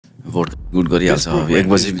Vote good गरिहाल्छ 1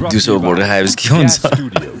 बजे दिउँसो भोट खाएपछि के हुन्छ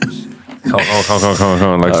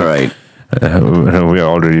Alright. We are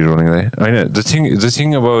already rolling there. I know the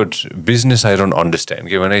thing about business I don't understand.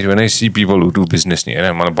 Okay, when I see people who do business, ni,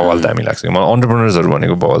 I मलाई बवाल दामी लाग्छ. मलाई entrepreneursहरु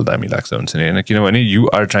भनेको बवाल दामी लाग्छ हुन्छ नि हैन किनभने you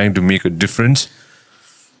are trying to make a difference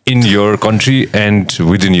in your country and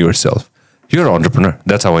within yourself. You're an entrepreneur.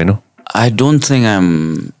 That's how I know. I don't think I'm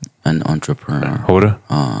an entrepreneur. Hoor?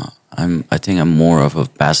 I think I'm more of a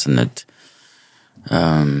passionate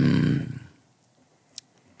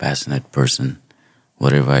person.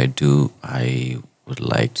 Whatever I do, I would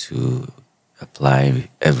like to apply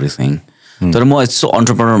everything. तर म यस्तो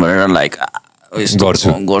entrepreneur भनेर like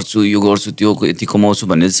गर्छु यो गर्छु त्यो यति कमाउँछु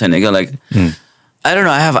भन्ने छैन क्या like I don't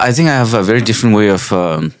know I think I have a very different way of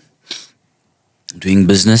doing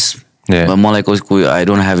business. Yeah. But मलाई कोही I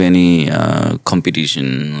don't have any competition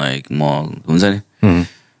like म हुन्छ नि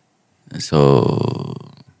so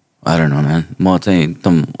I don't know man म चाहिँ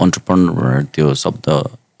एकदम entrepreneur त्यो शब्द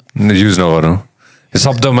युज नगरौँ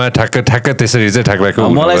शब्दमा ठ्याक्क त्यसरी चाहिँ ठ्याक्क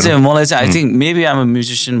मलाई चाहिँ I think maybe I'm a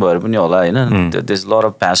musician भएर पनि होला हैन there's a lot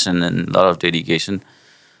of passion and a lot of dedication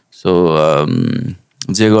so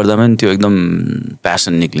जे गर्दा पनि त्यो एकदम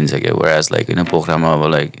passion निक्लिन्छ क्या whereas like हैन पोखरामा अब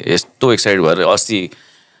like यस्तो एक्साइटेड भएर अस्ति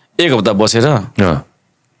 1 हप्ता बसेर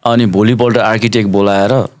अनि भोलिपल्ट आर्किटेक्ट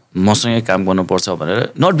बोलाएर मसँगै काम गर्नुपर्छ भनेर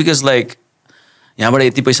not because like यहाँबाट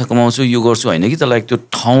यति पैसा कमाउँछु यो गर्छु हैन कि त लाइक त्यो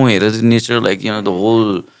ठाउँ हेरेर nature like you know the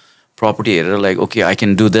whole property हेरेर like okay I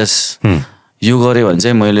can do this यो गरे भने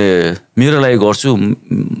चाहिँ मैले मेरो लागि गर्छु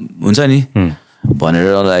हुन्छ नि भनेर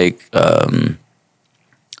लाइक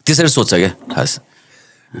त्यसरी सोच्छ क्या खास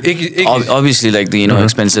obviously like the you know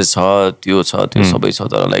expenses छ त्यो सबै छ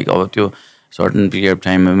तर लाइक अब त्यो सर्टेन पिरियड अफ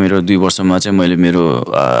टाइममा मेरो 2 वर्षमा चाहिँ मैले मेरो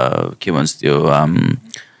के भन्छ त्यो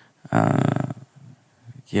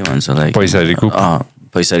के भन्छ लाइक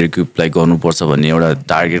पैसा रिक्युप लाइक गर्नुपर्छ भन्ने एउटा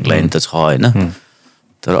टार्गेट लाइन त छ हैन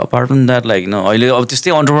तर अपार्ट फ्रम द्याट लाइक न अहिले अब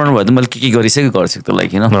त्यस्तै अन्टरप्रेनर भए त मैले के गरिसकेको त लाइक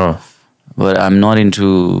हैन but I am not into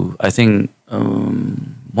I think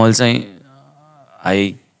मैले चाहिँ I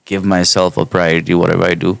give my self a priority what ever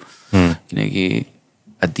I do किनकि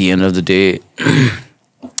at the end of the day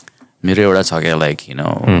मेरो एउटा छ क्या like you know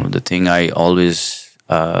the thing I always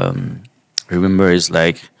remember is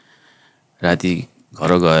like राति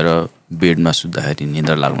घर गएर बेडमा सुत्दाखेरि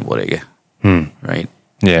निद्रा लाग्नु पर्यो क्या right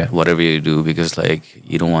whatever you do because like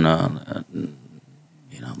you don't want to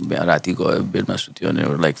you know राति गयो बेडमा सुत्यो अनि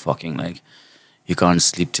like fucking like you can't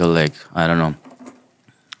sleep till like I don't know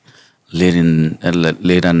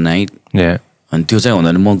late at night अनि त्यो चाहिँ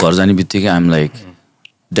हुँदैन म घर जाने बित्तिकै I'm like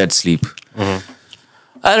dead sleep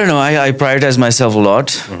I don't know I prioritize myself a lot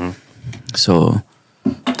so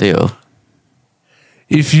त्यही हो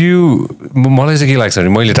if you मलाई चाहिँ के लाग्छ भने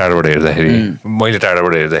मैले टाढाबाट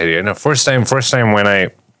हेर्दाखेरि हैन first time when I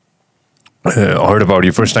heard about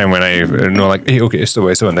you first time when I know like hey okay यस्तो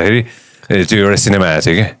भएछ भन्दाखेरि त्यो एउटा सिनेमा आएको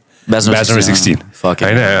थियो के Bachelor 16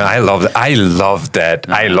 हैन I love that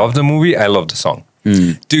I love the movie I love the song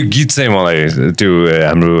त्यो गीत चाहिँ मलाई त्यो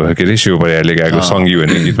हाम्रो के रे शिव परियारले गाएको सङ यु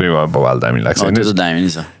भन्ने गीत पनि मलाई बवाल दामी लाग्छ त्यो त दामी नि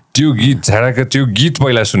छ त्यो गीत छाडाको त्यो गीत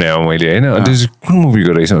पहिला सुने हो मैले हैन अनि त्यो कुन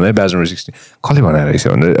मुभीको रहेछ भन्दा Bachelor 16 कसले भनेर रहेछ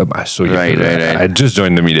भन्दा so I just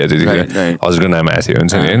joined the media त्यतिखेर हस्बेन्ड नाम आएको थियो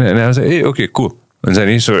हुन्छ नि हैन अनि I was like A okay कुल हुन्छ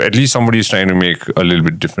नि so at least somebody is trying to make a little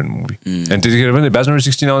bit different movie and त्यतिखेर पनि Bachelor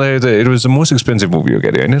 16 आउँदाखेरि त it was the most expensive movie हो के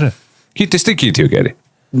अरे हैन र के त्यस्तै के थियो के अरे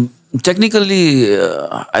टेक्निकली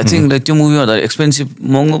आई थिङ्क लाइक त्यो मुभी भन्दा एक्सपेन्सिभ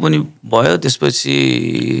महँगो पनि भयो त्यसपछि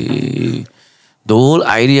the whole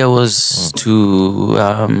idea was to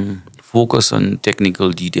focus on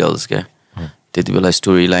technical details क्या त्यति बेला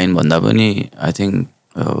स्टोरी लाइन भन्दा पनि आई थिङ्क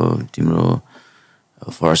तिम्रो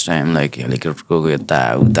फर्स्ट टाइम लाइक हेलिकप्टरको यता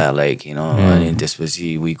उता लाइक यु नो अनि त्यसपछि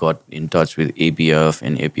we got in touch with APF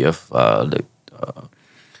and APF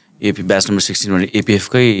AP batch number 16 भने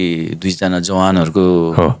एपिएफकै 2 जना जवानहरूको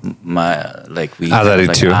मा लाइक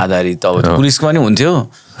आधारित अब पुलिसको पनि हुन्थ्यो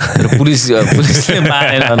तर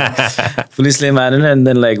पुलिसले मारेन and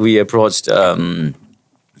then like we approached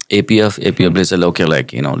एपिएफले चाहिँ okay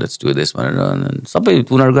like you know let's do this भनेर सबै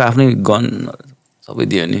उनीहरूको आफ्नै गन सबै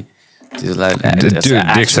दियो नि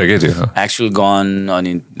एक्चुअल गन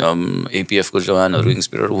अनि एपिएफको जवानहरू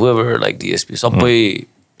इन्सपेक्टर हुएभर लाइक डिएसपी सबै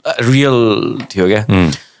रियल थियो क्या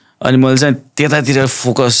अनि मैले चाहिँ त्यतातिर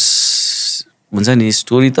फोकस हुन्छ नि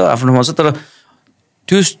स्टोरी त आफ्नो ठाउँमा छ तर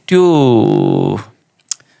त्यो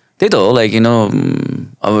त्यही त हो लाइक यु नो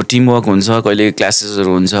अब टिमवर्क हुन्छ कहिले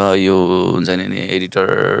क्लासेसहरू हुन्छ यो हुन्छ नि एडिटर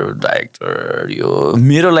डाइरेक्टर यो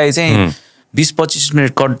मेरो लागि चाहिँ 20-25 मिनट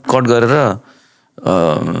कट गरेर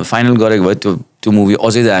फाइनल गरेको भए त्यो मुभी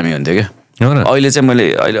अझै दामी हुन्थ्यो क्या अहिले चाहिँ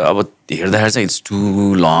मैले अहिले अब हेर्दाखेरि चाहिँ it's to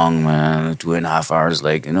long man 2.5 hours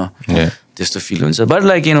like you know त्यस्तो फिल हुन्छ but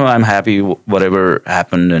like you know I am happy what ever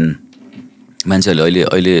happened and मान्छेहरूले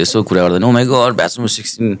अहिले यसो कुरा गर्दैन ओ माई गॉड ब्याच नम्बर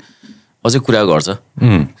 16 अझै कुरा गर्छ सो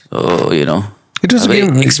यु नो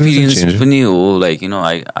एक्सपिरियन्स पनि हो like you know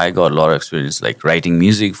I got lot experience like writing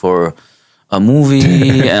music for a movie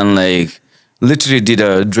and like literally did a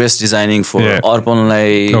dress designing for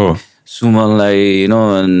अर्पणलाई सुमनलाई you know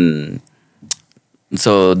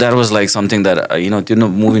so that was like something that you know त्यो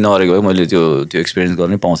movie नगरेको भए मैले त्यो experience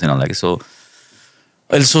गर्नै पाउँथेन होला कि so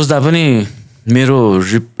अहिले सोच्दा पनि मेरो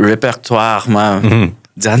रेपेक्टोयरमा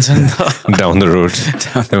जान्छ नि त down the road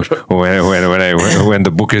when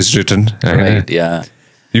the book is written right yeah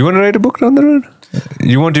you want to write a book down the road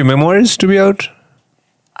you want your memoirs to be out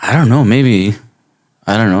I don't know maybe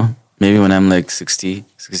when I'm like 60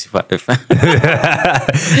 65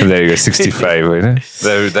 there you go 65 right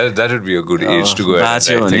that would be a good age to go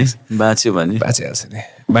बाँच्यो भने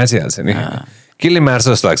बाँचिहाल्छ नि केले मार्छ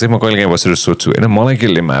जस्तो लाग्छ म कहिले काहीँ बसेर सोध्छु होइन मलाई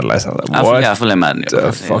केले मार्ला आफूलाई मार्ने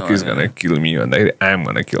fuck is gonna kill me भन्दाखेरि I'm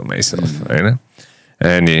gonna kill myself होइन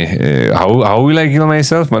अनि how will I kill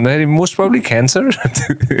myself भन्दाखेरि most probably cancer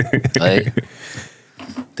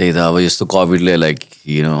त्यही त अब यस्तो कोभिडले लाइक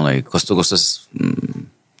यु नो लाइक कस्तो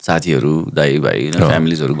साथीहरू दाइ भाइ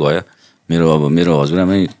फ्यामिलीजहरू गयो मेरो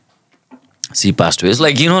हजुरआमै C past wage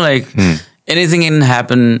like you know like anything in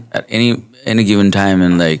happen at any given time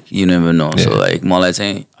and like you never know so like मलाई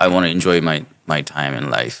चाहिँ I want enjoy my time in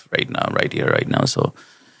life right here right now so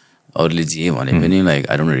अरूले जे भने पनि like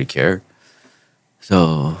I don't really care so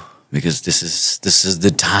because this is the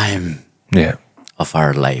time of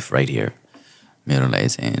our life right here मेरो लागि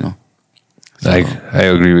चाहिँ you know I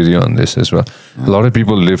agree with you on this as well. A lot of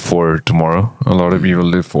people live for tomorrow. A lot of people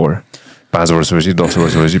live for 5 वर्षपछि 10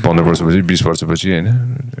 वर्षपछि 15 वर्षपछि 20 वर्षपछि होइन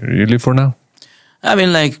you live for now. I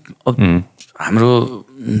mean like हाम्रो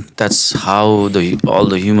that's how all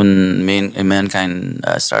the mankind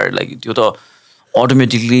started like त्यो त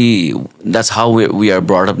automatically that's how we are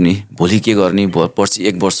brought up नि भोलि के गर्ने पर्सि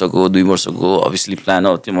 1 वर्षको 2 वर्षको obviously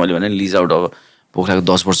plan हो त्यो मैले भने लिज आउट अब पोखराको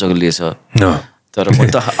 10 वर्षको लिएछ तर म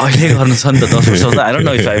त अहिले गर्नु छ नि त 10 वर्ष I don't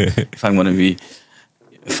know if I'm gonna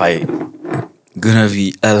be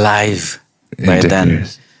alive by then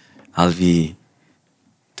I'll be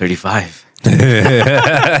 35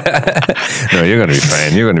 No, you're gonna be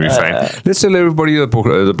fine let's tell everybody the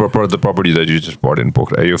property that you just bought in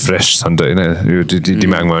Pokhara you're fresh छ नि त होइन यो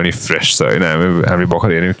दिमागमा पनि fresh छ होइन हामी भर्खर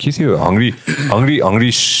हेर्यौँ के थियो hungry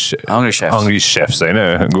chefs होइन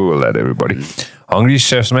Google that everybody Hungry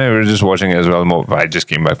Chefs, man, we were just watching as well. I just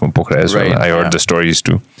came back from Pokhara as well. I heard the stories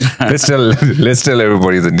too. Let's tell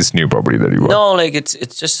everybody this new property that you bought. No, like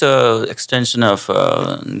it's just a extension of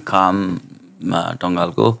Kham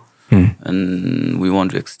Tongalko, and we want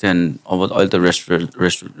to extend all the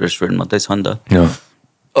restaurant matai chha ni ta. Yeah.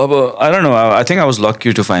 I don't know. I think I was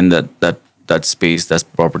lucky to find that space, that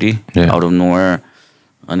property out of nowhere.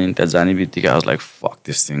 And in that jani bittika I was like, fuck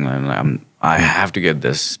this thing. I have to get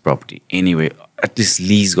this property anyway. At least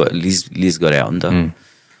lease गरे हो नि त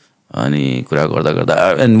अनि कुरा गर्दा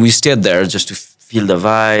and we stayed there just to feel the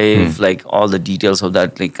vibe like all the details of that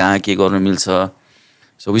like कहाँ के गर्न मिल्छ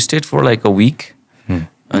so we stayed for like a week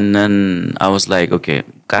and then I was like okay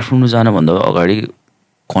Kathmandu जान भन्दा अगाडि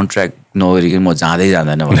कन्ट्र्याक्ट नगरिकन म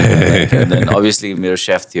जाँदैन भनेर then obviously मेरो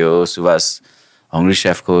शेफ थियो Subhash Hungry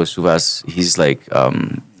Chef ko Subhas he's like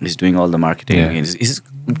he's doing all the marketing he's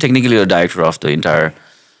technically the director of the entire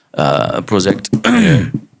project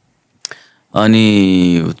अनि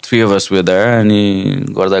 3 of us were there अनि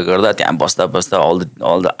गर्दा त्यहाँ बस्दा all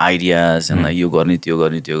the ideas and like यो गर्ने त्यो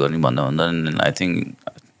गर्ने भन्दा and I think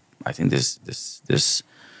this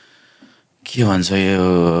के भन्छ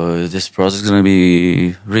यो this project is going to be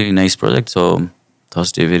really nice project so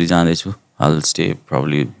Thursday फेरि जाँदै छु I'll stay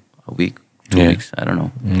probably a week 2 weeks I don't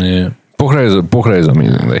know Pokhara is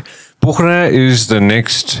amazing like Pokhara is the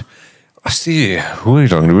next who are you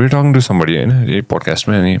talking to? We were talking to somebody in a podcast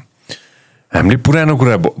man हामीले पुरानो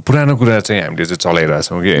कुरा चाहिँ हामीले चाहिँ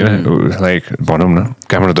चलाइरहेछौँ कि हैन like भनौँ न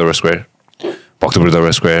काठमाडौँ दरबार स्क्वायर भक्तपुर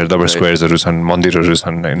दरबार स्क्वायर्सहरू छन् मन्दिरहरू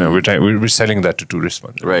छन् हैन we're selling that to tourists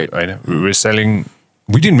right हैन we're selling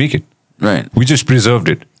we didn't make it right we just preserved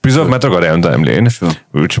it मात्र गरे हो नि त हामीले हैन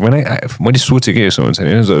which मैले सोचे के यसो हुन्छ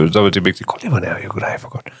नि जब त्यो व्यक्ति कसले भन्यो यो कुरा I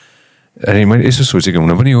forgot अनि मैले यसो सोचेको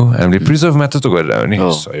हुन पनि हो हामीले प्रिजर्भ मात्र त गरिरह्यो नि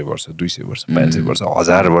 100 वर्ष 200 वर्ष 500 वर्ष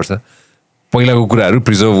 1000 वर्ष पहिलाको कुराहरू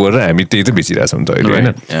प्रिजर्भ गरेर हामी त्यही त बेचिरहेछौँ त अहिले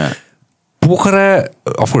हैन पोखरा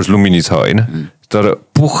अफकोर्स लुम्बिनी छ हैन तर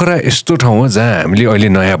पोखरा यस्तो ठाउँ हो जहाँ हामीले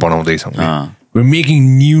अहिले नयाँ बनाउँदैछौँ we're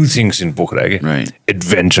making new things in Pokhara. Okay? Right.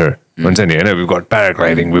 Adventure. We've got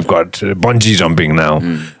paragliding, we've got bungee jumping now.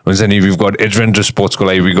 We've got adventure sports.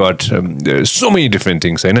 We got so many different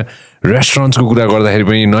things. Restaurants,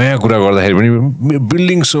 building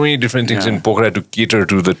so many different things in Pokhara to cater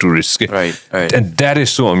to the tourists. Right. And that is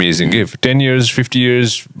so amazing. If 10 years, 50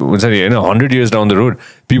 years, 100 years down the road,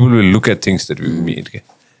 people will look at things that we've made.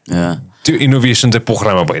 Yeah. त्यो innovation चाहिँ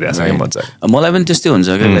पोखरामा भइरहेछ क्या मजाले मलाई पनि त्यस्तै हुन्छ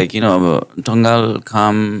क्या लाइक अब टङ्गाल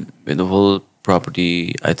काम with the whole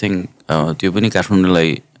property, I think त्यो पनि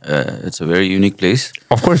काठमाडौँलाई it's a very unique place.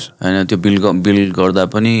 Of course. And त्यो build गर्दा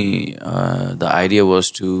पनि the idea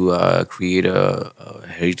was to create a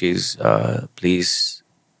heritage place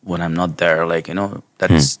when I'm not there, like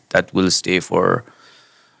that will stay for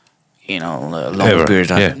a long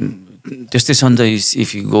period of time. त्यस्तै छ नि त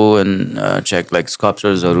if you go and check like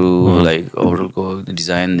sculptures like overall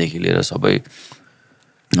design देखि लिएर सबै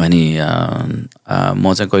अनि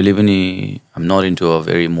म चाहिँ कहिले पनि I'm not into a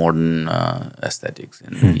very modern aesthetics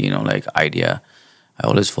and like idea. I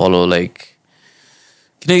always follow like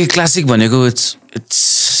किनकि क्लासिक भनेको it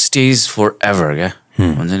stays forever क्या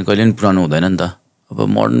भन्छ नि कहिले पनि पुरानो हुँदैन नि त अब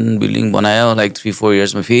मोडर्न बिल्डिङ बनायो like 3-4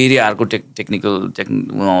 years मा फेरि अर्को टेक्निकल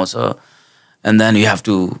आउँछ and then you have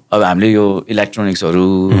to अब हामीले यो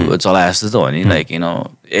इलेक्ट्रोनिक्सहरू चलाए जस्तो त हो नि like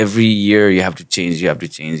every year you have to change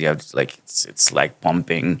like it's like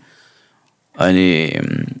pumping अनि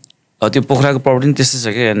त्यो पोखराको प्रपर्टी पनि त्यस्तै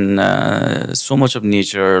छ क्या and so much of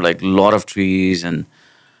nature like lot of trees and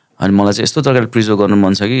अनि मलाई चाहिँ यस्तो तरिकाले प्रिजर्भ गर्नु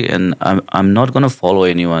मन छ कि and I'm not gonna follow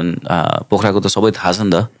anyone पोखराको त सबै थाहा छ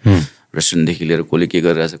नि त रेस्टुरेन्टदेखि लिएर कसले के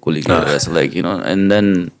गरिरहेछ कसले के गरिरहेछ like and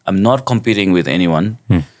then I'm not competing with anyone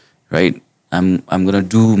right. I'm gonna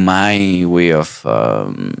do my way of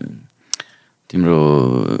timro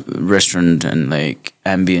restaurant and like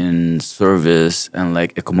ambient service and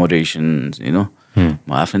like accommodations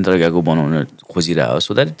म आफ्नै तरिकाको बनाउन खोजिरहेको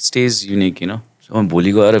so that it stays unique so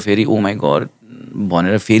भोलि गएर फेरि oh my god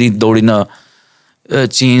भनेर फेरि दौडिन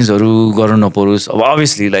चेन्जहरू गर्नु नपरोस् अब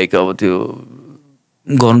obviously like अब त्यो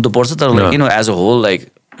गर्नु त पर्छ तर like as a whole like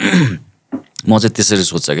म चाहिँ त्यसरी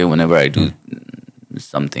सोच्छ क्या whenever I do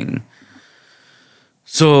something.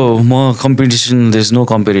 So more competition, there's no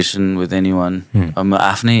competition with anyone.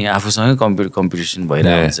 आफूसँगै competition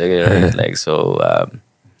भइरहेको हुन्छ क्या like so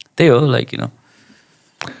त्यही हो like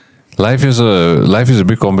Life is a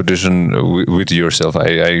big competition with yourself. I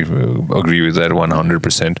agree with that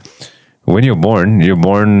 100%. When you're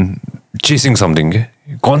born chasing something.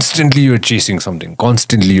 Constantly you're chasing something.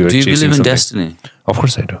 Constantly you're chasing something. Do you believe in destiny? Of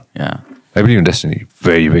course I do. Yeah. I believe in destiny.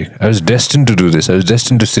 Very big. I was destined to do this. I was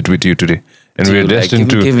destined to sit with you today. And we're destined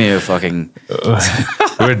to... Give me a fucking...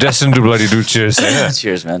 we're destined to bloody do cheers.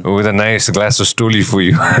 Cheers, man. With a nice glass of Stoli for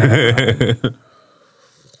you.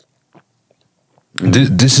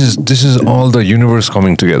 This is all the universe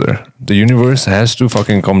coming together. The universe has to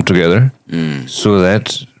fucking come together so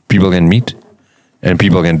that people can meet and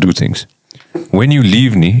people can do things. When you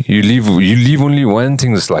leave, you leave only one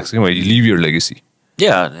thing that's like, you leave your legacy.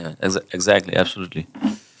 Yeah, exactly, absolutely.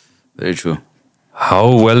 Very true. How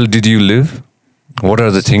well did you live? What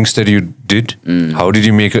are the things that you did? How did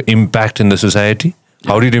you make an impact in the society?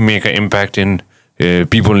 How did you make an impact in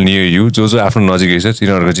people near you? जो आफ्नो नजिकै छ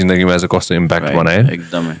तिनीहरुको जिन्दगीमा चाहिँ कस्तो impact बनायो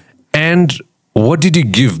एकदमै. And what did you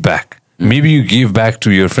give back? Maybe you gave back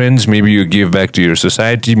to your friends, maybe you gave back to your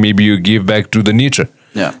society, maybe you gave back to the nature.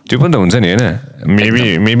 Yeah. त्यो पनि त हुन्छ नि हैन?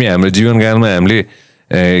 Maybe हाम्रो जीवनकालमा हामीले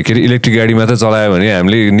के अरे इलेक्ट्रिक गाडी मात्र चलायो भने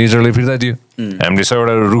हामीले नेचरलाई फिर्ता दियो हामीले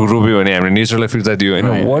सबैवटा रुख रोप्यो भने हामीले नेचरलाई फिर्ता दियो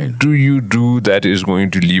हैन what do you do that is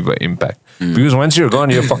going to leave an impact because once you're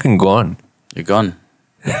gone you're fucking gone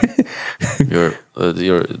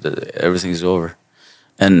everything is over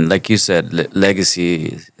and like you said legacy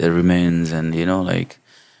it remains and like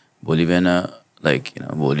Bolivena like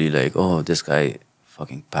Boli like oh this guy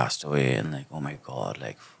fucking passed away and like oh my god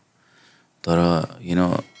like tara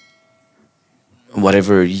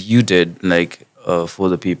whatever you did like for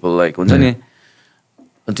the people like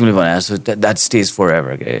so that stays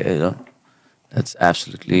forever okay that's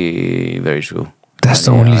absolutely very true. That's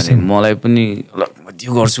the only thing. मलाई पनि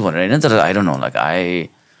त्यो गर्छु भनेर हैन तर I don't know like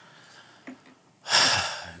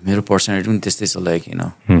मेरो personality पनि त्यस्तै छ like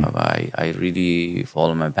अब I really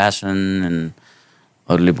follow my passion and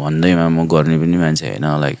अरूले भन्दैमा म गर्ने पनि मान्छे हैन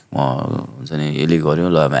लाइक म हुन्छ नि यसले गर्यो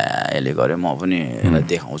ल यसले गर्यो म पनि यसलाई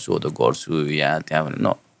देखाउँछु त गर्छु या त्यहाँ भने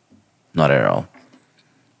not at all.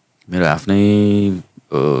 मेरो आफ्नै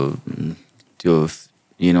त्यो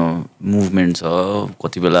मुभमेन्ट छ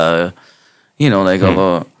कति बेला like अब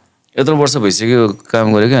यत्रो वर्ष भइसक्यो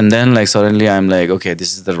काम गरेको and then like suddenly I'm like okay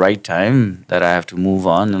this is the right time that I have to move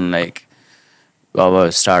on and like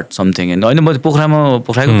start something and होइन म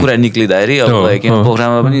पोखराको कुरा निक्लिँदाखेरि अब लाइक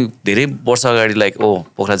पोखरामा पनि धेरै वर्ष अगाडि लाइक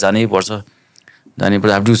पोखरा जानै पर्छ I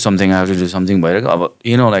have to do something भएर अब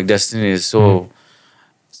like destiny is so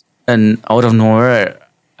and out of nowhere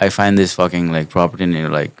I find this fucking like property and you're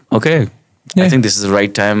like okay I think this is the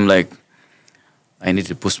right time like I need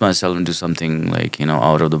to push myself into something like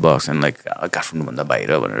out of the box and like Kathmandu भन्दा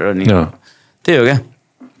बाहिर भनेर नि त्यही हो क्या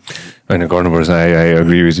And I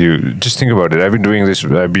agree with you. Just think about it. I've been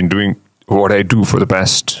doing what I do for the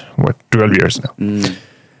past 12 years now.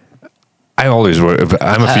 I always work.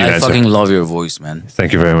 I'm a freelancer. I fucking love your voice, man.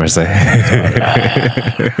 Thank you very much.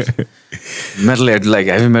 Metal, like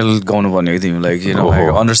heavy metal, gaunu पर्ने तिमी like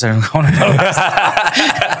like understand gaunu पर्ने.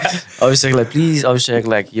 Avishek, like please, Avishek,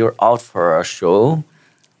 like you're out for a show.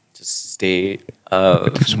 Just stay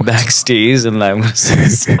backstage and like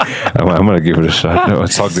I'm gonna give it a shot. No,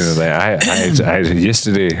 it's talking to that. I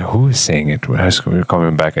yesterday, who was saying it? I was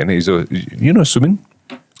coming back and he's Subin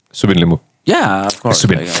Limbu. Yeah, of course.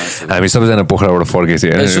 Subin. हामी सबैजना पोखराबाट फर्केको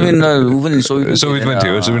थियो सोभित पनि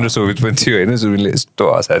थियो सुबिन र सोभित पनि थियो होइन सुबिनले यस्तो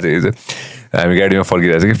हँसाएको थियो हामी गाडीमा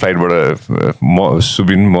फर्किरहेको थियो कि फ्लाइटबाट म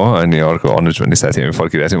सुबिन म अनि अर्को अनुज भन्ने साथी हामी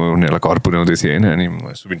फर्किरहेको थियौँ उनीहरूलाई घर पुर्याउँदै थिएँ होइन अनि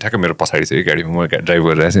सुबिन ठ्याक्क मेरो पछाडि चाहिँ गाडीमा म ड्राइभ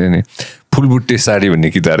गरिरहेको थिएँ अनि फुलबुट्टे साडी भन्ने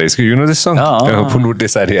गीत आएछ कि दिस सङ फुलबुट्टे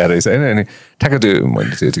साडी आएछ होइन अनि ठ्याक्क त्यो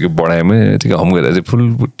मैले चाहिँ यतिकै बढाएँ यतिकै हम गरेर चाहिँ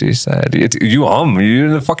फुलबुट्टे साडी यु हम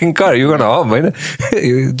यु फकिङ कार यु गर्न हम होइन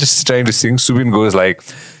just trying to sync Subin goes like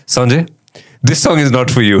Sanjay, this song is not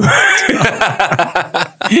for you.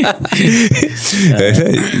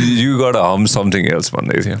 You gotta hum something else one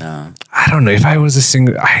day. I don't know if I was a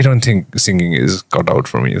singer. I don't think singing is cut out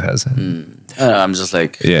for me. It has. I'm just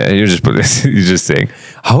like you're just saying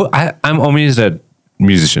how I'm amazed at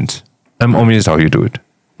musicians. I'm amazed how you do it.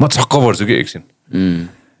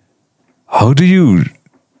 How do you?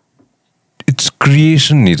 It's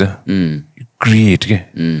creation, neither. Create के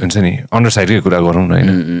हुन्छ नि Underside के कुरा गरौँ न हैन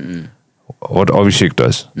what Avishek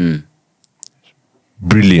does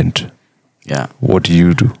brilliant what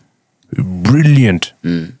you do brilliant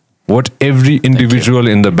what every individual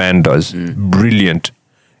in the band does brilliant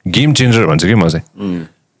game changer भन्छ के म चाहिँ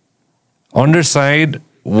Underside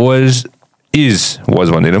was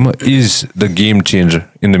भन्दैन म is the game changer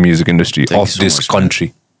in the music industry of this country.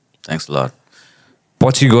 Thanks a lot.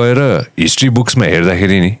 पछि गएर history बुक्समा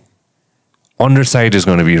हेर्दाखेरि नि Underside is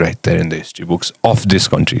going to be right there in the history books of this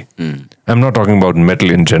country. I'm not talking about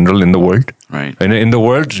metal in general in the world. Right. And in the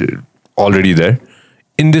world, already there.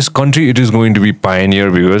 In this country, it is going to be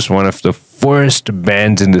pioneer because one of the first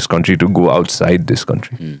bands in this country to go outside this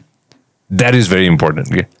country. That is very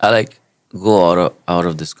important. Okay? I like go out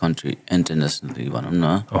of this country internationally.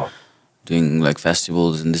 Doing like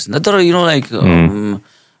festivals and this and that. Like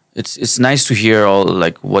it's nice to hear all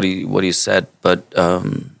like what he said, but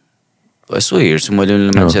I saw here some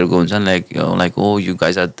like oh you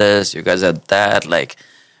guys are this, you guys are that, like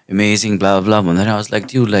amazing, blah blah. And then I was like,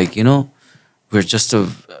 dude, like we're just a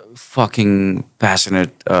fucking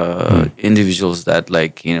passionate individuals that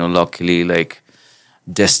like luckily like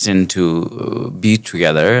destined to be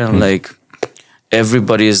together and like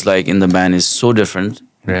everybody is like in the band is so different.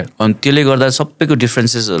 And त्यसले गर्दा सबैको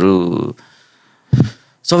डिफरेन्सेसहरु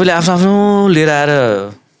सबैले आफ्नो आफ्नो लिएर आएर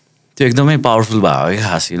त्यो एकदमै पावरफुल भयो के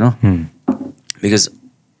खास because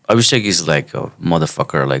Avishek is like a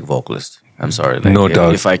motherfucker like vocalist. I'm sorry, like, no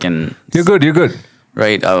doubt. If I can, you're good,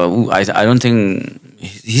 right? I don't think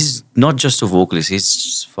he's not just a vocalist.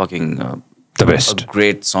 He's fucking the best, a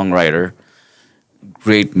great songwriter,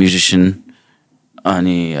 great musician,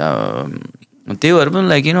 अनि त्योहरु पनि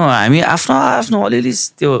like हामी आफ्नो अलिअलि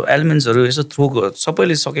त्यो एलिमेन्ट्सहरु यसो throw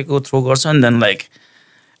सबैले सकेको throw गर्छ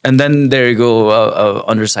and then there you go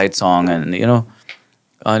Underside song and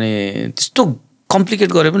अनि त्यस्तो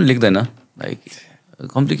कम्प्लिकेट गरे पनि लेख्दैन लाइक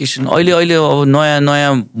कम्प्लिकेसन अहिले अब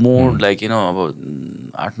नयाँ मोड लाइक अब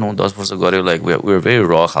 8-9-10 वर्ष गऱ्यो लाइक वी आर भेरी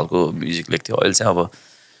र खालको म्युजिक लेख्थ्यो अहिले चाहिँ अब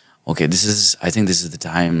okay I think this is the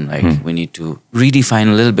time like we need to redefine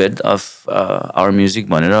a little bit of our music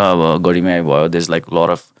भनेर अब gadhimai भयो there's like a lot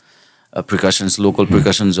of percussions local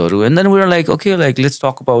percussions and then we are like okay like let's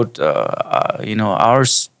talk about our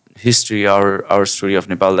history our story of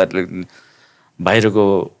Nepal that like बाहिरको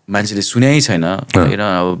मान्छेले सुनेै छैन हैन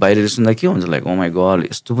अब बाहिरले सुन्दा के हुन्छ लाइक ओ माय गॉड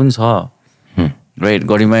यस्तो पनि छ right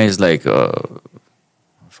gadhimai is like a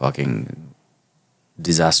fucking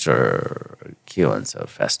disaster के भन्छ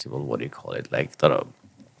festival what do you call it like तर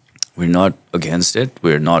we're not against it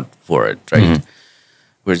we're not for it right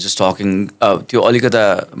we're just talking त्यो अलिकता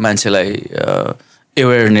मान्छेलाई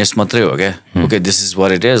awareness मात्रै हो के okay this is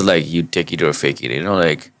what it is like you take it or fake it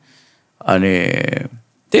like अनि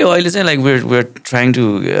त्यही हो अहिले चाहिँ लाइक we're trying to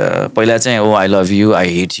पहिला चाहिँ oh I love you, I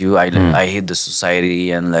hate you, I hate the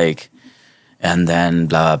society and like and then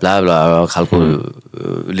blah blah blah खालको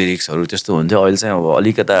लिरिक्सहरू त्यस्तो हुन्थ्यो अहिले चाहिँ अब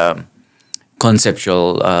अलिकता कन्सेप्चुअल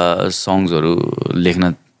सङ्ग्सहरू लेख्न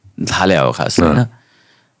थाले हो खास होइन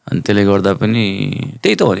अनि त्यसले गर्दा पनि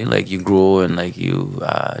त्यही त हो नि like you grow and like you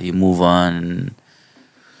move on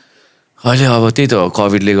अहिले अब त्यही त हो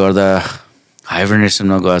कोभिडले गर्दा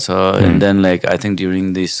हाइबरनेसनमा गएछ and then like I think during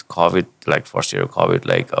this covid like first year covid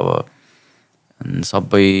like अब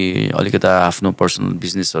सबै अलिकता आफ्नो पर्सनल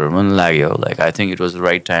बिजनेसहरूमा पनि लाग्यो like I think it was the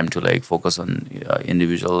right time to like focus on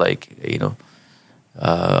individual like you know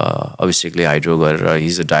अभिषेकले hydro गरेर he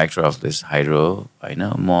is the director of this hydro होइन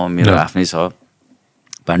म मेरो आफ्नै छ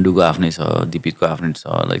पाण्डुको आफ्नै छ दिपितको आफ्नै छ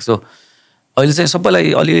लाइक सो अहिले चाहिँ सबैलाई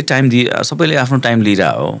अलिअलि टाइम सबैले आफ्नो टाइम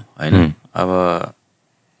लिइरह हो होइन अब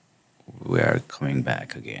we are coming back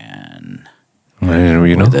again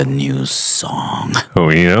with a new song.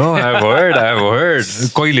 I've heard.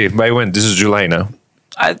 Koile, by when? This is July now.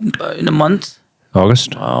 In a month.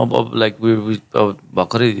 August. Like we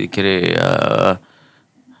bhakare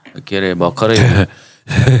kere bhakare.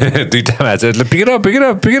 Duita match. Pick it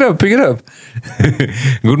up.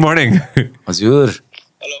 Good morning. Hazur.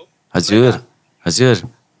 Hello. Hazur.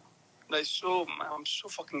 I'm so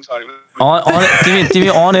fucking sorry. तिमी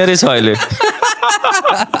on एरै छ अहिले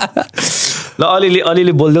ल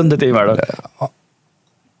अलिअलि बोल्दै नि त त्यहीबाट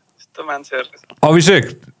यस्तो मान्छेहरु Avishek,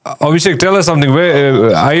 tell us something.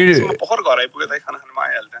 भर्खर घर आइपुगे त खाना खानमा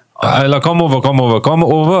आइहाल्छ Come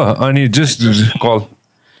over अनि just call.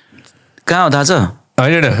 कहाँ हो थाहा छ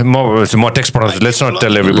होइन म टेक्स्ट पठाउँछु. Let's not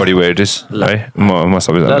tell everybody where it is. है म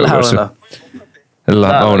सबैजना गर्छु. ल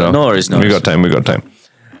no worries. We got time.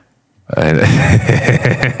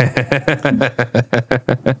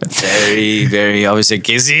 very Avishek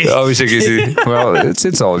KC. Well,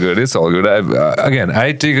 it's all good. Again,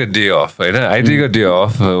 I take a day off. Right? I take a day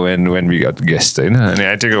off when we got guests. Right? And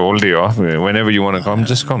I take a whole day off. Whenever you want to come,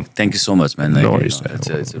 just come. Thank you so much, man. No worries.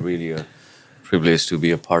 It's a really a privilege to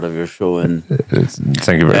be a part of your show, and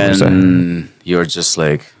thank you very much. And you're just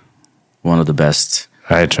like one of the best.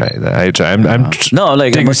 I try. I'm no,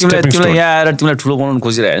 like stepping stone.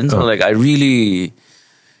 Like I really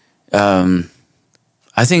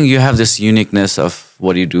I think you have this uniqueness of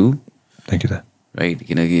what you do. Thank you. Right?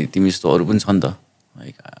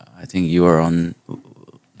 Like I think you are on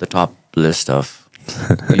the top list of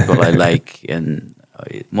people I like and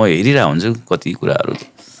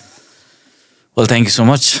well, thank you so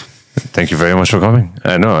much. Thank you very much for coming.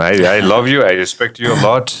 I know. I love you. I respect you a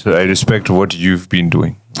lot. I respect what you've been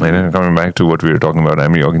doing. And coming back to what we were talking about,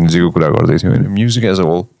 music as a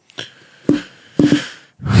whole.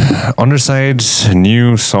 Underside's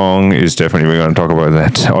new song is definitely, we're going to talk about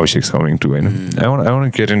that. Avishek's coming too. I want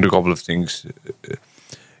to get into a couple of things.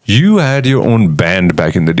 You had your own band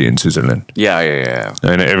back in the day in Switzerland. Yeah.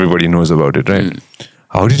 And everybody knows about it, right?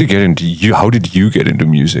 How did you get into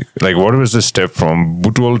music? Like, what was the step from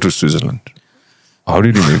Butwal to Switzerland? How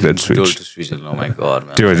did you make that switch? Butwal to Switzerland, oh my God,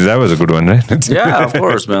 man. That was a good one, right? Yeah, of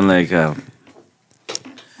course, man. Like,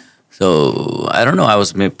 so I don't know. I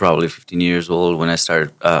was maybe probably 15 years old when I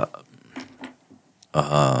started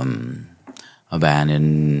a band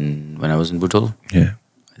when I was in Butwal. Yeah.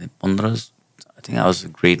 I think I was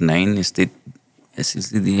grade 9. I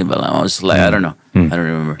was like, I don't know. I don't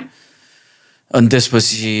remember. And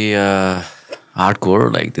त्यसपछि hardcore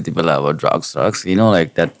like त्यति बेला अब drugs you know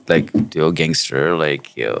like that like त्यो gangster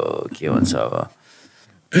like यो के भन्छ अब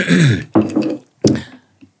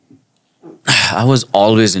I was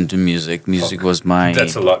always into music. Music was my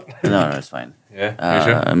That's a lot. No, it's fine.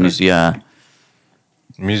 Yeah. Music, yeah.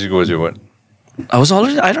 Music was your what? I was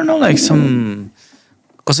always I don't know like some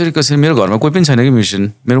कसरी मेरो घरमा कोही पनि छैन कि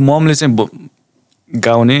म्युजिशियन. मेरो ममले चाहिँ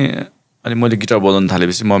गाउने अनि मैले गिटार बजाउन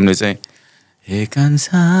थालेपछि ममले चाहिँ हे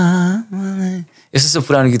कान्छा यस्तो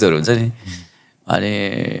पुरानो गीतहरू हुन्छ नि अनि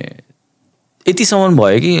यतिसम्म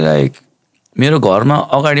भयो कि लाइक मेरो घरमा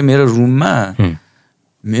अगाडि मेरो रुममा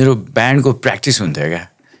मेरो ब्यान्डको प्र्याक्टिस हुन्थ्यो क्या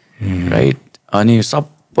राइट अनि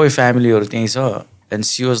सबै फ्यामिलीहरू त्यहीँ छ and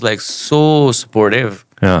she was like so supportive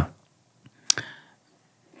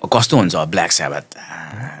कस्तो हुन्छ ब्ल्याक स्याबाथ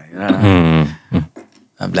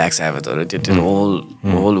ब्ल्याक स्याबाथहरू त्यो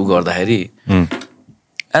होल उ गर्दाखेरि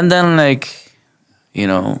and then like you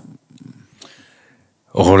know.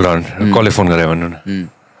 Hold on. Call a phone guy.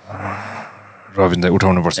 Robin,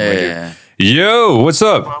 उठाउनु पर्छ. Yo, what's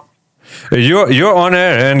up? You're on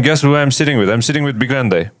air, and guess who I'm sitting with? I'm sitting with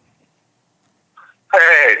Bikrant. Hey,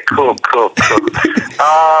 cool.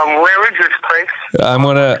 Where is this place? I'm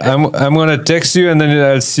gonna text you and then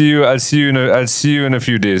I'll see you in a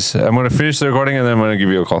few days. I'm gonna finish the recording and then I'm gonna give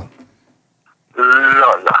you a call.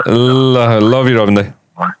 Love you, Robin.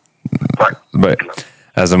 Bye.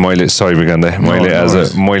 As a मैले sorry Bikrant दाइ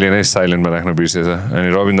मैले नै साइलेन्टमा राख्न बिर्सेछ अनि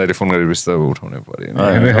रबिन दाइले phone गरेपछि त उठाउनै पर्यो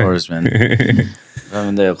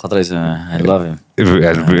Robin दाइ खतरै छ I love him.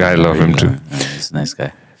 I love him too. He's a nice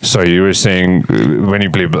guy. Sorry, you were saying when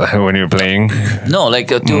you're playing? No, like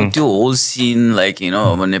त्यो whole scene, like you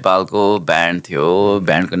know, नेपालको band थियो,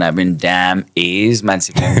 bandको नाम पनि Damn A's,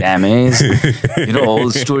 मान्छेको Damn A's. You know,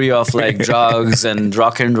 whole story of like drugs and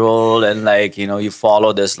rock and roll and like you know, you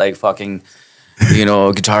follow this like fucking you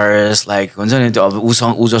know guitarist like हुन्छ नि त्यो अब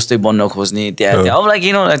उ जस्तै बन्न खोज्ने त्यहाँ अब like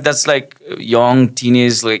you know like that's like young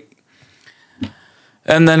teenage like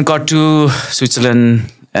and then got to Switzerland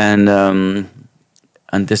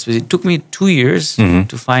and this was it took me 2 years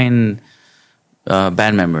to find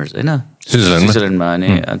band members हैन Switzerlandमा अनि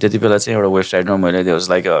त्यति बेला चाहिँ एउटा वेबसाइटमा मैले there was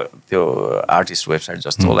like a त्यो artist website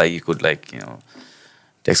जस्तो like you could like you know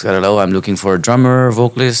text गरेर oh I'm looking for a drummer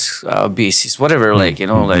vocalist bassist whatever like you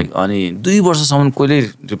know like अनि 2 वर्षसम्म कोहीले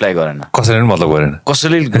रिप्लाई गरेन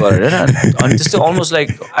कसैले गरेन अनि त्यस्तो almost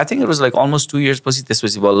like I think it was like almost 2 years पछि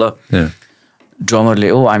त्यसपछि बल्ल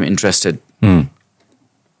ड्रमरले oh I'm interested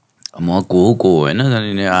म को हैन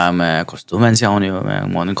अनि आमा कस्तो मान्छे आउने हो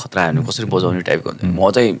म नि खतरा हान्नु कसरी बजाउने टाइपको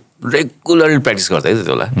म चाहिँ रेगुलरली प्र्याक्टिस गर्दै थिएँ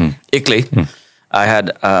त्यसला एक्लै I had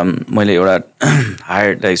मैले एउटा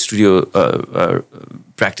hired like studio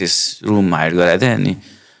practice room hired गरेको थिएँ अनि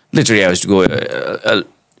literally I used to go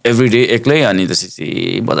every day एक्लै अनि त्यसपछि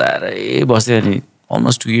बजाएरै बस्थेँ अनि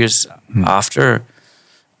almost 2 years after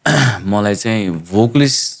मलाई चाहिँ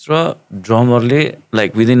vocalist र drummerले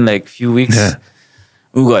like within like few weeks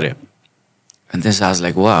उ गरे and this I was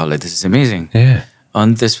like wow like this is amazing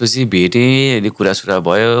अनि त्यसपछि भेटेँ अहिले कुरासुरा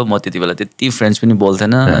भयो म त्यति बेला त्यति फ्रेन्ड्स पनि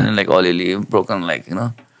बोल्थेन अनि लाइक अलिअलि ब्रोकन लाइक होइन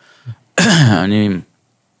अनि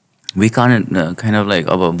we can't kind of like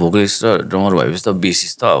अब भोकलिस्ट र ड्रमर भएपछि त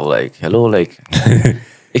बेसिस त अब लाइक हेलो लाइक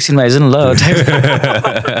एकछिनमा आइज न ल टाइप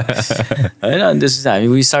होइन अनि त्यसपछि हामी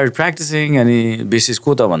वी स्टार्ट प्र्याक्टिसिङ अनि बेसिस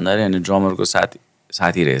को त भन्दाखेरि अनि ड्रमरको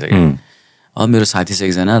साथी रहेछ कि अब मेरो साथी छ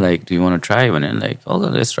एकजना like do you want to try भने लाइक ओके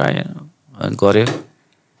लेट्स ट्राई गऱ्यो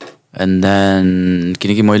एन्ड देन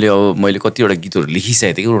किनकि मैले कतिवटा गीतहरू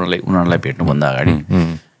लेखिसकेको थिएँ कि उनीहरूलाई भेट्नुभन्दा अगाडि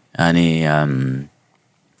अनि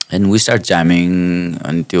एन्ड वी स्टार्ट ज्यामिङ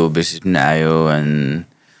अनि त्यो बेसिस पनि आयो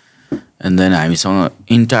एन्ड देन हामीसँग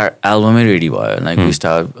इन्टायर एल्बमै रेडी भयो लाइक वी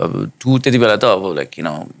स्टार्ट अब त्यति बेला त अब लाइक किन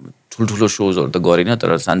ठुल्ठुलो सोजहरू त गरिनँ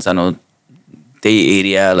तर सानो त्यही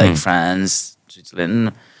area like France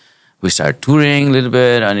Switzerland we start touring little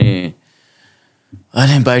beet अनि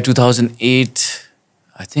by 2008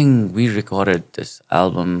 I think we recorded this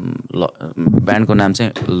album. Band ko naam chai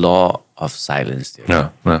Law of Silence.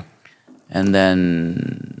 And then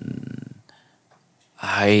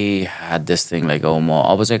I had this thing like oh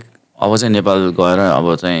I was in Nepal gaera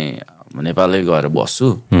aba chai Nepal lai gaera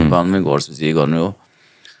बस्छु नेपालमै गर्छु जे गर्नु हो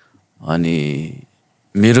अनि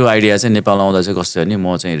मेरो idea चाहिँ नेपाल आउँदा चाहिँ कस्तो नि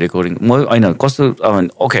म चाहिँ रेकर्डिङ म हैन कस्तो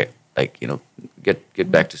okay like you know get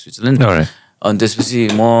back to Switzerland. All right. And त्यसपछि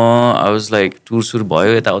म I was like टुर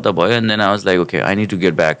भयो यताउता भयो and then I was like okay I need to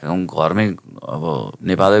get back घरमै अब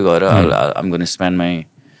नेपालै गएर I'm going to spend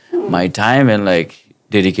my time and like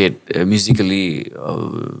dedicate musically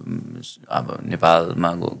अब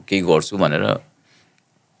नेपालमा केही गर्छु भनेर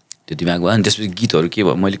त्यो दिमागमा अनि त्यसपछि गीतहरू के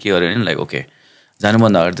भयो मैले के गरेँ नि लाइक ओके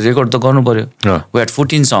जानुभन्दा अगाडि त रेकर्ड त गर्नु पर्यो we had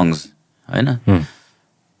 14 songs हैन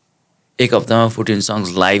एक हप्तामा 14 songs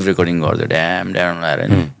लाइभ रेकर्डिङ गर्दै ड्याम लाएर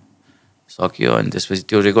नि सक्यो अनि त्यसपछि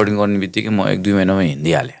त्यो रेकर्डिङ गर्ने बित्तिकै म 1-2 महिनामा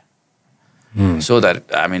हिँडिहालेँ so that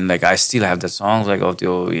I mean like I still have that songs like अब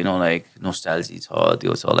त्यो यु नो लाइक नोस्टाल्जी छ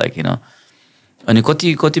त्यो छ लाइक यु नो अनि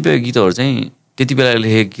कतिपय गीतहरू चाहिँ त्यति बेला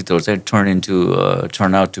लेखेको गीतहरू चाहिँ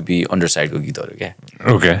टर्न आउट टु बी अन्डरसाइडको गीतहरू क्या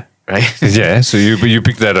okay right yeah so you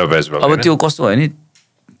pick that up as well अब त्यो कस्तो भयो नि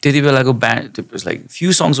त्यति बेलाको ब्यान्ड लाइक फ्यु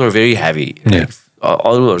सङ्ग्स वर भेरी हेभी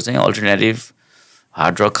अरूहरू चाहिँ अल्टरनेटिभ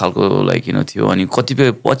हार्ड रक खालको लाइक यु नो थियो अनि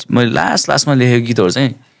कतिपय मैले लास्टमा लेखेको गीतहरू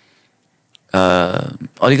चाहिँ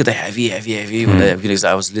अलिकति हेभी हुँदा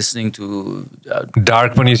I was listening to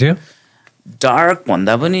dark पनि थियो डार्क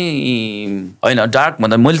भन्दा पनि होइन डार्क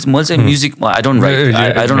भन्दा मैले चाहिँ music I don't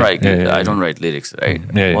right lyrics right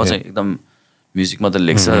म चाहिँ एकदम म्युजिक मात्रै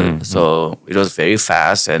लेख्छ so it was very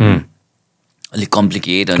fast and अलिक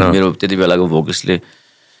कम्प्लिकेट अनि मेरो त्यति बेलाको भोकलिस्टले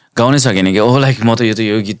गाउनै सकेन कि ओह लाइक म त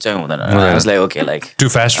यो गीत चाहिँ हुँदैन I was like okay like to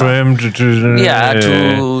fast for him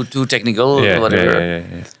to technical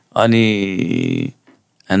अनि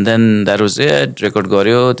and then that was it record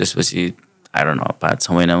गर्यो त्यसपछि I don't know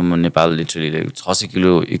 5-6 महिनामा म Nepal literally like 600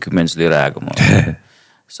 kilo equipments लिएर आएको म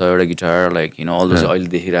so एउटा guitar like you know all those अहिले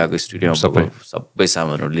देखिरहेको स्टुडियोमा सबै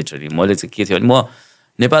सामानहरू लिटरली मैले चाहिँ के थियो भने म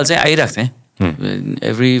नेपाल चाहिँ आइरहेको थिएँ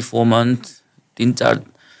every 4 months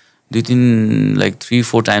 2-3 like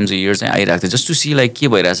 3-4 times a year चाहिँ आइरहेको थिएँ just to see like के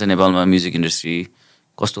भइरहेछ नेपालमा म्युजिक इन्डस्ट्री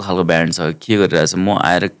कस्तो खालको ब्यान्ड छ के गरिरहेछ म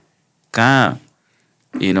आएर कहाँ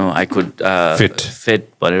you know I could fit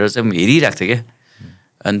भनेर चाहिँ म हेरिरहेको थिएँ क्या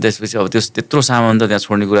अनि त्यसपछि अब त्यत्रो सामान त त्यहाँ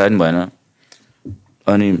छोड्ने कुरा पनि भएन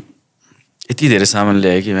अनि यति धेरै सामान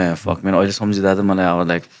ल्याएँ कि मैं फक मैले अहिले सम्झिँदा त मलाई अब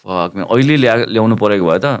लाइक फक मैले अहिले ल्याउनु परेको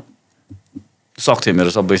भए त सक्थ्यो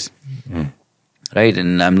मेरो सबै right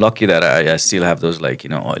and I'm lucky that I still have those like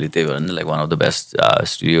you know अहिले त्यही भएर नि like one of the best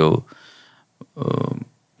studio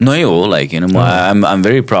नै हो like you know I'm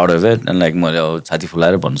very proud of it and like मैले छाती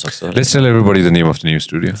फुलाएर भन्न सक्छु. Let's tell everybody the name of the new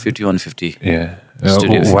studio. 5150. Yeah.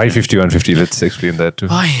 Why 5150? Let's explain that too.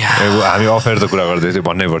 Oh yeah. हामी affair त कुरा गर्दै थियौ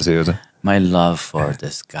भन्नै पर्छ यो त. My love for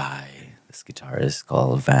this guy, this guitarist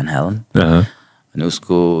called Van Halen. अनि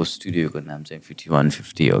उसको स्टुडियोको नाम चाहिँ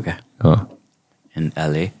 5150 हो क्या. In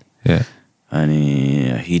LA. Yeah. And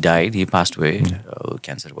he died. He passed away.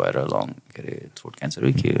 Cancer भएर long throat cancer.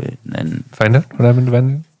 And find out what happened to Van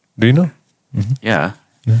Halen? Do you know? Yeah.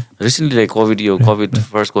 Recently, like COVID,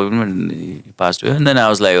 first COVID, when he passed away, and then I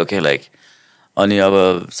was like, okay, like, अनि अब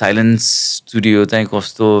silence studio चाहिँ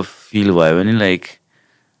कस्तो feel भयो भने like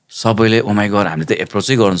सबैले oh my god हामीले त approach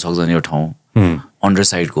नै गर्न सक्दैन यो ठाउँ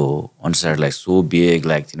Underside को Underside like so big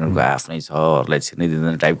like तिनीहरुको आफ्नै छ अरूलाई छिर्नै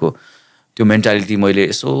दिँदैन टाइपको त्यो मेन्टालिटी मैले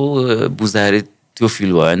यसो बुझ्दाखेरि त्यो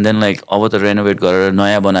फिल भयो एन्ड देन लाइक अब त रेनोभेट गरेर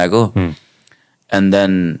नयाँ बनाएको and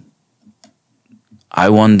then I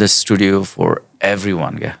want this studio for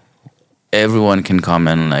everyone क्या everyone can come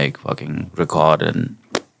and like fucking record and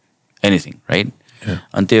anything right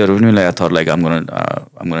अनि त्यहीहरू पनि लाइक थट लाइक आम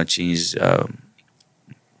गोना चेन्ज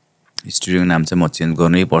स्टुडियोको नाम चाहिँ म चेन्ज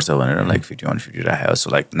गर्नै पर्छ भनेर लाइक 5150 राखेको so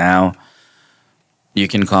like now you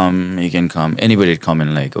can come, anybody come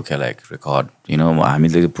and like, okay, like record, you know, I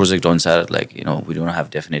mean, the project on side, like, you know, we don't have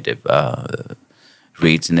definitive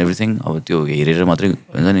rates and everything.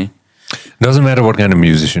 Doesn't matter what kind of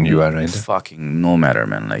musician you are, right? Fucking no matter,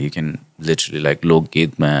 man. Like, you can literally like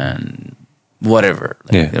locate, man, whatever,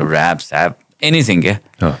 like rap, sap, anything,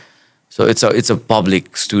 yeah. So it's a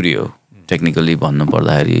public studio, technically,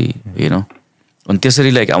 you know. And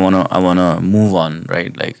त्यसरी like I wanna move on,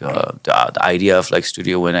 right? Like the idea of like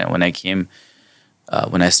studio when I came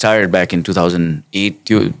when I started back in 2008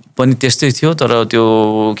 त्यो पनि त्यस्तै थियो तर त्यो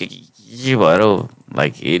के भएर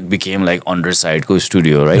like it became like Underside को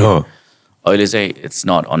studio, right? अहिले चाहिँ it's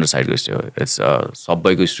not Underside को studio, it's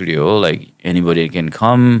सबैको studio हो like anybody can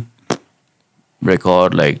come record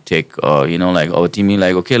like take you know like अब तिमी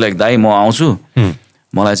like okay like दाइ म आउँछु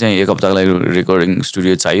मलाई चाहिँ एक हप्ताको लागि रेकर्डिङ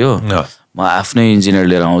स्टुडियो चाहियो म आफ्नै इन्जिनियर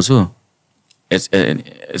लिएर आउँछु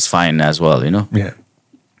it's fine as well you know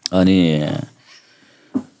अनि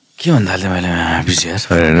के भन्दा थाल्थेँ मैले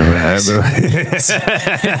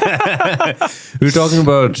टकिङ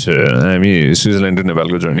अबाउट हामी स्विजरल्यान्ड र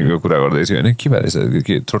नेपालको जर्नीको कुरा गर्दै थियो होइन के भएर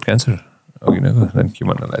के थ्रोट क्यान्सर अघिनको के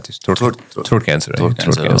भन्नु लाग्यो throat cancer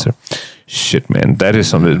shit man that is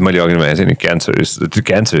something मैले अघि भनेको थिएँ नि cancer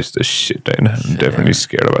is the shit होइन I'm definitely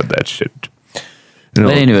scared about that shit.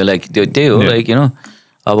 But anyway, like त्यही हो like you know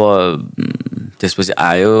अब त्यसपछि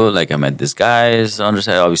आयो like I met this guys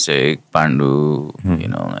Underside Avishek Pandu you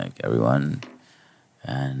know like everyone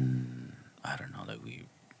and I don't know like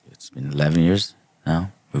it's been 11 years now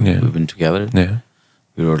we've been together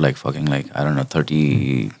we wrote like fucking like I don't know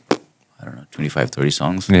 25-30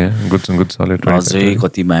 songs good solid अझै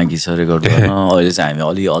कति बाँकी छ record गर्न अहिले चाहिँ हामी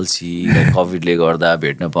अलि अल्छी लाइक कोभिडले गर्दा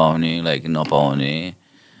भेट्न पाउने लाइक नपाउने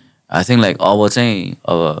आई थिङ्क लाइक अब चाहिँ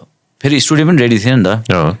अब फेरि स्टुडियो पनि रेडी थियो नि त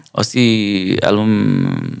अस्ति एल्बम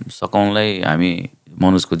सकाउनलाई हामी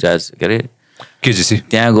मनोजको जाज के अरे केजिसी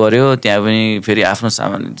त्यहाँ गऱ्यो त्यहाँ पनि फेरि आफ्नो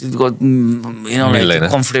सामान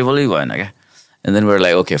कम्फर्टेबलै भएन क्या and then where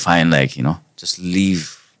like okay fine like you know just leave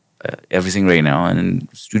everything right now and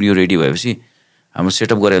studio ready भएपछि हाम्रो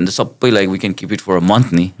सेटअप गऱ्यो भने त सबै like we can keep it for a month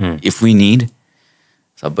नि इफ वी निड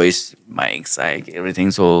सबै माइक साइक एभ्रिथिङ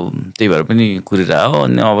सो त्यही भएर पनि कुरेर हो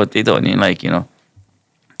अनि अब त्यही त हो नि लाइक यु नो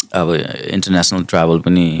अब इन्टरनेसनल ट्राभल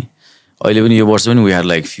पनि अहिले पनि यो वर्ष पनि we had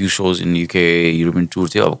like few shows in UK European tour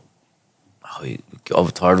थियो अब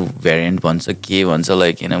थर्ड भेरिएन्ट भन्छ के भन्छ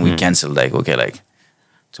like you know we cancel like okay like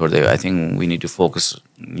छोड्दै I think we need to focus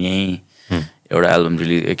यहीँ एउटा एल्बम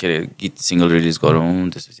रिलिज के अरे गीत सिङ्गल रिलिज गरौँ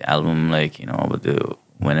त्यसपछि एल्बम लाइक यु नो अब त्यो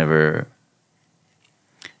whenever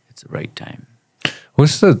it's the right time.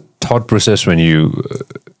 What's the thought process when you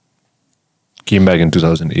came back in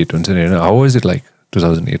 2008 हुन्छ नि हैन how was it like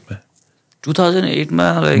 2008 मा 2008 मा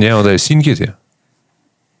लाइक यहाँ आउँदा सिन के थियो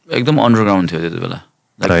एकदम अन्डरग्राउन्ड थियो त्यति बेला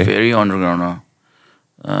लाइक भेरी अन्डरग्राउन्ड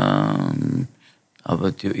अब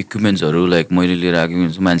त्यो इक्विपमेन्ट्सहरू लाइक मैले लिएर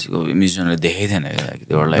आएको मान्छेको म्युजिसियनले देखेको थिएन like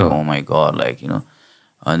they were like oh my God like you know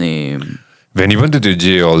अनि भेनी पनि त त्यो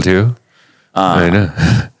जे हल थियो हैन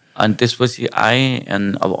अनि त्यसपछि आएँ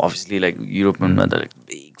एन्ड अब अभियसली लाइक युरोपमा त like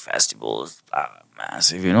big festivals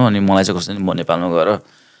massive you know अनि मलाई चाहिँ कस्तो म नेपालमा गएर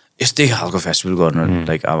यस्तै खालको फेस्टिभल गर्नु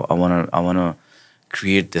like I wanna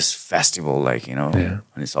create this festival like you know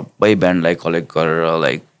अनि सबै ब्यान्डलाई कलेक्ट गरेर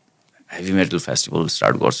like heavy metal festival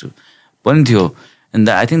start गर्छु पनि थियो and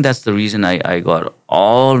I think that's the reason I got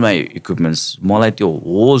all my equipments मलाई त्यो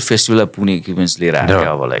होल फेस्टिभललाई पुग्ने इक्विपमेन्ट्स लिएर आएँ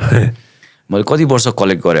अब लाइक मैले कति वर्ष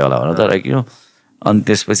कलेक्ट गरेँ होला भनेर त लाइक यु नो अनि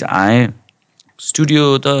त्यसपछि आएँ स्टुडियो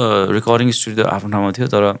त रेकर्डिङ स्टुडियो आफ्नो ठाउँमा थियो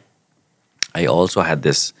तर आई अल्सो ह्याड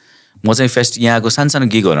दिस म चाहिँ यहाँको सानो सानो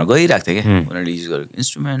गिगहरूमा गइरहेको थिएँ क्या उनीहरूले युज गरेको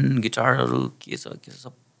इन्स्ट्रुमेन्ट गिटारहरू के छ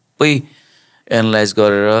सबै एनालाइज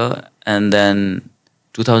गरेर एन्ड देन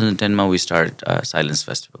 2010 मा we start silence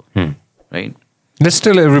festival right Let's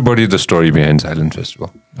tell everybody the story behind Silence Festival.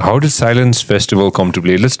 How did Silence Festival come to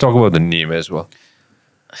play? Let's talk about the name as well.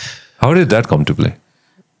 How did that come to play?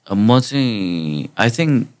 म चाहिँ I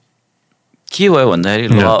think के भयो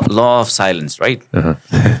भन्दाखेरि law of silence right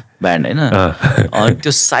band होइन अनि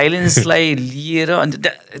त्यो साइलेन्सलाई लिएर अनि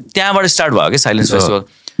त्यहाँबाट स्टार्ट भयो क्या साइलेन्स फेस्टिभल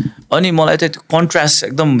अनि मलाई त त्यो कन्ट्रास्ट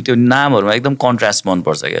एकदम त्यो नामहरूमा एकदम कन्ट्रास्ट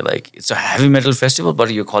मनपर्छ क्या like it's a heavy metal festival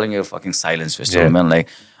but you calling यो fucking silence festival man like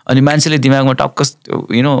अनि मान्छेले दिमागमा टक्क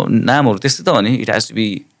यु नो नामहरू त्यस्तै त हो नि it has to be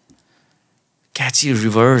क्याची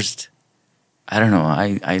रिभर्स्ड I don't know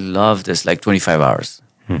I love this like 25 hours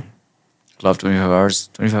love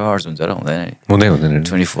 25 hours हुन्छ र हुँदैन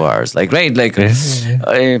 24 hours लाइक राइट लाइक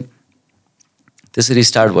त्यसरी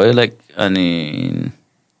स्टार्ट भयो लाइक अनि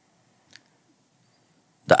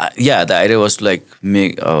the idea was to like make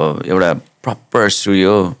एउटा proper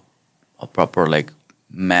studio proper like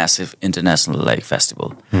massive international like festival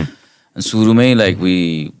and सुरुमै like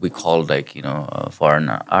we called like you know foreign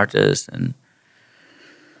artists and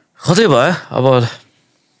कतै भयो अब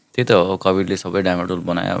त्यही त हो कोभिडले सबै ड्यामेटोल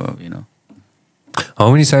बनायो you know. How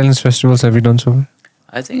many Silence Festivals have you done so far?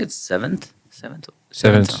 I think it's seventh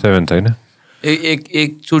हैन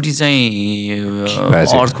एकचोटि चाहिँ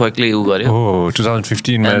अर्थक्वेकले उ गर्यो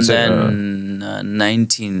 2015 मा then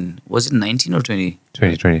 19 was it 19 or 20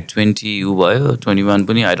 20 उ भयो 21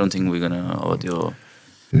 पनि I don't think we're gonna अब त्यो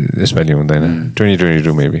यसपालि हुँदैन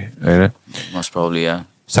 2022 maybe हैन most probably yeah.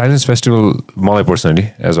 Silence Festival मलाई personally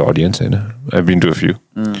as an audience हैन I've been to a few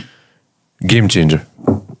game changer.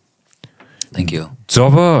 Thank you.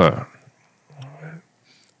 जब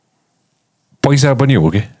पैसा पनि हो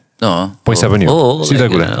के पैसा पनि हो सिधा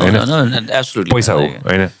कुरा हैन absolutely पैसा हो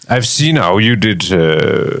हैन I've seen how you did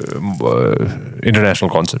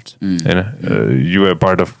international concerts हैन you were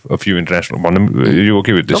part of a few international you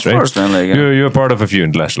okay with this of right course, man, like, you're part of a few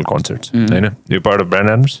international concerts हैन you're part of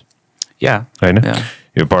Brand Adams yeah हैन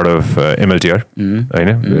you're part of MLTR हैन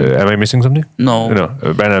am I missing something no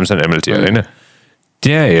Brand Adams and MLTR हैन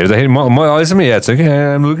त्यहाँ हेर्दाखेरि म अहिलेसम्म याद छ कि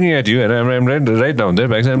I'm looking at you and I'm right down there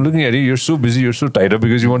back I'm looking at you you're so busy you're so tied up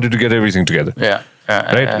because you wanted to get everything together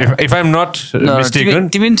right if I'm not mistaken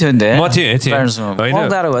तिमी नि थियो नि म थिएँ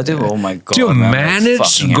oh my god त्यो manage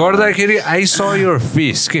गर्दाखेरि I saw your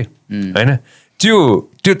face के हैन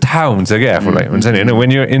त्यो थाहा हुन्छ क्या आफूलाई हुन्छ नि हैन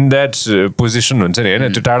when you're in that position हुन्छ नि हैन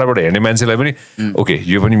त्यो टाढाबाट हेर्ने मान्छेलाई पनि ओके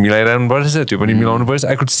यो पनि मिलाइरहनु पर्छ त्यो पनि मिलाउनु पर्छ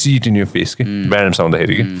I could see it in your face के ब्यान्ड्स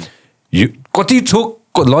आउँदाखेरि के यो कति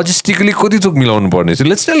थोक logistically कति थोक मिलाउनु पर्ने छ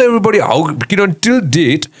let's tell everybody how किनभने till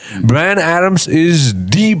date Brand Adams is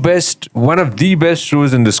one of the best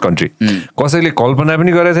shows in this country कसैले कल्पना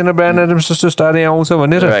पनि गरेको थिएन Brand Adams जस्तो स्टार यहाँ आउँछ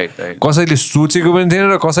भनेर कसैले सोचेको पनि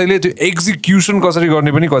थिएन र कसैले त्यो एक्जिक्युसन कसरी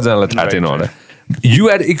गर्ने पनि कतिजनालाई थाहा थिएन होला you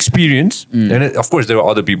had experience and of course there were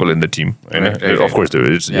other people in the team of course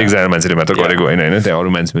there is एकजना मान्छेले मात्र गरेको होइन हैन त्यहाँ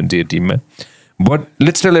अरु मान्छे पनि थियो टिममा but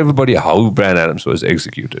let's tell everybody how Brand Adams was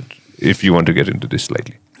executed if you want to get into this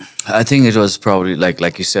slightly. I think it was probably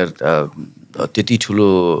like you said त्यति ठुलो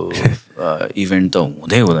इभेन्ट त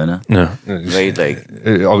हुँदै हुँदैन right like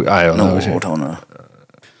उठाउन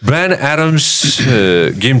Brand Adams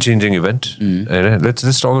game changing event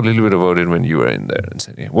let's talk a little bit about it when you were in there and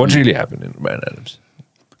say what really happened in Brand Adams.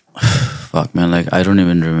 Fuck man like I don't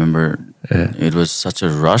even remember it was such a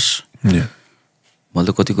rush मैले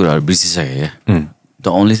त कति कुराहरू बिर्सिसकेँ क्या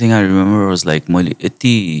the only thing I remember was like मैले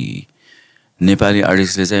यति नेपाली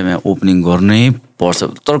आर्टिस्टले चाहिँ म opening गर्नै पर्छ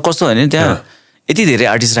तर कस्तो भने त्यहाँ यति धेरै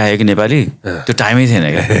आर्टिस्ट राखेको कि नेपाली त्यो टाइमै थिएन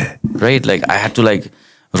क्या right like I had to like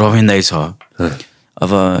Rabin दाई छ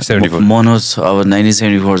अब मनोज अब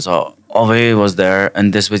 1974 छ अभय वाज देयर अनि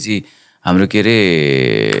त्यसपछि हाम्रो के अरे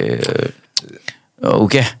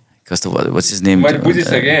क्या कस्तो भयो वाट्स हिज नेम मैले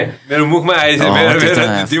बुझिसकेँ मेरो मुखमा आएछ मेरो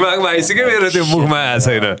दिमागमा आइसक्यो मेरो त्यो मुखमा आएको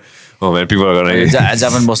छैन हो मेरो पिपल गर्न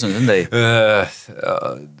जापान बस्नुहुन्छ नि दाइ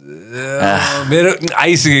मेरो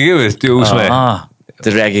आइसक्यो के त्यो उसमा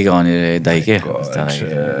त्यो ऱ्याकेको अनि दाइ के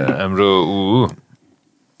हाम्रो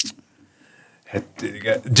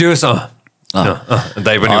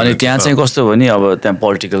दाइ पनि अनि त्यहाँ चाहिँ कस्तो भयो नि अब त्यहाँ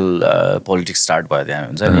पोलिटिक्स स्टार्ट भयो त्यहाँ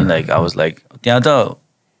हुन्छ नि लाइक आई वाज लाइक त्यहाँ त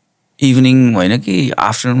इभिनिङ होइन कि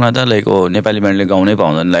आफ्टरनुनमा त लाइक नेपाली ब्यान्डले गाउनै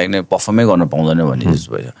पाउँदैन लाइक पर्फर्मै गर्न पाउँदैन भन्ने जस्तो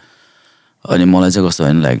भयो अनि मलाई चाहिँ कस्तो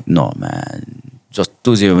भयो नि लाइक न म्यान जस्तो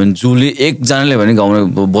जे हो भने जसले एकजनाले भने गाउन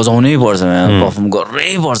बजाउनै पर्छ म्यान पर्फर्म गर्नै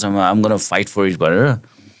पर्छ म्यान आम गर्न फाइट फर इट भनेर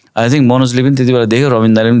आई थिङ्क मनोजले पनि त्यति बेला देख्यो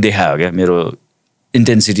रविन दाले पनि देखायो क्या मेरो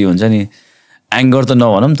इन्टेन्सिटी हुन्छ नि एङ्गर त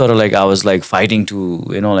नभनौँ तर like I was like fighting to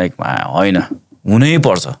you know like होइन हुनै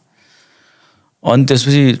पर्छ अनि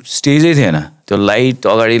त्यसपछि स्टेजै थिएन त्यो लाइट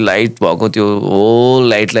अगाडि लाइट भएको त्यो होल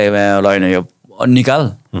लाइटलाई होइन यो निकाल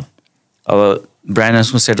अब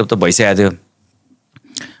ब्राइनसको सेटअप त भइसकेको थियो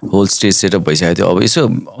होल स्टेज सेटअप भइसकेको थियो अब यसो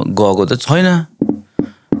गएको त छैन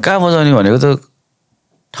कहाँ बजाउने भनेको त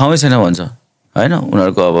ठाउँै छैन भन्छ होइन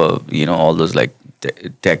उनीहरूको अब you know all those like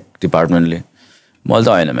take डिपार्टमेन्टले मैले त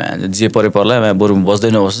होइन म्यान जे परे पर्ला बरु बस्दै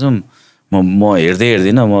नबस्छु म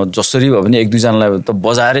हेर्दिनँ म जसरी भए पनि एक दुईजनालाई त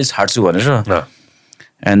बजाएरै छाड्छु भनेर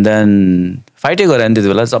एन्ड देन फाइटै गरेँ नि त्यति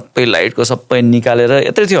बेला सबै लाइटको सबै निकालेर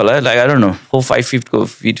यत्रै थियो होला लाइक आई डोन्ट नो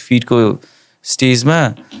 4-5 फिटको स्टेजमा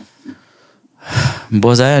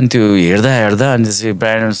बजायो अनि त्यो हेर्दा अनि त्यसपछि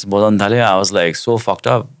ब्रान्ड्स बजाउनु थाल्यो I was like so fucked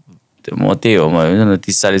up त्यो म त्यही हो म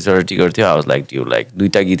 30-40 टिकट थियो आई वाज लाइक त्यो लाइक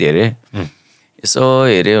दुईवटा गीत हेरेँ यसो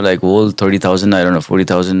हेऱ्यो like whole 30,000 I don't know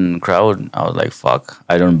 40,000 crowd I was like fuck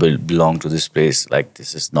I don't belong to this place like this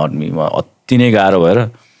is not me म अति नै गाह्रो भएर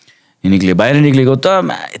बाहिर निक्लेको त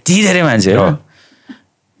यति धेरै मान्छे हो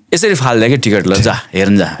यसरी फाल्दै क्या टिकट ल जा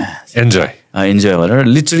हेर्नु जा इन्जोय भनेर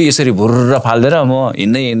लिटरली यसरी भुर्र फालिदिएर म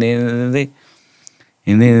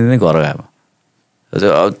हिँड्दै घर गएको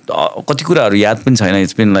कति कुराहरू याद पनि छैन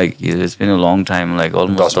it's been a long time like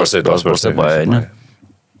almost 10 वर्ष भयो होइन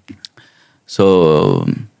so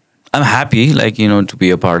I am happy like you know to be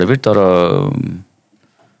a part of it तर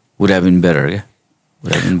वुड हेभ बिन बेटर क्या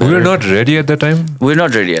We're not ready at that time? We're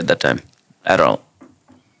not ready at that time at all.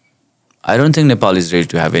 I don't think Nepal is ready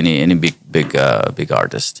to have any big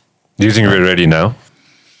artist. Do you think we're ready now?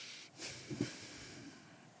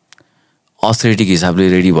 Authority हिसाबले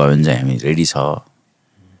ready भयो भने चाहिँ हामी ready छ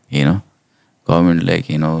you know government like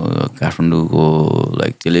you know काठमाडौँको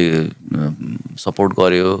like त्यसले support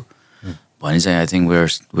गर्यो भने चाहिँ I think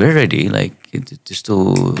we're ready like त्यस्तो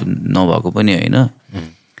नभएको पनि होइन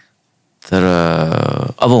तर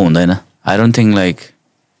अब हुँदैन I don't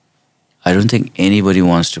think anybody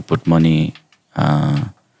wants to put money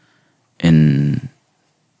in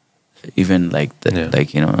even like that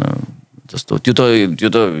like you know जस्तो त्यो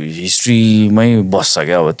त हिस्ट्रीमै बस्छ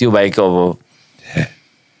क्या अब त्यो बाहेक अब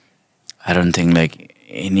I don't think like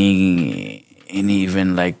any even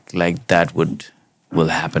like that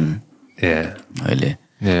will happen अहिले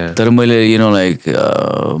तर मैले you know like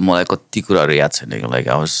मलाई कति कुराहरू याद छैन like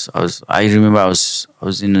I remember I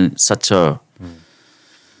was in such a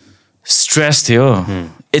stress थियो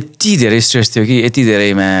यति धेरै स्ट्रेस थियो कि यति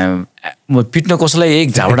धेरैमा म पिट्न कसैलाई एक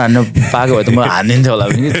झापड हान्न पाएको भए त म हान्दिन्थेँ होला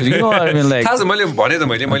पनि मैले भने त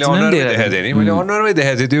मैले अनुहारमै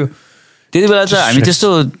देखाएको थिएँ त्यति बेला त हामी त्यस्तो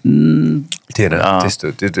थिएन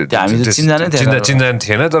चिन्जान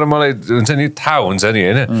थिएन तर मलाई हुन्छ नि थाहा हुन्छ नि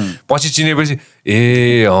होइन पछि चिनेपछि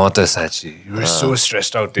त साँच्ची सो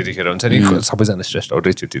स्ट्रेस्ड आउट त्यतिखेर हुन्छ नि सबैजना स्ट्रेस्ड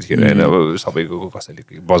आउटै थियो त्यतिखेर होइन अब सबैको कसैले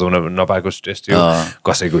बजाउन नपाएको स्ट्रेस थियो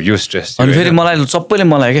कसैको यो स्ट्रेस थियो अनि फेरि मलाई सबैले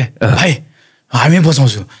मलाई के भाइ हामी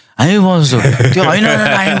बजाउँछौँ त्यो होइन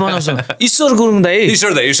हामी बजाउँछौँ ईश्वर गुरुङ दाइ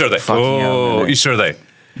ईश्वर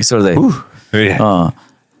दाइ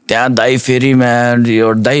त्यहाँ दाइ फेरि यो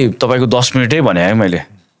दाइ तपाईँको 10 मिनटै भने है मैले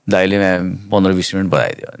दाइले 15-20 मिनट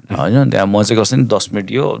बजाइदियो होइन त्यहाँ म चाहिँ कस्तो नि 10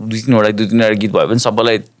 मिनट यो 2-3वटा गीत भयो भने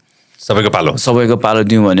सबैको पालो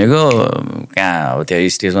दिउँ भनेको कहाँ अब त्यहाँ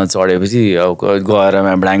स्टेजमा चढेपछि अब गएर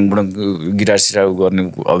ब्लाङ गिटार सिटार गर्ने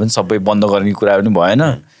अब पनि सबै बन्द गर्ने कुरा पनि भएन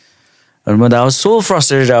अनि म त I was so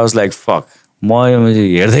frustrated I was like fuck म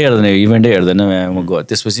हेर्दैन इभेन्टै हेर्दैन म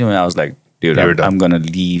त्यसपछि I was like I'm gun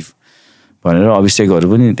leave भनेर अभिषेकहरू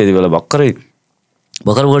पनि त्यति बेला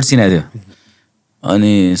भर्खर चिनाएको थियो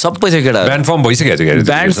अनि सबै थियो केटा ब्यान्ड फर्म भइसकेको थियो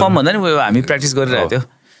ब्यान्ड फर्म भन्दा नि हामी प्र्याक्टिस गरिरहेको थियो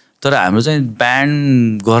तर हाम्रो चाहिँ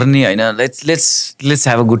ब्यान्ड गर्ने होइन let's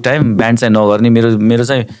have a good time band चाहिँ नगर्ने मेरो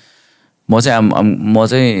चाहिँ म चाहिँ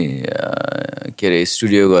के अरे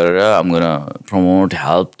स्टुडियो गरेर आम गर्न प्रमोट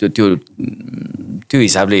हेल्प त्यो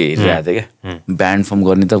हिसाबले हेरिरहेको थिएँ क्या ब्यान्ड फर्म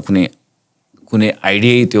गर्ने त कुनै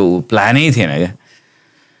आइडियै त्यो प्लानै थिएन क्या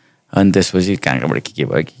अनि त्यसपछि कहाँबाट के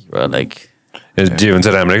भयो लाइक जे हुन्छ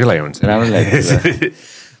राम्रैकै लागि हुन्छ राम्रो लाग्यो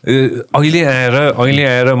अहिले आएर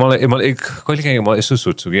मलाई कहिलेकाहीँ म यसो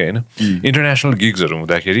सोध्छु कि होइन इन्टरनेसनल गिग्सहरू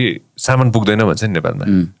हुँदाखेरि सामान पुग्दैन भन्छ नि नेपालमा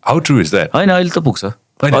हाउ ट्रु इज द्याट होइन अहिले त पुग्छ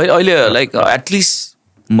अहिले लाइक एटलिस्ट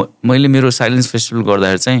मैले मेरो साइलेन्स फेस्टिभल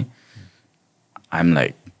गर्दाखेरि चाहिँ आई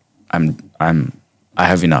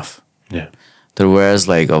हेभ इनफ तर वेयर्स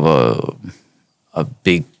लाइक अब a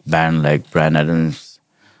big band like brand आइडन्स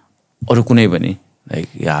अरू कुनै पनि लाइक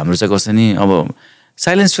हाम्रो चाहिँ कस्तो नि अब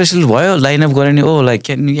साइलेन्स फेस्टिभल भयो लाइन अप गऱ्यो नि ओ like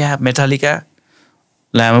can you have Metallica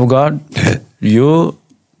ल्याम्ब of God यो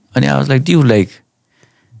अनि I was like due like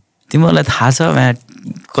तिमीहरूलाई थाहा छ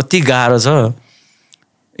कति गाह्रो छ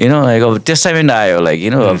लाइक अब टेस्टामेन्ट आयो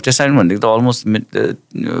लाइक अब टेस्टामेन्ट भनेको त अलमोस्ट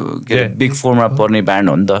बिग फोरमा पर्ने ब्यान्ड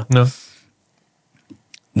हो नि त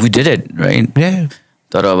वी डिड इट राइट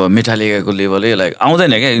तर अब मेटालिकाको लेभलै लाइक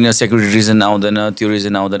आउँदैन क्या सेक्युरिटी रिजन आउँदैन त्यो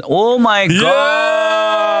रिजन आउँदैन ओ my God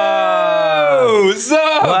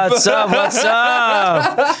What's up?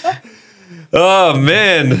 Oh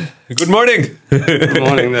man, good morning. Good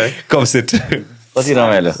morning there. Come sit. कति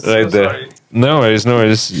रमाइलो Right there. No worries.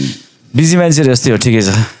 Busy मान्छे जस्तै हो ठिकै छ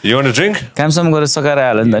You want a drink? कामसम्म गरेर सकाएर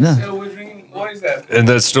हाल्यो नि त होइन Yeah, we're drinking. What is that? And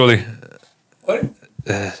that's slowly. What?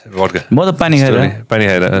 Vodka. म त पानी खाएर पानी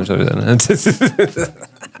खाएर I'm sorry.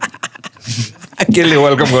 केले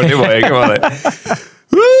वेलकम गर्ने भयो कि मलाई.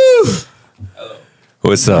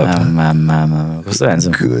 What's up? कस्तो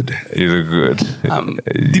handsome Good. You look good.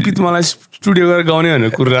 दिपित मलाई स्टुडियो गएर गाउने भनेर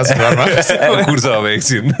कुरिरहेको छ घरमा कुर्छ अब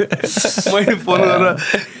एकछिन. मैले फोन गरेर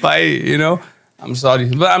भाइ I'm sorry,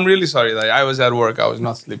 but I'm really sorry that I was at work. I was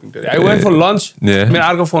not sleeping today. I went for lunch. Yeah. मेरो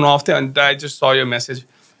अर्को फोन अफ थियो अनि I just saw your message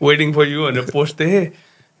waiting for you भनेर post देखेँ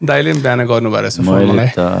दाइले पनि बिहान गर्नुभएको रहेछ फोन मलाई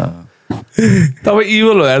तपाईँ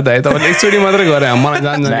इभल हो यार दाइ तपाईँले एकचोटि मात्रै गरे मलाई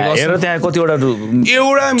हेर त्यहाँ कतिवटा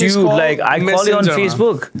एउटा like I call you on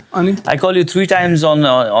Facebook अनि I call you 3 times on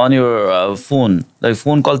your phone like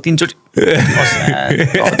phone call 3 चोटि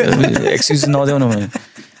एक्सक्युज नदेऊ न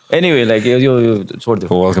anyway like यो छोड्दियो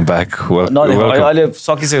Welcome back. Welcome. अहिले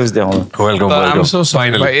सकिसक्यो देखाउनु Welcome. I'm so sorry.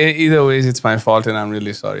 Finally. But either ways, it's my fault, and I'm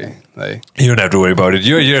really sorry. Like, You don't have to worry about it.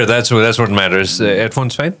 You're here. That's what matters.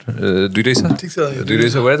 Headphones fine? दुईटै छ? दुईटै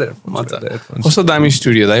छ. Where there? Headphones. कस्तो दामी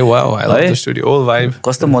studio दाइ wow I love the studio old vibe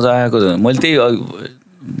कस्तो मजा आएको छ मैले त्यही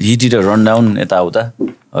he did a rundown यताउता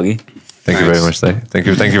अघि Thank you very much, Sai. Thank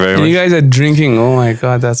you very much. You guys are drinking. Oh my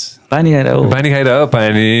god, that's पानी खाएर हो पानी खाएर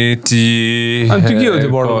पानी टी अनि त्यो के हो त्यो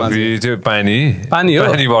बोतलमा कफी त्यो पानी पानी हो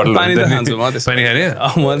पानी बोतल पानी त खान्छु म त्यसो पानी खाने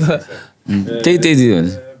म त त्यही दियो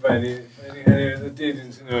भने पानी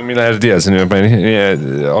मिलाएर दिइहाल्छ नि पानी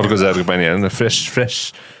अर्को जारको पानी हाल्नु फ्रेस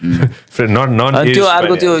नट अनि त्यो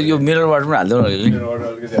अर्को त्यो यो मिनरल वाटर पनि हाल्दैन अहिले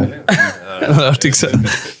ठिक छ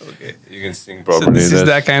Okay, you can sing properly. This is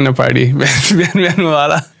that kind of party बिहान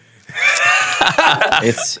वाला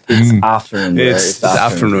It's afternoon. It's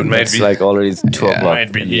afternoon. Might It's be. like already 2 o'clock.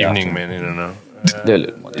 Might be evening, man. You don't know.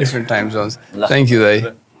 Different time zones. Thank you, दाइ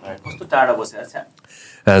कस्तो टाढा बसेर छ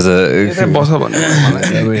As a बस भन्नु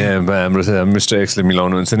yeah, Mr. X ले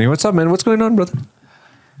मिलाउनुहुन्छ नि. What's up, man? What's going on, brother?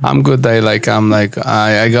 I'm good दाइ I'm like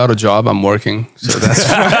I got a job I'm working so that's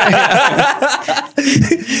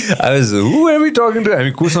I was who are we talking to? I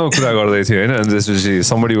mean, कुसँग कुरा गर्दै थियो हैन and त्यसपछि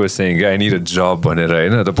somebody was saying I need a job भनेर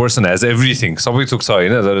हैन the person has everything सबै थोक छ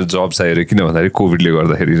हैन तर job चाहियो किन भन्दाखेरि कोभिड ले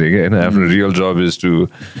गर्दाखेरि चाहिँ हैन आफ्नो real job is to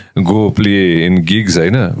go play in gigs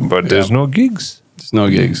हैन but there's no gigs. there's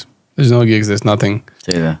no gigs there's nothing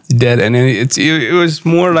dead and it was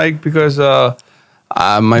more like because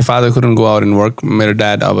my father couldn't go out and work. My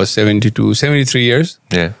dad was 73 years.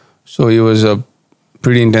 Yeah. So it was a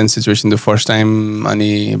pretty intense situation the first time.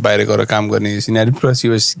 Ani baira gaera kaam गर्ने scenario. Plus he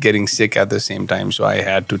was getting sick at the same time, so I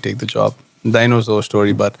had to take the job. I know the whole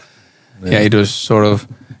story, but yeah, it was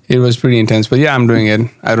pretty intense. But yeah, I'm doing it.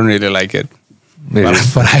 I don't really like it,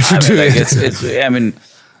 but I have to do it. It's I mean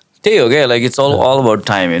त्यही हो क्या like it's all about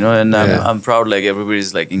time and I'm proud like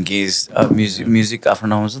everybody's like engaged music आफ्नो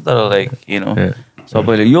ठाउँमा छ तर like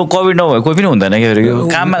सबैले यो covid नभए कोही पनि हुँदैन क्या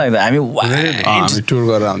काममा लाग्दा हामी टुर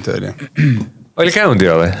गरेर आउँथ्यो अहिले अहिले कहाँ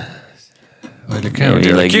हुन्थ्यो होला अहिले कहाँ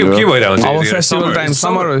हुन्थ्यो के भइरहेको हुन्छ our festival time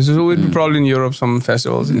summer so we'd be probably in Europe some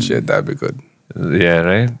festivals and shit that'd be good. Yeah,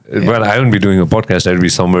 right. Yeah. Well, I wouldn't be doing a podcast. I'd be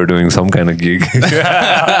somewhere doing some kind of gig.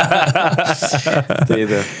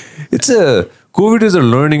 COVID is a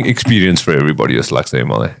learning experience for everybody, just like say,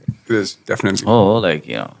 Malay. It is, definitely. Oh, like,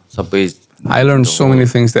 you know, suppose I learned so many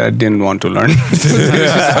things that I didn't want to learn. It's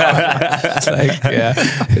like, yeah,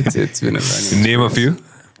 it's been a learning. Name a few.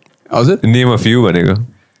 Was it? Name a few, Vanego.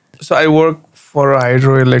 So I work for a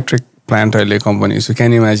hydroelectric plant company. So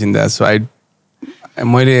can you imagine that? So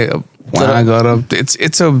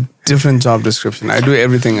it's a different job description. I do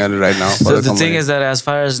everything right now. For so the thing is that as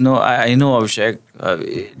far as I know Avishek,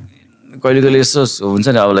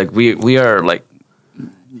 like we are like,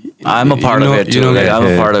 I'm a part of it too. Like I'm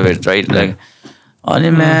a part of it, right? Like,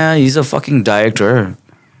 man, he's a fucking director.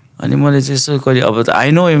 I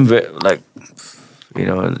know him like, you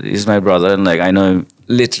know, he's my brother, and like I know him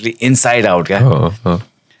literally inside out. Yeah.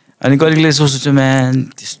 And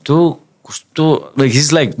man, like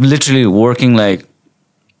he's like literally working like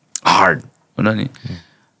hard.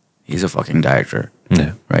 He's a fucking director,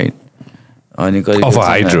 right? Of a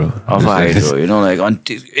hydro, you know, like on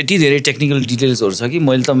technical details or something.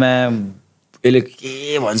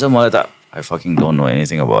 I fucking don't know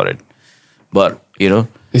anything about it, but you know,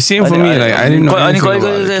 the same for me. Like I didn't know anything about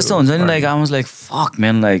it. Like I was like, fuck,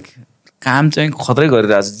 man, like. काम चाहिँ खतरै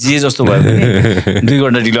गरिरहेछ जे जस्तो भयो पनि 2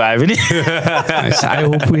 घण्टा ढिलो आयो पनि I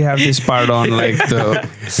hope we have this part on like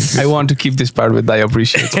I want to keep this part with I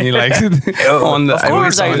appreciate me like on the of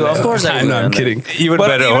course I do I know I'm kidding even but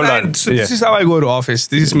better hold on this is how I go to office.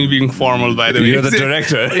 This is me being formal by the way. You're the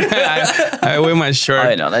director. I wear my shirt.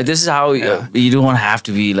 I know, like this is how you don't have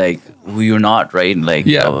to be like who you're not, right? Like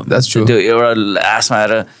that's true. You're last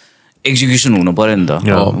matter execution हुनु पर्यो नि त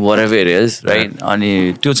whatever it is, right?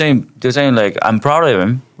 अनि त्यो चाहिँ like I'm proud of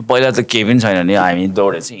him. पहिला त केही पनि छैन नि, हामी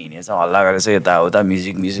दौडेछ हिँडेछ हल्ला गरेछ यताउता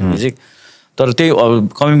म्युजिक तर त्यही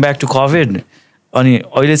कमिङ ब्याक टु कोभिड अनि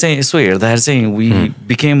अहिले चाहिँ यसो हेर्दाखेरि चाहिँ we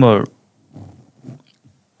became a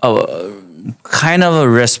kind of a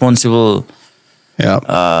responsible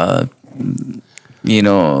you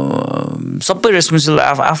know, सबै responsible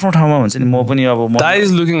आफ्नो ठाउँमा हुन्छ नि. म पनि अब That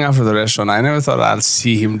is looking after the restaurant. I never thought I'll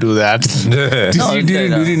see him do that. Did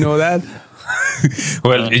you know that?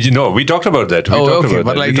 Well, you know, we talked about that.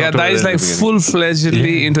 But like, that is like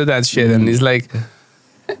full-fledgedly into that shit, and he's like,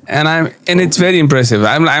 and it's very impressive.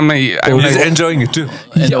 I'm he's enjoying it too.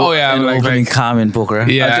 I'm like calm in poker.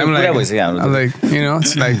 Yeah, I'm like, you know,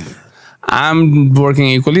 it's like. I'm working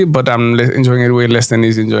equally, but I'm enjoying it way less than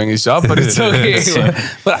he's enjoying his job. But it's okay.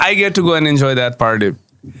 But I get to go and enjoy that part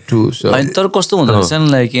too. So.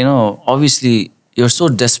 Like, you know, obviously you're so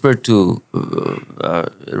desperate to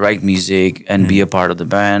write music and be a part of the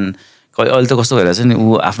band. अहिले त कस्तो भइरहेछ नि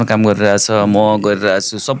ऊ आफ्नो काम गरिरहेछ म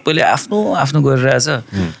गरिरहेछु सबैले आफ्नो गरिरहेछ.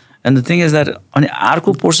 And the thing is that अनि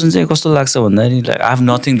अर्को पोर्सन चाहिँ कस्तो लाग्छ भन्दाखेरि like I have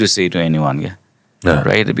nothing to say to anyone,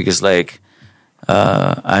 right? Because like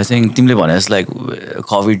I think तिमीले भने जस्तो like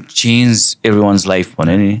COVID changed everyone's life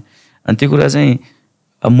भन्यो नि अनि त्यो कुरा चाहिँ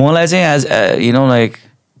मलाई चाहिँ as you know like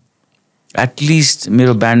at least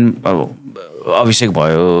मेरो ब्यान्ड अभिषेक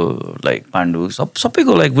भयो like पाण्डु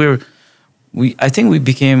सबैको like I think we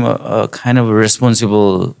became a kind of a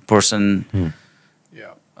responsible person.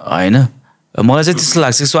 होइन मलाई चाहिँ त्यस्तो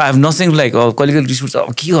लाग्छ. So I have nothing like कलिकति रिस उठ्छ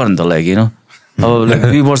अब के गर्नु त like you know अब like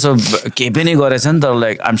 2 वर्ष केही पनि गरेछ नि तर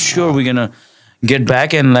like I'm sure we're gonna get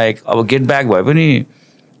back and like अब get back भए पनि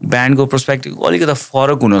ब्यान्डको पर्सपेक्टिभ अलिकति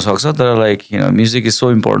फरक हुनसक्छ तर like you know music is so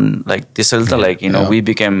important like त्यसैले त like you know we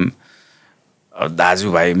became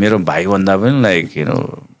दाजुभाइ मेरो भाइभन्दा पनि like you know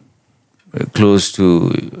close to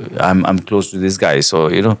I'm close to this guy so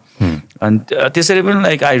you know and त्यसरी पनि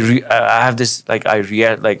like I have this like I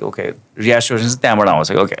react like okay reassurance त्यहाँबाट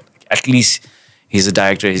आउँछ okay at least he's a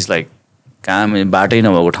director he's like काम बाटै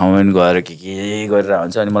नभएको ठाउँमा पनि गएर के गरेर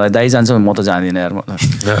हुन्छ अनि मलाई दाइ जान्छ म त जान्दिनँ यार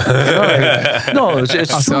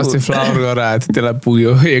अस्ति फ्लावर गरेर आएको थियो त्यसलाई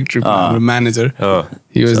पुग्यो एक trip manager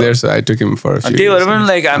he was there so I took him for a few त्यही भएर पनि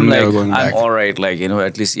like I'm alright like you know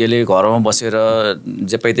at least यसले घरमा बसेर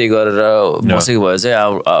जे पाइ त्यही गरेर बसेको भए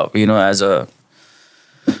चाहिँ you know as a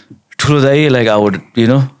ठुलो दाइ like I would you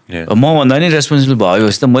know म भन्दा नि रेस्पोन्सिबल भयो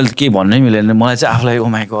त मैले केही भन्नै मिलेन मलाई चाहिँ आफूलाई ओ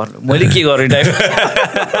माई गॉड मैले के गरेँ type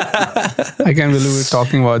I can't believe we're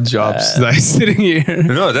talking about jobs like sitting here.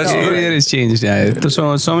 No, that's it has changed. Yeah,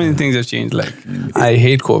 so many things have changed. Like I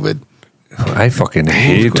hate COVID. I fucking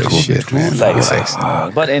hate COVID. Shit, man.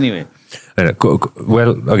 But anyway.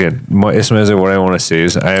 Well, again, what I want to say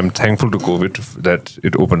is I am thankful to COVID that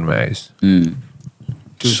it opened my eyes.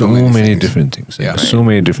 So many different things. Yeah, so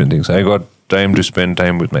many different things. I got time to spend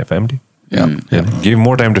time with my family. Yeah. Give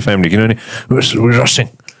more time to family. You know, we're rushing.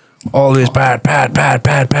 always pat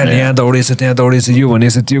यहाँ दौडेछ त्यहाँ दौडेछ यो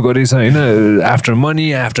भनेछ त्यो गरेछ होइन after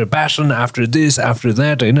money, after passion, after this, after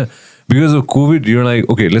that होइन because of COVID you're like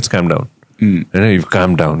okay let's calm down होइन you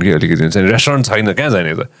calm down के अलिकति हुन्छ रेस्टुरेन्ट छैन कहाँ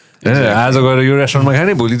जाने त होइन आज गएर यो रेस्टुरेन्टमा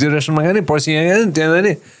खाने भोलि त्यो रेस्टुरेन्टमा खाने पर्सि यहाँ खाने त्यहाँ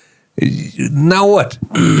जाने now what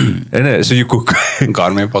होइन so you cook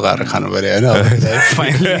घरमै पकाएर खानु पर्यो होइन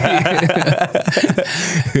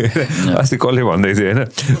अस्ति कसले भन्दै थियो होइन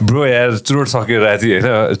ब्रो यार चुरोट सक्यो राति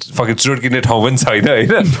होइन फकिङ चुरोट किन्ने ठाउँ पनि छैन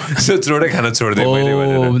होइन सो चुरोटै खान छोडिदिएँ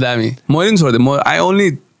मैले दामी मैले पनि छोडिदिएँ म I only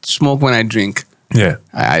smoke when I drink. Yeah.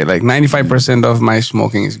 I like 95% of my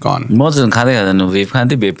smoking is gone. म चाहिँ खाँदै खाँदैन भेप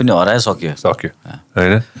खान्थेँ भेप पनि हराइसक्यो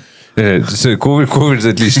होइन so COVID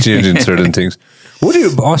at least changed in certain things. What do you,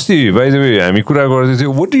 Asti, by the way, हामी कुरा गर्दै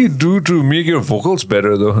थियौ what do you do to make your vocals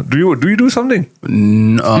better though? Do you do something?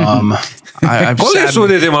 कसले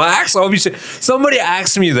सोधे थियो मलाई ask Avishek. Somebody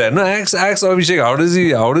asked me that. No, ask Avishek how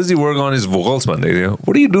does he work on his vocals भन्दै थियो.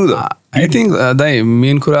 What do you do though? I think the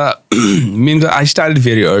main कुरा I started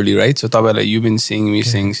very early, right? So तपाईलाई you've been seeing me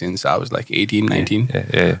sing since I was like 18, 19.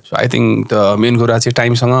 Yeah. So I think the main कुरा चाहिँ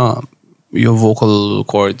टाइमसँग your vocal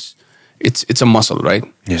cords it's a muscle, right?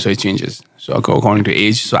 Yeah. So it changes. So according to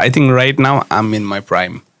age. So I think right now I'm in my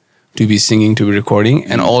prime to be singing, to be recording.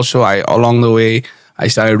 And also along the way, I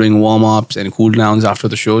started doing warm-ups and cool downs after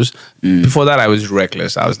the shows. Before that, I was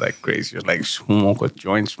reckless. I was like crazy. Like smoke a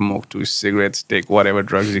joint, smoke 2 cigarettes, take whatever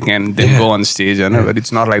drugs you can, then go on stage. But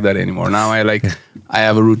it's not like that anymore. Now I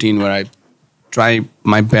have a routine where I try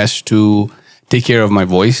my best to take care of my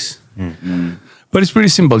voice. But it's pretty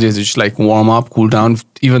simple. Just like warm up, cool down.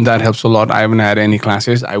 Even that helps a lot. I haven't had any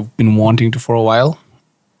classes. I've been wanting to for a while.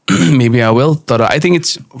 Maybe I will. But I think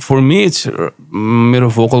for me, it's my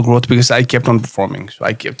vocal growth because I kept on performing. So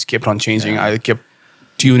I kept on changing. I kept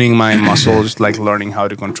tuning my muscles, like learning how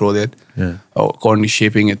to control it. Accordingly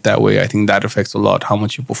shaping it that way. I think that affects a lot how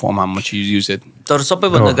much you perform, how much you use it. तर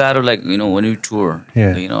सबैभन्दा गाह्रो like when you tour,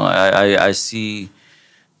 I see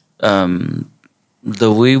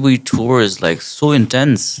the way we tour is like so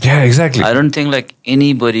intense. Yeah, exactly. I don't think like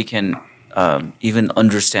anybody can even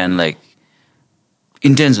understand like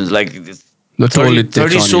intense like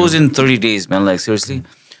 30 shows in 30 days, man. Like seriously,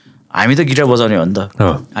 हामी त guitar बजाउने हो नि त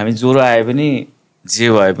हामी ज्वरो आए पनि जे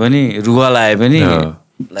भए पनि रुगाल आए पनि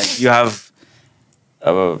like you have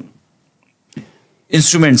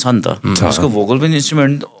instrument छ नि त उसको भोकल पनि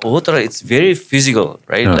इन्स्ट्रुमेन्ट हो तर it's very physical,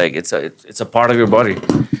 right? Like it's a part of your body.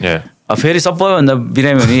 Yeah. फेरि सबैभन्दा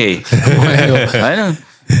बिरामी हुने यही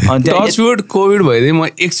होइन टचवुड कोभिड भइदिए म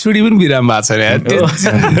एकचोटि पनि बिराम भएको छैन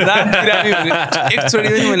एकचोटि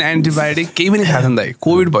पनि मैले एन्टिबायोटिक केही पनि खाएको थिएन दाइ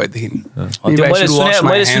कोभिड भएदेखि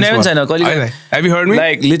मैले सुने पनि छैन कहिले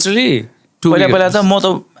लाइक लिटरली पहिला त म त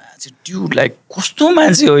ड्युड लाइक कस्तो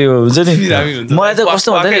मान्छे हो यो हुन्छ नि मलाई त कस्तो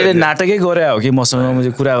हुँदैन यसले नाटकै गरे हो कि मसँग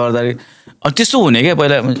मैले कुरा गर्दाखेरि त्यस्तो हुने क्या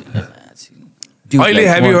पहिला अहिले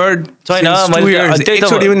have you heard छैन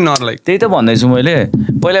मैले त्यही त भन्दैछु मैले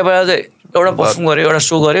पहिला चाहिँ एउटा पर्फर्म गऱ्यो एउटा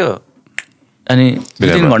सो गऱ्यो अनि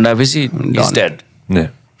 2-3 घण्टापछि is dead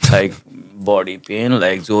like body pain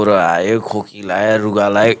like ज्वरो आयो खोकी लाग्यो रुगा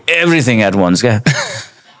लाग्यो एभ्रिथिङ एट वन्स क्या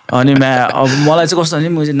अनि अब मलाई चाहिँ कस्तो भने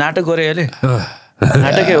म चाहिँ नाटक गरेँ अहिले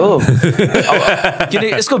नाटकै हो किन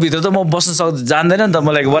यसको भित्र त म बस्न जान्दैन नि त म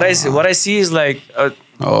like what I see is like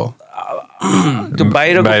त्यो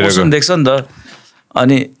बाहिरको पर्सन देख्छ नि त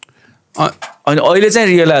अनि अहिले चाहिँ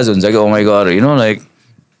रियलाइज हुन्छ कि ओ माई गॉड लाइक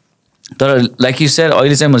तर लाइक यु सेड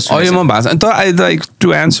अहिले चाहिँ म भाषा तर I like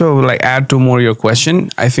to answer like add to more your question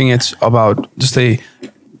I think it's about जस्तै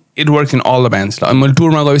it worked in all the bands. I'm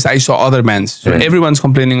tour I saw other bands. So everyone's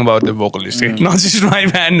complaining about the vocalist. Not just my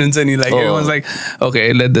band. And like everyone's like, okay,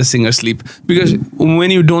 let the singer sleep. Because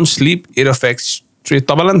when you don't sleep, it affects straight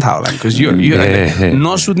tabalan thawalan. Because you're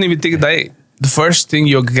not shooting with the first thing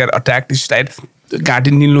you get attacked is that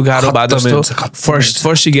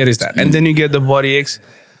first you get is that. And then you get the body aches.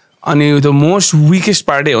 And the most weakest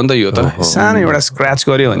part on the yota. Scratch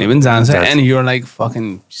and you're like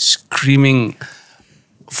fucking screaming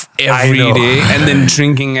every day and then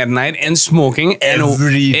drinking at night and smoking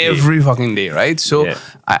every fucking day, right? So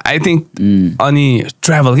I think any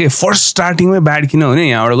travel first starting with bad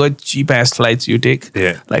cheap ass flights you take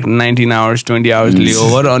like 19 hours 20 hours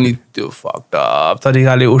layover अनि त्यो fucked up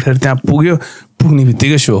तरिकाले उठेर त्यहाँ पुग्ने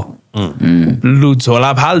बित्तिकै show लु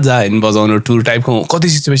झोला फाल जा हैन बजाउनु टुर टाइपको कति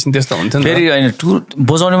सिचुएसन त्यस्तो हुन्छ नि फेरि हैन टुर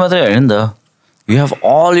बजाउने मात्रै हैन नि त you have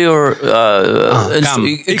all your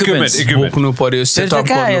equipment बोक्नु पर्यो सेटअप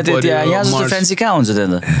गर्नु पर्यो यहाँ जस्तो फ्यान्सी कहाँ हुन्छ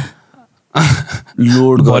त्यहाँ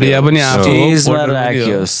लोड गरिया पनि स्टेजमा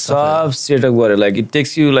राख्यो सब सेटअप गर्यो like it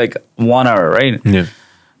takes you like 1 hour right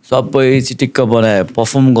सबै चिटिक्क बनायो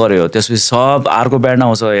पर्फर्म गर्यो त्यसपछि सब अर्को ब्यान्ड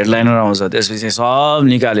आउँछ हेडलाइनर आउँछ त्यसपछि सब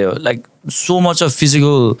निकाल्यो like so much of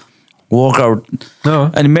physical workout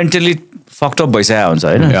अनि मेन्टली फक्ड अप भइसकेको हुन्छ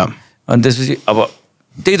होइन अनि त्यसपछि अब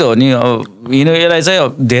त्यही त हो नि अब यसलाई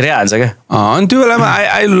चाहिँ धेरै हाल्छ क्या अनि त्यो बेलामा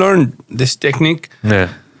I learn this technique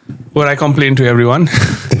where I complain to everyone.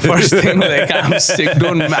 First thing, like, I'm sick,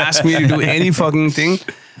 don't ask me to do any fucking thing.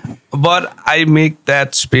 But I make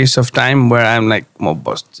that space of time where I'm like, म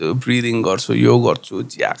बस्छु, breathing गर्छु, यो गर्छु,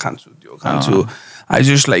 चिया खान्छु, त्यो खान्छु. I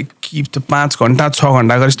just like keep the 5 घण्टा 6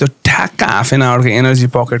 घण्टा गरी त्यो ठ्याक्क हाफ एन आवरको एनर्जी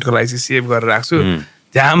पकेटको लागि चाहिँ सेभ गरेर राख्छु.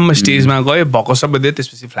 त्यहाँ स्टेजमा गयो भएको सबै दियो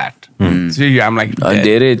त्यसपछि फ्ल्याट. I'm like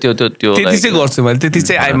धेरै त्यो त्यति चाहिँ गर्छु मैले त्यति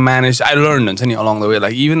चाहिँ I manage I learned हुन्छ नि along the way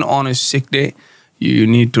like even on a sick day you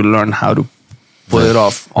need to learn how to pull it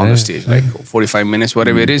off on the stage, like 45 minutes,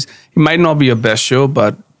 whatever it is. It might not be your best show,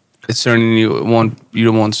 but it certainly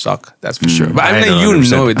you won't suck. That's for sure. But I mean, you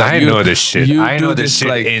know it. I know this shit. I know this shit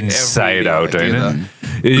like inside out.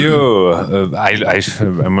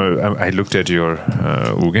 I looked at your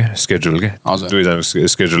schedule.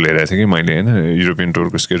 Schedule हेरेको थिएँ कि मैले होइन European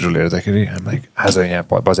टुरको schedule हेर्दाखेरि I'm like आज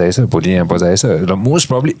यहाँ बजाएछ भोलि यहाँ बजाएछ र मोस्ट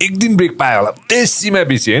प्रब्ली एक दिन ब्रेक पायो होला बेसीमा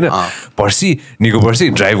बेसी होइन पर्सि निको पर्सि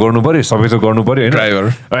ड्राइभ गर्नु पर्यो सबै त गर्नु पर्यो होइन ड्राइभर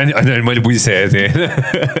अनि मैले बुझिसकेको थिएँ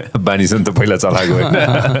होइन बानी त पहिला चलाएको होइन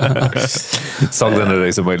सक्दैन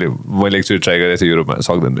रहेछ मैले एक्चुअली ट्राई गरेको थिएँ युरोपमा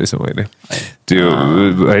सक्दैन रहेछ मैले त्यो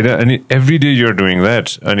होइन अनि every day you're doing that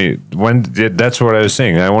अनि one that's what I was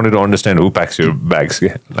saying I wanted to understand who packs your bags के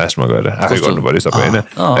लास्टमा गएर आफै गर्नु पर्यो सबै होइन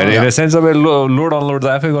अनि इन अ सेन्स अब लोड अनलोड त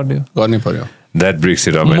आफै गर्ने पर्यो द्याट ब्रेक्स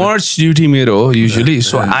इट अप मर्च ड्युटी मेरो हो usually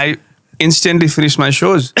so I instantly finish my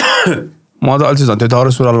सोज म त अल्छी झन् त्यो दौरा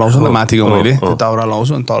सुरुवाल लाउँछु नि त माथिको मैले त्यो दौरा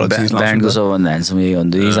लाउँछु अनि तल ब्यान्डको सबभन्दा ह्यान्डसम यही हो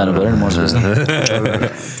दुई जानु पऱ्यो नि मर्छ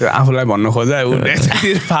त्यो आफूलाई भन्नु खोज्दा ऊ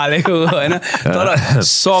फालेको होइन तर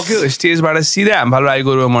सक्यो स्टेजबाट सिधै हामफालो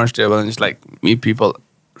आइगयो मर्च table it's like me people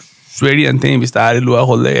sweaty अनि त्यहीँ बिस्तारै लुगा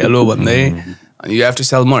खोल्दै हेलो भन्दै अनि यु हेभ टु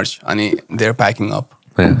सेल मर्च अनि they are packing up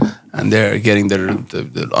and they're getting the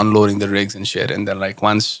unloading the rigs and shit and then like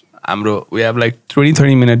once we have like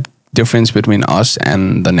 20-30 minute difference between us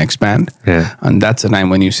and the next band and that's the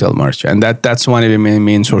time when you sell merch and that's one of the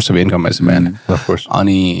main source of income as a band of course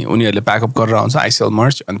अनि उनीहरुले pack up गरेर आउँछ I sell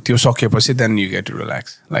merch and त्यो सकेपछि then you get to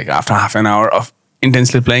relax like after half an hour of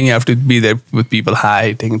intensely playing you have to be there with people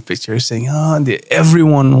hi taking pictures saying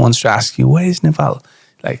everyone wants to ask you where is Nepal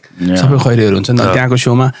like सबै खैरेहरु हुन्छ नि त्यहाँको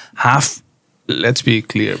शोमा half let's be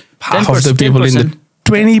clear half of the people in the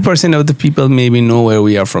 20% of the people maybe know where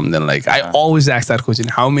we are from then like I always ask that question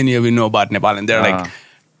how many of you know about Nepal and there are like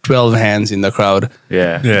 12 hands in the crowd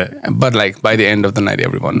but like by the end of the night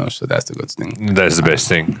everyone knows so that's the good thing that's the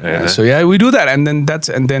best thing so we do that and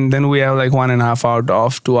then then we have like 1.5 hour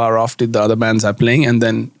off 2 hour off till the other bands are playing and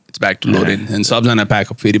then it's back to loading and subs and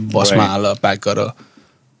pack up फेरि बसमा हाल pack गर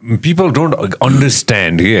people don't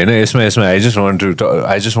understand I just want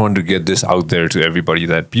to get this out there to everybody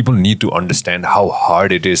that people need to understand how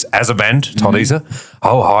hard it is as a band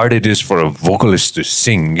how hard it is for a vocalist to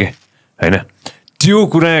sing हैन त्यो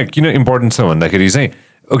कुरा किन important छ भन्दाखेरि चाहिँ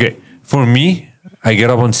okay for me I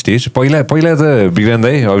get up on stage पहिला त बिक्रान्त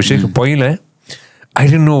दाइ अभिषेक पहिला I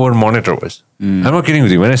didn't know what monitor was I'm not kidding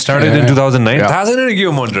with you when I started in 2009 थाहा छैन के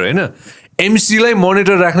हो monitor हैन MC लाई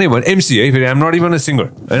monitor राख्ने भने MC है फेरि I'm not even a singer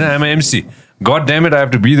हैन I'm an MC God damn it I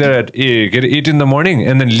have to be there at 8 in the morning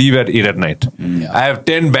and then leave at 8 at night I have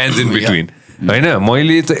 10 bands in between हैन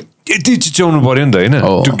मैले त यति चिचाउनु पर्यो नि त हैन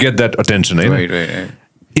to get that attention हैन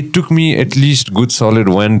it took me at least good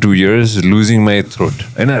solid 1-2 years losing my throat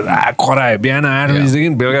हैन करायो बिहान 8 बजेदेखि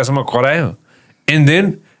बेलुकासम्म करायो and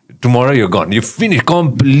then tomorrow you're gone you finished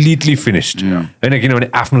completely finished हैन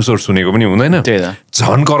किनभने आफ्नो स्वर सुनेको पनि हुँदैन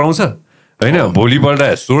झन् कराउँछ हैन भोलिपल्ट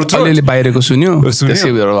सोर थ्रोट अलिअलि बाहिरको सुन्यो त्यसै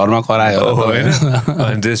घरमा करायो हैन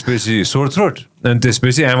अनि त्यसपछि सोर थ्रोट अनि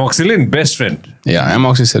त्यसपछि amoxicillin best friend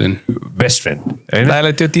amoxicillin best friend हैन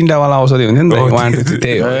दाइले त्यो तीनटा वाला औषधि हुन्छ नि त 1 2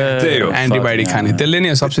 त्यही हो एन्टिबायोटिक खाने त्यसले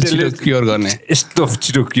नि सबसे छिटो क्योर गर्ने यस्तो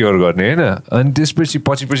छिटो क्योर गर्ने हैन अनि त्यसपछि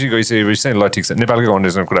पछि गइसकेपछि चाहिँ ल ठिक छ नेपालको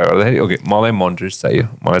कन्डिसनमा कुरा गर्दाखेरि ओके मलाई मोनिटर्स चाहियो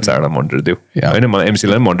मलाई 4 वटा मोनिटर देऊ हैन मलाई एमसी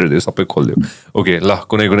लाई मोनिटर देऊ सबै खोल्दिऊ ओके ल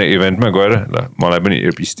कुनै इभेन्टमा गएर ल मलाई पनि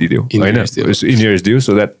इयरपिस दिदेऊ हैन in-ears deal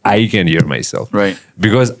so that I can hear myself. Right.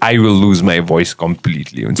 Because I will lose my voice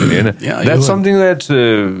completely. That's something that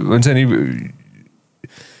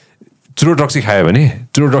Churrotoxic खायो भने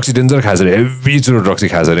Churrotoxic danger खान्छ रे heavy Churrotoxic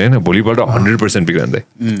खान्छ रे हैन भोलिपल्ट 100% बिग्रन्दै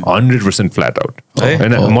 100% flat out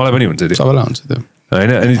हैन मलाई पनि हुन्छ त्यो सबैलाई हुन्छ त्यो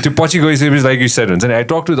हैन अनि त्यो पछि गइसकेपछि लाइक यु सेड हुन्छ नि I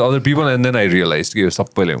talked with other people and then I realized कि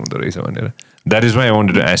सबैले हुँदो रहेछ भनेर That is why I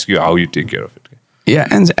wanted to ask you how you take care of it.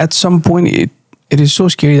 Yeah, and at some point it is so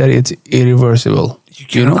scary that it's irreversible.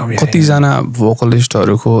 You know, Kotizana vocalist or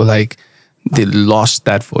like they lost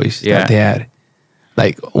that voice that they had.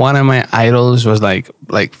 Like one of my idols was like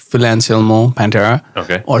Phil Anselmo, Pantera,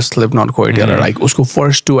 or Slipknot, Coitiala. Like usko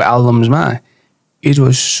first 2 albums, it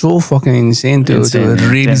was so fucking insane to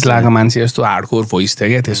read like a man's hardcore voice.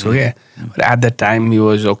 But at that time, he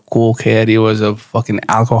was a cokehead, he was a fucking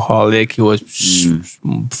alcoholic, he was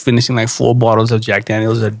finishing like 4 bottles of Jack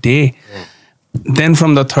Daniels a day. Then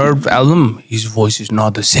from the 3rd album, his voice is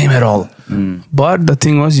not the same at all. But the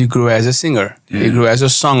thing was, he grew as a singer. He grew as a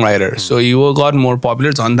songwriter. So he got more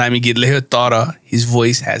popular. His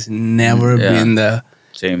voice has never been the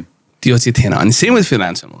same. And same with Phil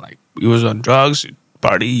Anselmo. Like he was on drugs,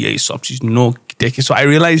 party, no. So I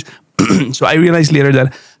realized, later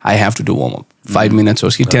that I have to do warm up. 5 minutes or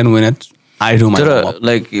 10 minutes. I do my warm up.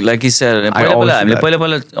 Like you said,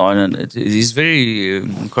 he's very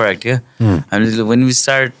correct. Yeah, and when we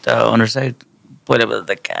start Underside,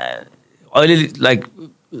 like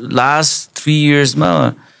last 3 years,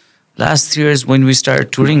 when we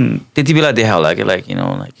started touring, like you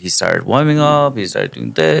know, like he started warming up, he started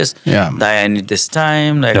doing this. Yeah, I need this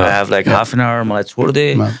time. Like I have like half an hour.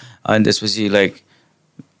 And this was like,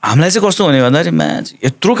 I'm like, "What's going on? Man, you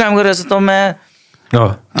true काम कर रहे हो मैं."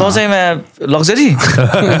 Luxury,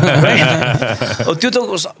 right?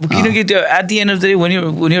 At the end of the day, when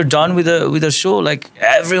you're done with a show, like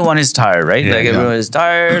everyone is tired, right? Everyone is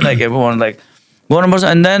tired, like everyone like 100%.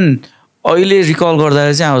 And then oily recall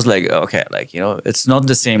I was like, okay, like you know, it's not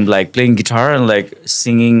the same like playing guitar and like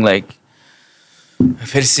singing like.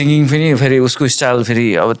 Singing very usko style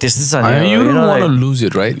very you don't want to lose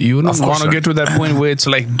it, right? You don't want to get to that point where it's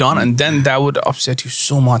like done, and then that would upset you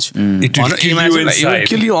so much. It will kill you inside. It will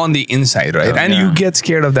kill you on the inside, right? And you get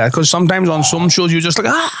scared of that because sometimes on some shows you're just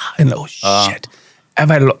like and like, oh shit.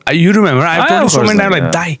 You remember I've told you so many times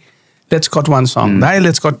like die, let's cut 1 song, die,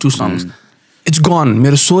 let's cut 2 songs. It's gone.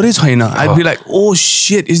 Mero sore chaina. I'd be like, oh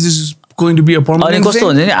shit, is this going to be a permanent thing?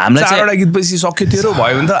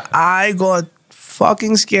 I got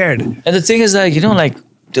fucking scared. And the thing is like, you know, like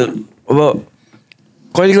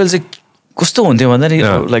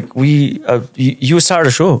like we you start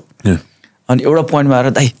a show and एउटा point मा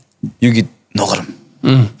दाइ यो गीत नगरौँ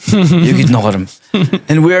यो गीत नगरौँ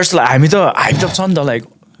and we are like हामी त hyped up छ नि त like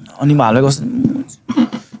अनि हामीले कस्तो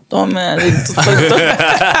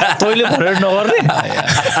तैले भनेर नगर्ने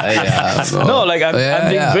no like I'm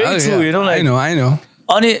being very true, you know, like I know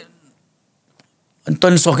अनि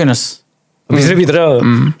तैले सकेनस् भित्र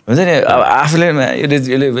हुन्छ नि अब आफूले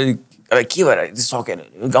यसले के भएर सकेन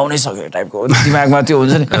गाउनै सकेन टाइपको दिमागमा त्यो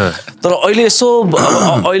हुन्छ नि तर अहिले यसो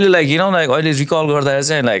अहिले लाइक यु नो लाइक अहिले रिकल गर्दा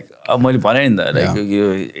चाहिँ लाइक अब मैले भने नि त लाइक यो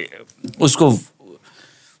उसको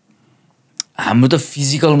हाम्रो त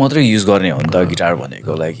फिजिकल मात्रै युज गर्ने हो नि त गिटार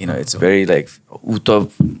भनेको like you know it's very like उ त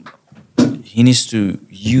he needs to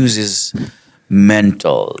use his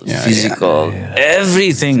mental, physical,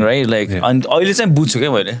 everything, right? Like, and in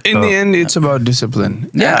the end, it's about discipline.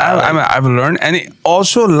 I've learned, and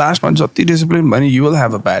also last month, discipline, money, you will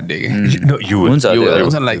have a bad day. No, you will. You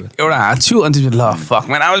will. Like, fuck,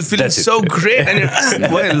 man, I was feeling so great, and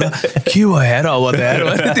you're ahead over there.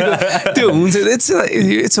 It's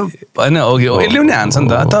a, I know, okay,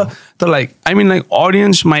 like, I mean, like,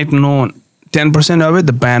 audience might know 10% of it,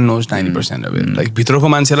 the band knows 90% of it. Like, भित्रको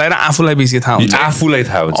मान्छेलाई र आफूलाई बेसी थाहा हुन्छ. आफूलाई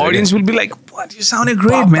थाहा हुन्छ. Audience will be like, what? You sounded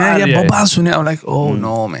great, man. Yeah, बबाल सुने. I'm like, oh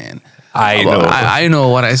no, man. I know. I know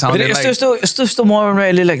what I sounded like. यस्तो मोमेन्टमा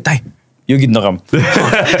यसले लाइक दाइ यो गीत नगाउँ.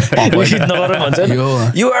 यो गीत नगरौँ भन्छ.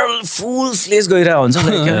 You are full fledged गइरहेको हुन्छ.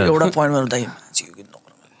 लाइक एउटा पोइन्टमा दाइ यो गीत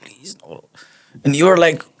नगरौँ प्लिज नगरौँ. And you are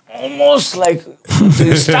like almost like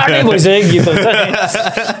starting भइसक्यो गीत हुन्छ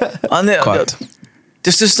नि. अनि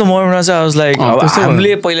त्यस्तो मोमेन्टमा चाहिँ I was like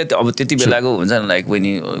हामीले पहिला अब त्यति बेलाको हुन्छ नि like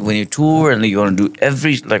when you tour and you want to do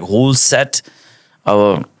every like whole set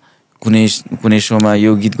अब कुनै शोमा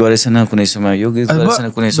यो गीत गरेछैन कुनै शोमा यो गीत गरेछैन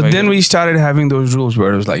कुनै शोमा. But then we started having those rules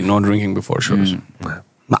where it was like no drinking before shows.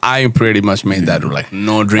 I pretty much made that rule, like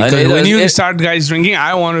no drinking. When you start guys drinking,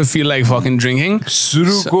 I want to feel like fucking drinking.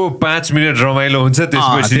 सुरुको 5 minute रमाइलो हुन्छ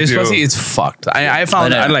त्यसपछि it's fucked. I found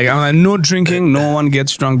like I'm like no drinking, no one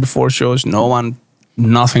gets drunk before shows, no one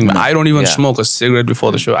nothing. I don't even smoke a cigarette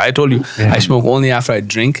before the show. I told you I smoke only after I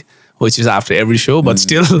drink, which is after every show, but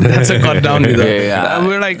still that's a cut down with and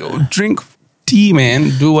we're like drink tea, man,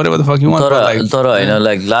 do whatever the fuck you want. But you know,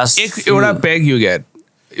 like last a peg you get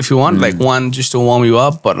if you want like one just to warm you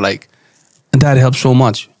up, but like that helps so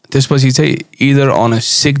much. This was you say either on a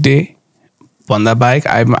sick day on that bike.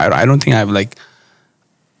 I don't think I've like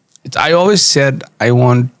I always said I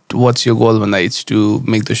want what's your goal? When it's to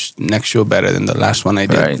make the next show better than the last one I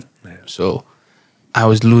did. Right. So I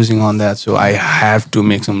was losing on that. So I have to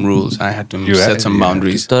make some rules. I had to set some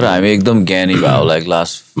boundaries. तर हामी एकदम ज्ञानी भयो like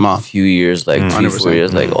last few years, like 3-4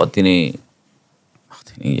 years, like अति नै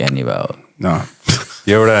ज्ञानी भयो. No.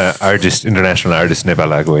 एउटा आर्टिस्ट इन्टरनेसनल आर्टिस्ट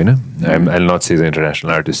नेपाल आएको होइन. I will not say the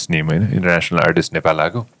international artist name होइन. इन्टरनेसनल आर्टिस्ट नेपाल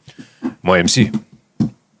आएको. म एमसी.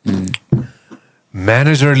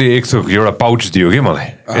 म्यानेजरले एउटा पाउच दियो कि मलाई,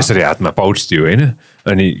 यसरी हातमा पाउच दियो होइन.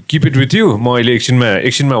 अनि किप इट विथ यु, म अहिले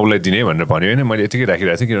एकछिनमा उसलाई दिने भनेर भन्यो होइन. मैले यतिकै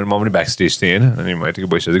राखिरहेको थिएँ किनभने म पनि ब्याक स्टेज थिएँ होइन. अनि म यतिकै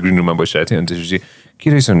बसिरहेको थिएँ, ग्रिन रुममा बसिरहेको थिएँ. अनि त्यसपछि के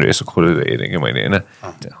रहेछ भनेर यसो खोलेर हेरेँ कि मैले होइन.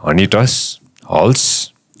 हनी टस, हल्स,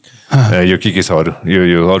 यो के छ अरू,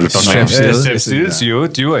 यो अरू स्ट्रेप्सिल्स, यो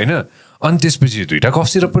त्यो होइन. अनि त्यसपछि 2टा कफ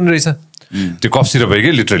सिरप पनि रहेछ. त्यो कफ सिरप भयो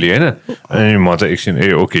कि लिटरली होइन. अनि म त एकछिन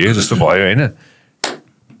ओके जस्तो भयो होइन.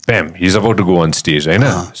 Bam, he's about to go on stage, right?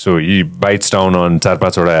 So he bites down on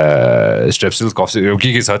 4-5 strepsils, cough syrup,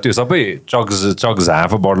 chugs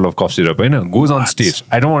half a bottle of cough syrup, goes on stage.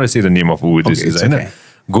 I don't want to say the name of who this is,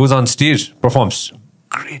 goes on stage, performs.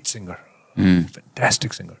 Great singer,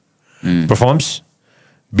 fantastic singer. Performs,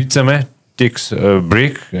 beats a man, takes a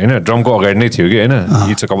break, drum ko agadi nai thiyo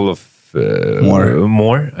ki, eats a couple of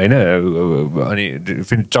more, and he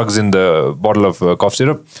chugs in the bottle of cough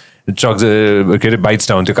syrup. Chugs, bites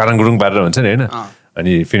down त्यो काराङ पारेर हुन्छ नि होइन.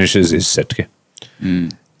 अनि finishes his set के.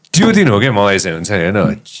 त्यो दिन हो क्या मलाई चाहिँ हुन्छ नि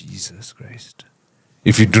होइन. Jesus Christ,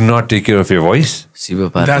 if you do not take care of your voice,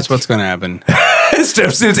 that's what's gonna happen.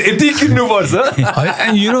 Strepsils यति किन्नुपर्छ.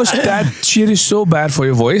 And you know that shit is so bad for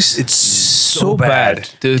your voice. It's so bad.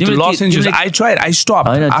 The lozenges, I tried. I stopped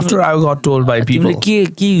after I got told by people.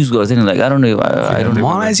 के use गर्छ नि, like I don't know. I don't know.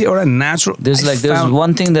 I say or a natural. There's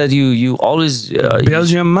one thing that you always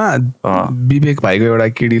Belgium Bibek bhai ko euta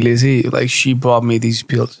kidile चाहिँ like she brought me these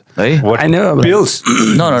pills. Right? What? I never pills?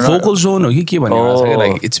 No. Vocal zone हो कि के भन्ने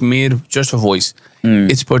like it's made just for voice.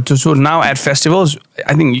 It's for so now at festivals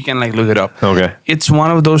I think you can like look it up. Okay. It's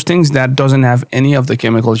one of those things that doesn't have any of the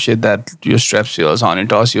chemical shit that your strepsils on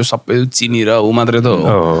it. Your सबै चिनी र उ मात्रै त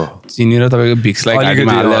हो. चिनी र तपाईको Vicks like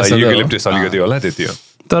eucalyptus अलिकति होला त्यति हो.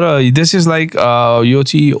 तर this is like यो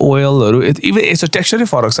चाहिँ oilहरु even it's a texture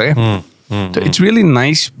फरक छ के. So it's really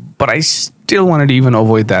nice, but I still wanted to even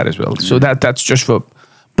avoid that as well. So that's just for,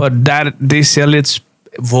 but that they sell its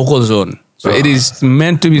vocal zone. So it is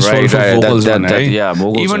meant to be sold for vocal zone, right? Yeah,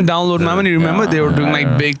 vocal even zone. download Mama, remember they were doing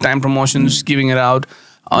like big time promotions, giving it out.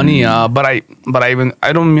 But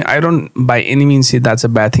I don't by any means say that's a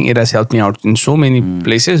bad thing. It has helped me out in so many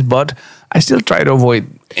places, but I still try to avoid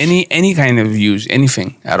any kind of use,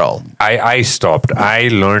 anything at all. I stopped. I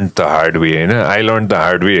learned the hard way,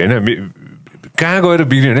 कहाँ गएर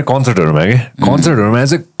बिग्रियो भने कन्सर्टहरुमा के कन्सर्टहरुमा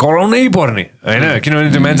चाहिँ कराउनै पर्ने हैन किनभने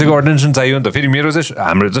त्यो मान्छेको अटेन्सन चाहियो नि त फेरि मेरो चाहिँ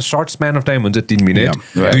हाम्रो चाहिँ सर्ट स्प्यान अफ टाइम हुन्छ 3 मिनेट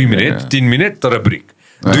 2 मिनेट 3 मिनेट तर ब्रेक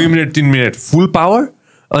 2 मिनेट 3 मिनेट फुल पावर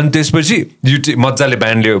अनि त्यसपछि मज्जाले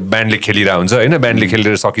ब्यान्डले खेलिरा हुन्छ हैन ब्यान्डले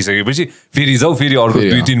खेलेर सकिसकेपछि फेरि जाऊ फेरि अर्को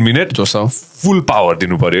 2-3 मिनेट फुल पावर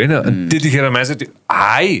दिनु पर्यो हैन अनि त्यतिखेरमा चाहिँ त्यो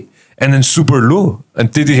high and then super low and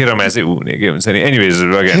त्यतिखेरमा चाहिँ हुने के हुन्छ नि एनीवेज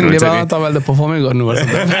नेपालमा तपाईले त परफर्मै गर्नुपर्छ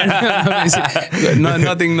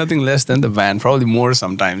nothing less than the band, probably more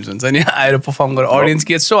sometimes हुन्छ नि आएर perform गरेर audience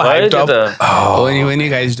gets so hyped up when you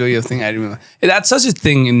guys do your thing. I remember that's such a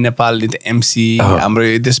thing in Nepal, the MC हाम्रो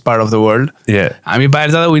this part of the world. हामी बाहिर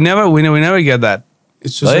जाँदा we never get that.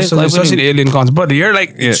 It's just such an alien concept, but here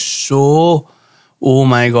like it's so oh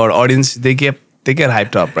my god, audience they get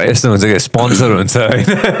hyped up, right? यस्तो हुन्छ के sponsor हुन्छ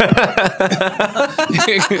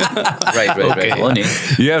right.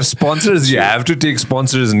 You have sponsors, you have to take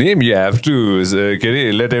sponsors' name, you have to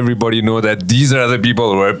let everybody know that these are the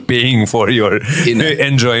people who are paying for your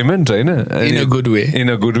enjoyment, right? In a good way.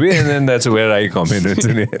 And then that's where I come in.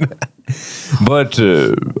 But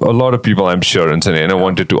a lot of people, I'm sure,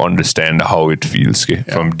 wanted to understand how it feels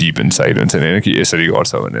from deep inside. And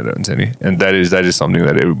that is something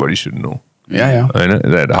that everybody should know. Yeah.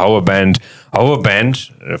 That how a band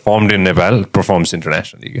formed in Nepal performs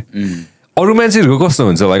internationally. अरु मान्छेहरुको कस्तो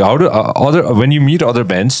हुन्छ like how do when you meet other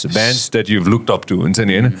bands that you've looked up to हुन्छ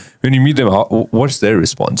नि हैन when you meet them what's their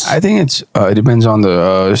response? I think it depends on the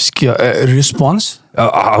skill response.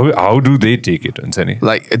 How do they take it हुन्छ नि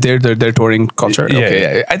like their touring culture?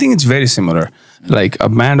 Okay, I think it's very similar. Like a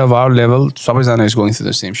band of our level, सबैजना is going through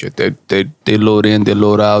the same shit. They load in, they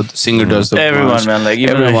load out. Singer does the everyone, man. Like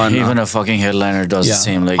even a fucking headliner does the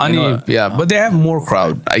same. Like but they have more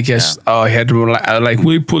crowd, I guess. Like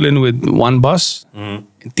we pull in with one bus.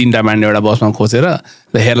 तीनटा band एउटा बसमा खोसेर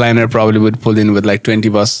the headliner probably would pull in with like 20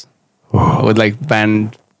 bus with like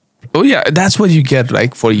band Oh yeah, that's what you get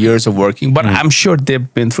like for years of working. But I'm sure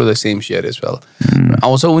they've been through the same shit as well.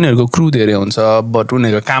 Also, उनीहरूको crew धेरै हुन्छ, but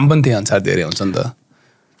उनीहरूको काम पनि त्यही अनुसार धेरै हुन्छ नि त.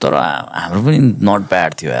 तर हाम्रो पनि not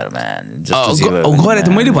bad थियो यार man. गरे त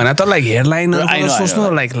मैले भने त like headliner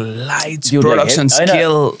सोच्नु like lights, production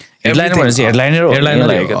skill, headliner भनेपछि headliner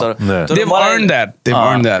like they've earned that. They've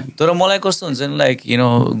earned that. तर मलाई कस्तो हुन्छ नि like you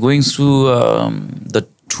know going through the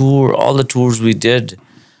tour, all the tours we did.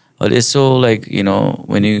 But it's so like, you know,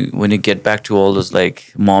 when you get back to all those like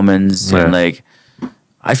moments and like,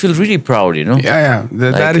 I feel really proud, you know. Yeah.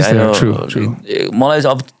 That is true. मलाई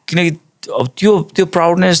अब किनकि अब त्यो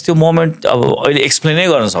proudness, त्यो moment अब अहिले explain नै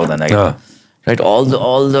गर्न सक्दैन क्या. Right? All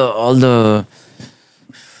the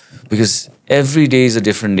because every day is a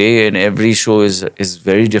different day and every show is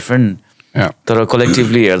very different. Yeah. तर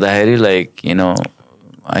collectively हेर्दाखेरि like, you know,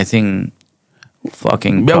 I think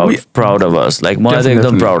fucking proud of us. Like मलाई चाहिँ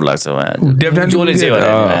एकदम proud लाग्छ man. Definitely.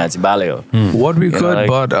 What we could, like,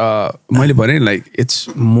 but मैले भने like it's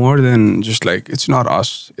more than just like it's not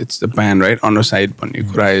us. It's the band, right? Underside भन्ने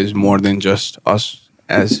कुरा is more than just us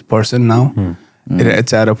as person now.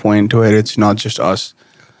 It's at a point where it's not just us.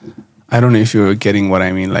 I don't know if you're getting what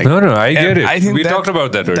I mean. Like no, I get it. I think we talked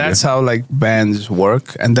about that earlier. That's how like bands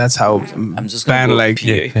work, and that's how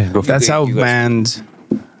that's how bands.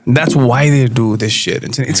 That's why they do this shit.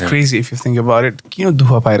 It's crazy if you think about it. किन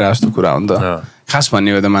दुःख पाइरहेको जस्तो कुरा हो नि त. खास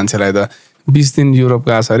भन्ने हो त मान्छेलाई त 20 दिन युरोप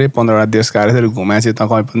गएको छ अरे 15 देश गएर घुमाए चाहिँ त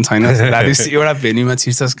कहीँ पनि छैन. एउटा भेन्यूमा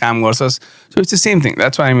छिर्छस् काम गर्छस्. So it's the same thing.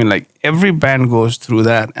 That's why I mean like every band goes through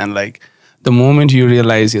that, and like the moment you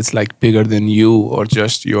realize it's like bigger than you or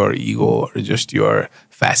just your ego or just your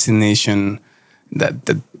fascination,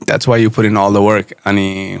 that's why you put in all the work.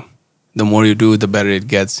 Ani the more you do, the better it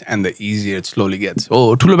gets, and the easier it slowly gets.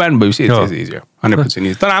 Oh, ठुलो band भएपछि it's easier. 100%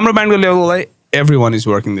 easier. तर हाम्रो bandको level everyone is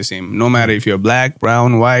working the same. No matter if you're black,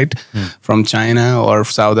 brown, white, from China or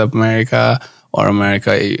South America or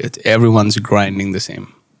America, everyone's grinding the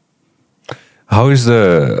same. How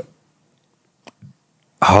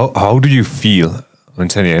do you feel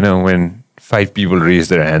when 5 people raise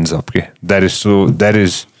their hands up? Okay? That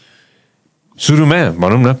is सुरुमा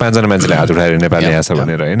भनौँ न 5 जना मान्छेले हात उठाएर नेपाली यहाँ छ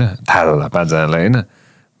भनेर हैन थाहा होला 5 जनालाई हैन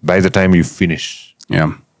by the time you finish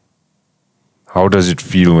how does it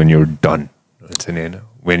feel when you're done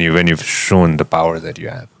when you've shown the power that you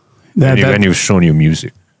have when you've shown your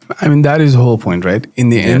music? I mean that is the whole point, right? In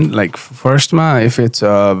the end, like first if it's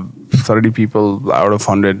 30 people out of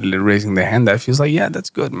 100 raising their hand, that feels like that's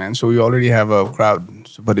good, man. So you already have a crowd.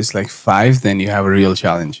 But it's like 5, then you have a real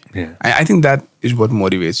challenge. I think that is what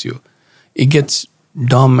motivates you. It gets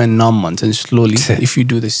dumb and numb and slowly if you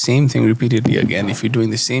do the same thing repeatedly again, if you're doing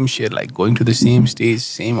the same shit, like going to the same stage,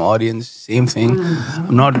 same audience, same thing.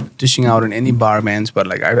 I'm not dishing out on any bar bands, but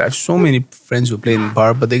like I have so many friends who play in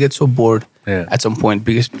bar, but they get so bored at some point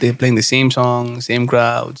because they're playing the same song, same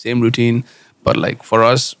crowd, same routine. But like for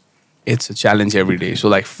us, it's a challenge every day. So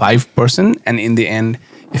like 5 person, and in the end,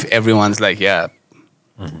 if everyone's like,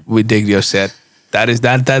 we dig your set,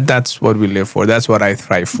 that's what we live for. That's what I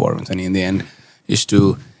thrive for. And in the end, is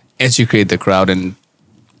to educate the crowd and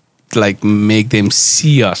like make them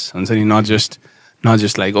see us. And so not just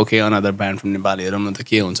like okay, another band from Nepal,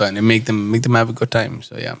 and make them have a good time.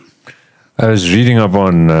 So yeah. I was reading up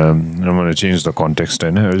on I'm going to change the context. I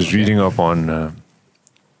was reading up on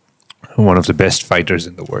one of the best fighters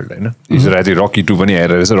in the world. He's राति Rocky 2 पनि आएर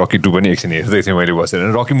रहेछ. Rocky 2 पनि एकछिन हेर्दै थिएँ मैले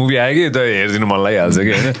बसेर. Rocky movie आयो कि त हेर्दिनु मन लागिहाल्छ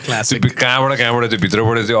कि हैन. कहाँबाट त्यो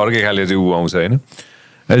भित्रबाट चाहिँ अर्कै खाले चाहिँ उ आउँछ हैन.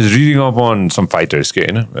 I was reading up on some fighters के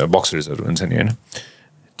हैन, बक्सर्सहरु हुन्छ नि हैन.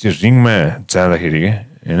 त्यो रिङमा जाँदाखेरि के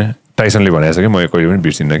हैन, टाइसनले भनेको छ कि म कहिले पनि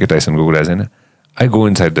बिर्सिन्न कि टाइसनको कुरा चाहिँ हैन. I go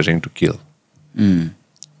inside the ring to kill.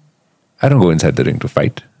 I don't go inside the ring to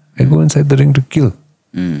fight. I go inside the ring to kill.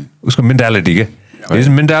 उसको mentality के. His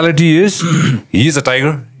mentality is he's a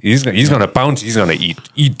tiger. He's gonna pounce. He's gonna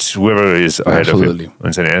eat whoever is ahead of him.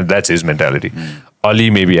 That's his mentality.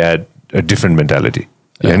 Ali maybe had a different mentality.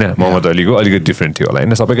 हैन मोहम्मद अलीको अलिकति different थियो होला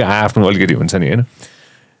हैन सबैको आफ्नो अलिकति हुन्छ नि हैन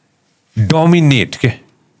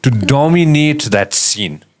to dominate that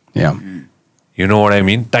scene. You know what I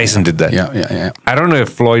mean? Tyson did that. I don't know if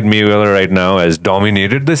Floyd Mayweather right now has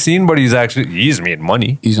dominated the scene, but he's made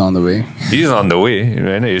money. He's on the way.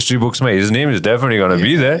 In history books, his name is definitely going to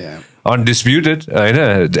be there. Undisputed.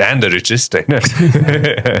 And the richest.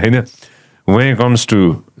 When it comes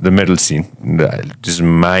to the metal scene, this is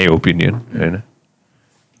my opinion.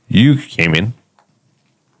 You came in.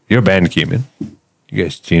 Your band came in. You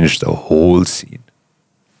guys changed the whole scene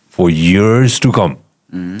for years to come.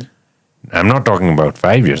 I'm not talking about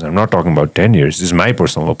 5 years. I'm not talking about 10 years. This is my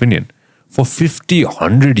personal opinion. For 50,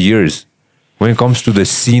 100 years, when it comes to the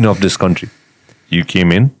scene of this country, you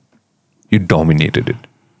came in, you dominated it.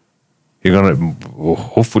 You're gonna,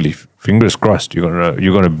 hopefully, fingers crossed,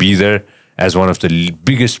 you're gonna be there as one of the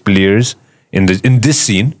biggest players in this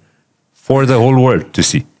scene for the whole world to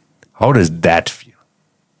see. How does that feel?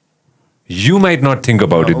 You might not think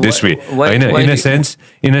about it this way. In a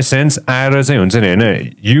sense, आएर चाहिँ हुन्छ नि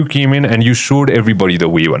हैन, you came in and you showed everybody the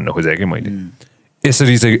way भन्न खोजेँ के मैले.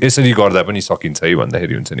 यसरी गर्दा पनि सकिन्छ है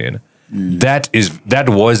भन्दाखेरि हुन्छ नि हैन. That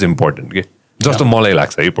was important के. जस्तो मलाई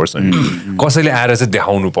लाग्छ है पर्सनली. कसैले आएर चाहिँ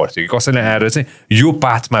देखाउनु पर्छ कि कसैले आएर चाहिँ यो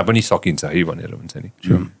पाथमा पनि सकिन्छ है भनेर हुन्छ नि.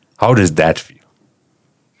 How does that feel?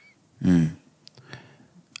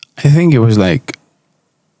 I think it was like,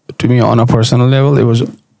 to me on a personal level, it was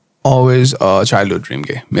always a childhood dream.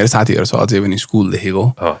 मेरो साथीहरु छ अझै पनि स्कुल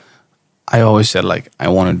देखेको. I always said like, I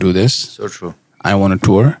want to do this. So true. I want to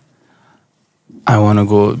tour. I want to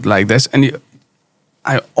go like this. And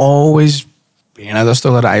I always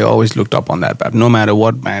looked up on that path. No matter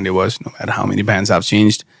what band it was, no matter how many bands I've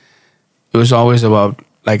changed, it was always about,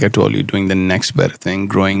 like I told you, doing the next better thing,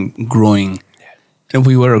 growing. And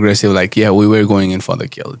we were aggressive, like, yeah, we were going in for the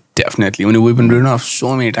kill. Definitely. When we've been doing it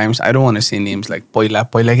so many times, I don't want to say names like Poila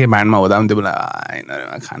ke band ma hoda, they be like, I know,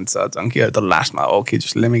 I can't say chunky at the last ma. Okay,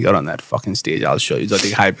 just let me get on that fucking stage. I'll show you.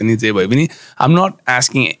 I'm not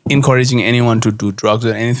encouraging anyone to do drugs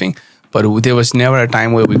or anything, but there was never a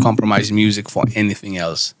time where we compromised music for anything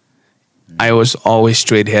else. I was always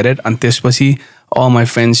straight-headed. And त्यसपछि all my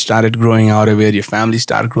friends started growing out of it. Your family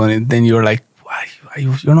started growing. And then you're like, why?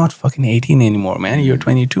 You're not fucking 18 anymore, man. You're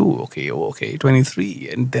 22. Okay, 23.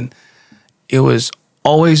 And then it was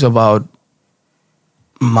always about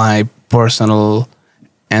my personal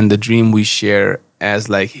and the dream we share as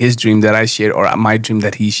like his dream that I share or my dream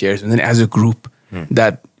that he shares. And then as a group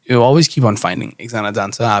that you always keep on finding. एकजना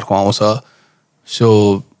जान्छ अर्को आउँछ.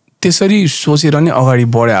 So त्यसरी सोचेर नै अगाडि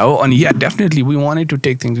बढ्या हो. And yeah, definitely we wanted to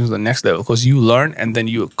take things to the next level because you learn and then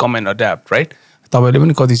you come and adapt, right? तपाईँले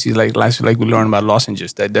पनि कति चिज like we learned about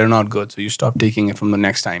lozenges that they're not good, so you stop taking it from the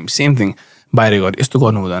next time. Same thing, बाहिर गएर यस्तो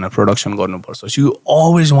गर्नु हुँदैन, production गर्नुपर्छ. So you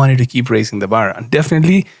always wanted to keep raising the bar. And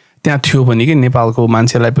definitely त्यहाँ थियो पनि कि नेपालको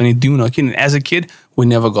मान्छेलाई पनि दिउँ न किन. As a kid, we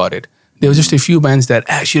never got it. There were just a few bands that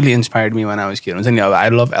actually inspired me when I was a kid. I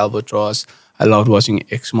love Albatross. I loved watching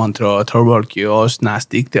X Mantra, Third World Chaos,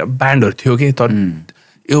 Nastic. The bandहरु थियो के तर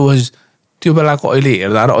it was त्यो बेलाको अहिले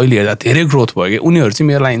हेर्दा धेरै growth भयो के. उनीहरु चाहिँ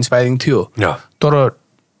मेरोलाई इन्स्पायरिङ थियो. तर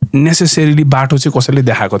necessarily बाटो चाहिँ कसैले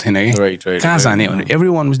देखाएको थिएन के. Right. कहाँ जाने भने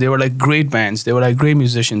everyone they were like great bands, they were like great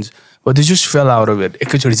musicians, but they just fell out of it.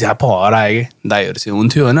 एकैचोटी झ्याप हराए के दाइहरु चाहिँ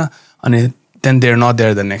हुन्थ्यो हैन. अनि then they're not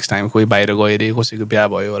there the next time. कोही बाहिर गयो रे, कसैको बिहा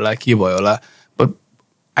भयो होला, के भयो होला. But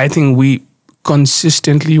I think we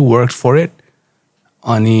consistently worked for it.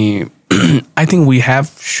 Ani I think we have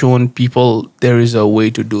shown people there is a way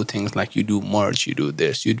to do things, like you do merch, you do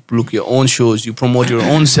this, you book your own shows, you promote your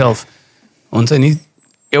own self. हुन्छ नि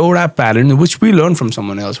एउटा pattern which we learned from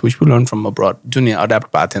someone else, which we learned from abroad. जुन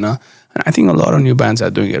adapt path हैन. And I think a lot of new bands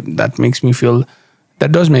are doing it. That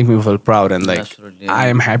does make me feel proud, and like absolutely, yeah. I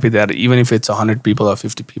am happy that even if it's 100 people or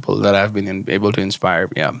 50 people that I've been able to inspire.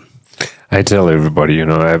 Yeah. I tell everybody,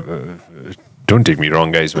 don't take me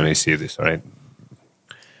wrong, guys, when I say this, all right?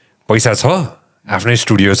 पैसा छ, आफ्नै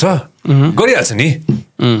studio छ, गरिहाल्छ नि.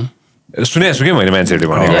 सुनेछु के मैले मान्छेहरूले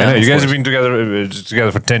भनेको हैन. You guys have been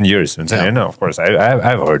together for 10 years. हुन्छ नि हैन. Of course,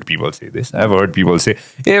 I've heard people say this. I've heard people say,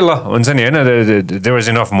 "ए ल, हुन्छ नि हैन, there was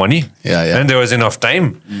enough money, and there was enough time,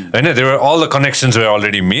 हैन, there were all the connections were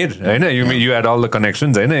already made, हैन, you had all the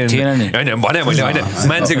connections, हैन." हैन भने मैले हैन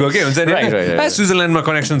मान्छेको के हुन्छ नि, स्विजरल्यान्डमा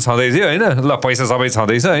कनेक्सन छँदै थियो हैन, ल पैसा सबै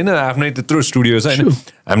छँदैछ हैन, आफ्नै त्यत्रो स्टुडियो छ हैन.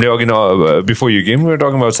 हामीले अघि before you came, we were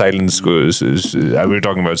talking about silence, we were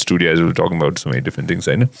talking about studios, we were talking about so many different things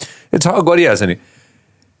हैन. It's how गरिहाल्छ नि.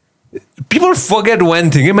 People forget one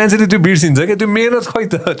thing. मान्छेले त्यो बिर्सिन्छ के, त्यो मेहनत खै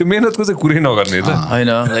त, त्यो मेहनतको चाहिँ कुरै नगर्ने त. हैन,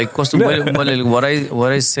 लाइक कस्तो मैले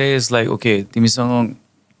what I say is like, okay, तिमीसँग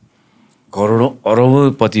करोडौं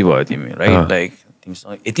अरबपति भयो तिमी, right? Like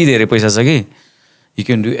तिमीसँग यति धेरै पैसा छ कि you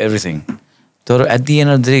can do everything. तर at the end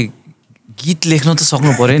of the day गीत लेख्न त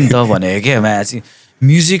सक्नु पर्यो नि त भनेको के. मान्छे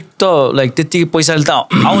म्युजिक त लाइक त्यतिकै पैसाले त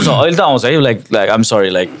आउँछ, अहिले त आउँछ है. लाइक I'm sorry,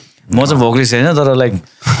 like म चाहिँ भोकलिस्ट हैन, तर लाइक हैन,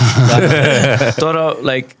 तर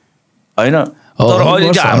अहिले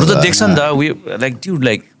हाम्रो त देख्छ नि त, लाइक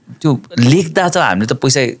त्यो लेख्दा त हामीले त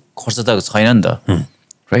पैसा खर्च त छैन नि त,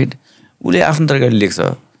 राइट? उसले आफ्नो तरिकाले लेख्छ,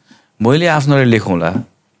 मैले आफ्नो तरिकाले लेखौँला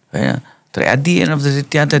हैन. तर at the end of the day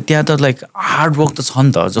त्यहाँ त लाइक हार्ड वर्क त छ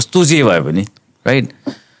नि त, जस्तो जे भयो भने, राइट?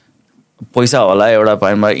 पैसा होला एउटा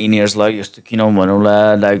पाइमा इनियर्सलाई यस्तो किनौँ भनौँला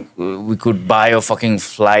like we could by a fucking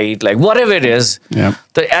flight like what ever it is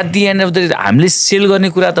तर at the end of the day हामीले सेल गर्ने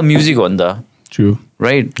कुरा त म्युजिक हो नि त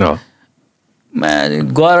राइट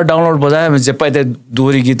गएर डाउनलोड बजायो जे पाइ त्यहाँ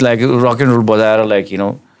दोहोरी गीत लाइक रक एन्ड रोल बजाएर लाइक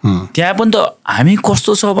त्यहाँ पनि त हामी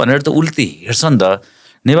कस्तो छ भनेर त उल्टे हेर्छ नि त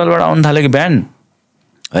नेपालबाट आउनु थालेको ब्यान्ड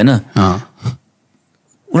होइन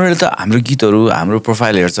उनीहरूले त हाम्रो गीतहरू हाम्रो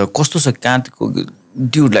प्रोफाइल हेर्छ कस्तो छ कहाँको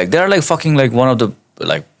dude like they're like fucking like one of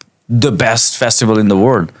the best festival in the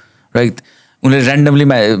world right उनीहरूले randomly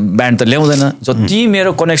band त ल्याउँदैन जति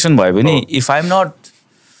मेरो कनेक्सन भयो भने if I'm not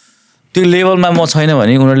त्यो लेभलमा म छैन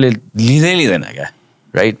भने उनीहरूले लिँदैन क्या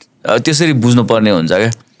राइट त्यसरी बुझ्नु पर्ने हुन्छ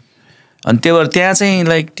क्या अनि त्यही भएर त्यहाँ चाहिँ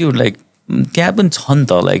लाइक त्यो लाइक त्यहाँ पनि छ नि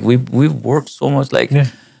त like we work so much like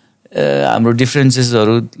हाम्रो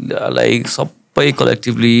डिफ्रेन्सेसहरू लाइक सबै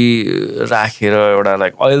कलेक्टिभली राखेर एउटा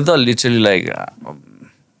लाइक अहिले त literally like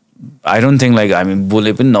I don't think like हामी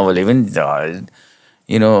बोले पनि नबोले पनि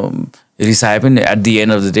रिसाए पनि at the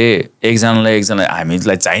end of the day एकजनालाई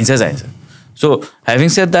हामीलाई चाहिन्छ so having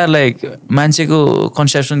shed that like मान्छेको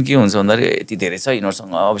कन्सेप्सन के हुन्छ भन्दाखेरि यति धेरै छ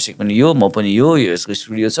यिनीहरूसँग अभिषेक पनि यो म पनि यो यसको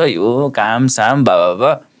स्टुडियो छ यो काम साम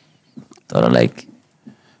बाबा तर लाइक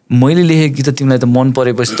मैले लेखेको गीत तिमीलाई त मन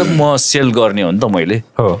परेपछि त म सेल गर्ने हो नि त मैले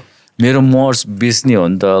मेरो मर्स बेच्ने हो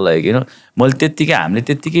नि त लाइक मैले त्यत्तिकै हामीले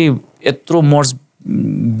त्यत्तिकै यत्रो मर्स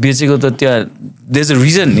बेचेको त त्यहाँ देयर इज अ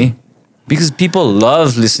रिजन नि because people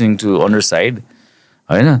love listening to अन्डरसाइड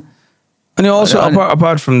होइन And also,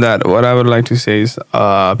 apart from that, what I would like to say is,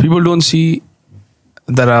 people don't see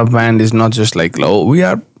that our band is not just like, oh,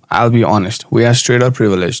 I'll be honest, we are straight up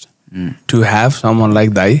privileged to have someone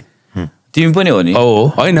like Dai.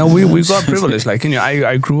 Oh, I know, we got privileged. Like,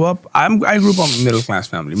 I grew up, I grew up in a middle class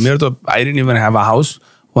family. I didn't even have a house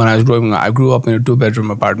when I was growing up. I grew up in a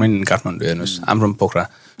 2-bedroom apartment in Kathmandu. I'm from Pokhara.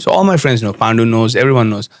 So all my friends know, Pandu knows, everyone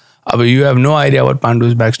knows. But you have no idea what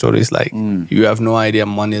Pandu's backstory is like. You have no idea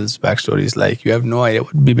Manil's backstory is like. You have no idea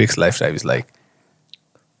what Bibek's lifestyle is like.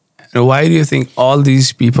 And why do you think all these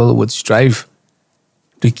people would strive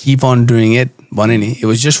to keep on doing it? Banani, it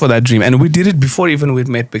was just for that dream. And we did it before even we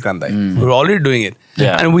met Bikrant. We were already doing it.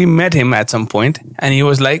 Yeah. And we met him at some point and he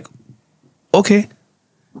was like, okay.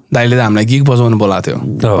 But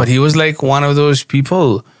he was like one of those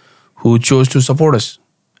people who chose to support us.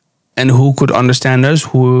 And who could understand us,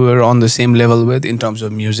 who we were on the same level with in terms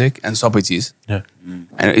of music and sabai cheese. Yeah.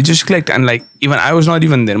 And it just clicked. And like, even I was not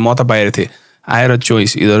even there. I had a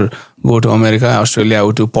choice, either go to America, Australia,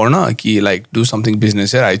 or to Porna, like do something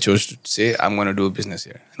business here. I chose to say, I'm going to do a business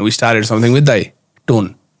here. And we started something with Dai,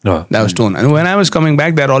 Tone. That was Tone. And when I was coming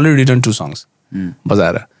back, they had already written 2 songs.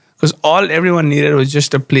 Bazara. Because everyone needed was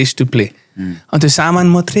just a place to play. And the saman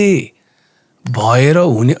matre. भएर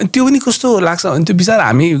हुने त्यो पनि कस्तो लाग्छ अनि त्यो बिचारा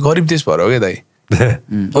हामी गरिब देश भएर हो क्या दाइ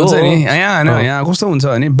हुन्छ नि यहाँ होइन यहाँ कस्तो हुन्छ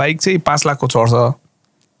भने बाइक चाहिँ 5 लाखको चढ्छ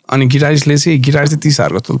अनि गिटारिस्टले चाहिँ गिटार चाहिँ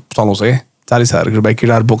 30,000को चलाउँछ क्या 40,000को बाइक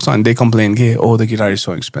गिटार बोक्छ अनि दे कम्प्लेन के ओ the guitar is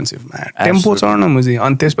so expensive tempo चढ्न मुझे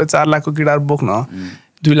अनि त्यसपछि 4 लाखको गिटार बोक्न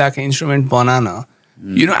 2 लाखको इन्स्ट्रुमेन्ट बनान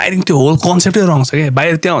आई थिङ्क त्यो होल कन्सेप्टै रङ छ क्या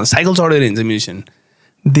बाहिर त्यहाँ साइकल चढेर हिँड्छ musician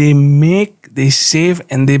they save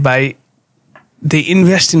and they by they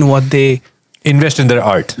invest in what they invest in their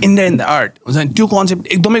art. In the art. त्यो कन्सेप्ट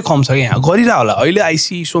एकदमै कम छ यहाँ गरिरह होला अहिले I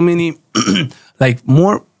see so many like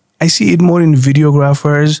more I see it more in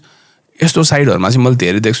videographers यस्तो साइडहरुमा चाहिँ मैले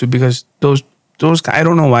धेरै देख्छु because those I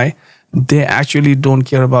don't know why they actually don't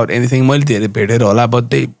care about anything मैले धेरै भेटेर होला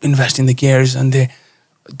but they invest in the cares and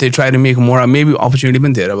they try to make more maybe opportunity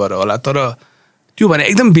पनि धेरै भएर होला तर त्यो भने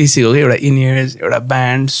एकदम बेसिक हो के एउटा in-ears एउटा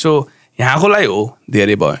ब्यान्ड सो यहाँको लागि हो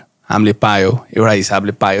धेरै भयो हामीले पायो एउटा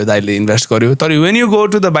हिसाबले पायो दाइले इन्भेस्ट गर्यो तर when you go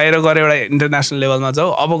to the बाहिर गएर एउटा इन्टरनेसनल लेभलमा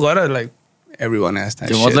जाऊ अब गएर like everyone has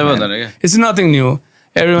that shit, it's nothing new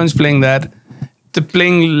everyone's playing that the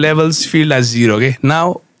playing levels feel as zero okay now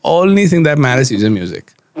only thing that matters is the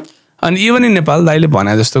music and even in Nepal दाइले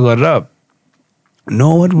भने जस्तो गरेर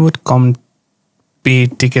no one would come pay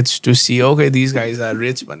tickets to see okay these guys are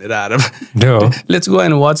rich भनेर आएर let's go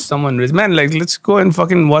and watch someone rich man like let's go and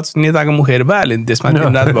fucking watch नेताको मुख हेर बाले त्यसमा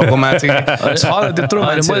दिनरात भएको मान्छे छ त्यत्रो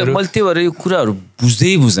मान्छेहरु मैले त्यो भएर यो कुराहरु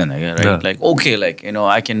बुझ्दैन के right like okay like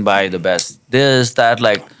I can buy the best this that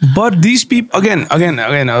like but these people again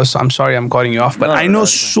I'm sorry I'm cutting you off but I know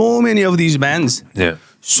so many of these bands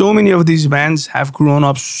so many of these bands have grown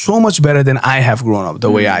up so much better than I have grown up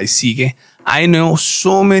the way I see it I know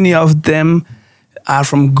so many of them are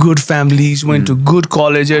from good families, went to good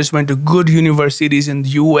colleges, went to good universities in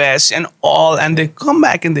the US and they come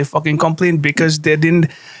back and they fucking complain because they didn't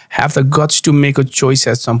have the guts to make a choice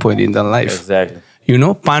at some point in their life. Exactly.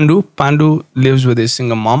 Pandu lives with his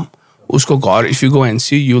single mom. उसको घर if you go and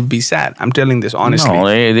see you'll be sad. I'm telling this honestly. No,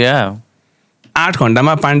 yeah. 8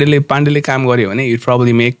 घण्टामा पाण्डेले काम गर्यो भने you'd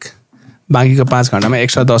probably make बाँकीको 5 घण्टामा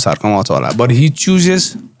extra 10,000 कमाउँछ होला. But he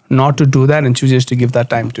chooses not to do that and chooses to give that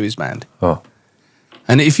time to his band.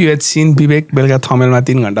 And if you had seen Vivek बेलुका थमेलमा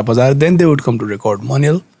 3 घण्टा बजाएर then they would come to record.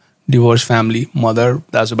 Monil, divorced family, mother,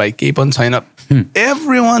 दाजुभाइ केही पनि छैन.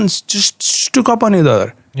 Everyone's just stuck up on each other.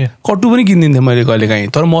 कट्टु पनि किनिदिन्थेँ मैले कहिलेकाहीँ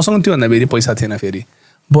तर मसँग त्योभन्दा फेरि पैसा थिएन फेरि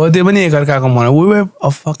बर्थडे पनि एकअर्काको मनाउ we were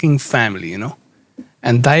a fucking family, you know.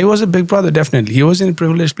 And Dai was a big brother, definitely. He was in a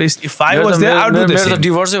privileged place. If I was there, I would do the same.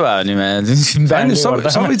 Divorce भयो नि man.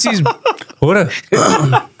 Some cheese.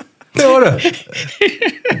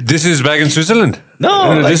 This is back in Switzerland?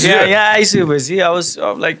 No, like, yeah, I see. I was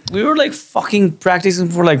like, we were like fucking practicing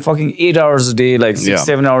for like fucking 8 hours a day, like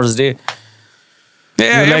 6-7 hours a day.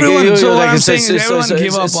 Yeah, everyone. So like, I'm saying, everyone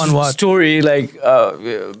give up on what? Story like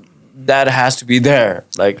that has to be there,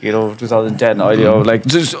 like 2010 or like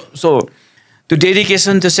so. The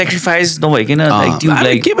dedication, the sacrifice, no way, like dude,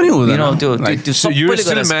 like So you're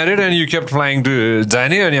still married and you kept flying to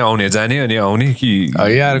Jane and Yauni.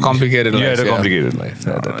 Yeah, complicated life. You had a complicated life.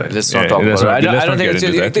 Let's not talk about it. I don't think it's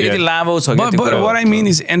but what I mean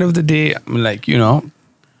is, end of the day, like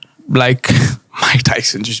like Mike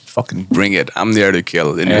Tyson, just fucking bring it. I'm there to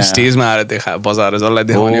kill. Stage that's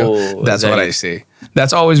what I say.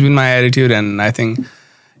 That's always been my attitude, and I think.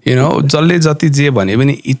 जसले जति जे भने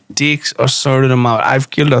पनि it takes a certain amount. I've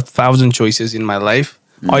killed 1,000 choices in my life.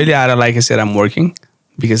 अहिले आएर like I said, I'm working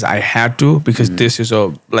because I had to, because this is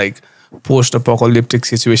a like post-apocalyptic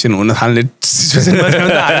situation. Almost a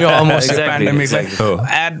pandemic.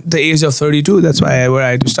 At the age of 32, that's why I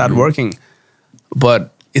had to start working. But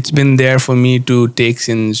it's been there for me to take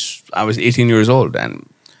since I was 18 years old, and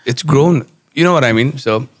it's grown. You know what I mean?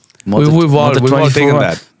 So we've all taken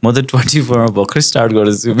that. म त 24 मा भर्खर start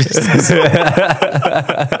गरेछु business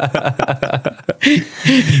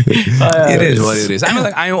It is what it is. I mean,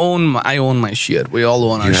 like, I own my shit. We all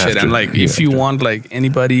own our shit. And like, if you want like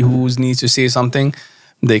anybody who needs to say something,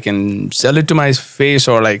 they can sell it to my face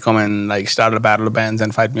or like come and like start a battle of bands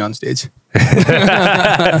and fight me on stage.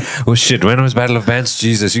 Oh shit! When was Battle of Bands?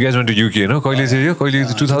 Jesus, you guys went to UK, no?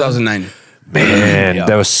 2009. Man,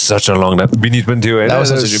 that was such a long time. Beneath went to that was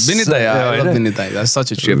such a trip. Benita, I love Benita. That's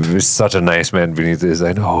such a trip. Such a nice man. Beneath is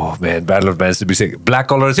like, oh man, Battle of Bands to be sick. Black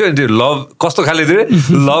collar too, and love. Costo khali the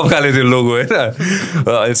love khali the logo.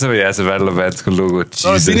 It's a Battle of Bands logo.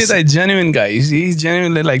 Jesus. Benita is a genuine guy. He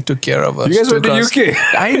genuinely like took care of us. You guys went to UK.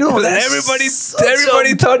 I know. Everybody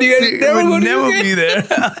thought you guys never be there.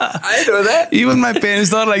 I know that. Even my parents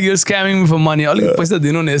thought like you're scamming me for money. All paisa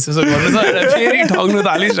dinu ne yeso garnu ta फेरि ठग्नु त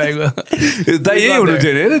हालिरहेको दाइ यही हुनु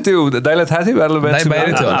थियो हैन त्यो दाइलाई थाहा थियो Battle of Bands बाहिर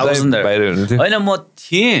थियो बाहिर हुनु थियो हैन म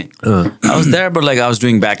थिए I was there but like I was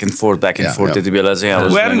doing back and forth त्यति बेला चाहिँ I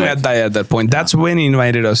was when we had at that point. That's when he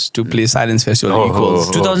invited us to play Silence Festival Equals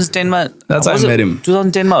 2010 मा. That's how I met him.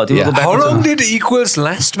 2010 मा हो त्यो. How long did Equals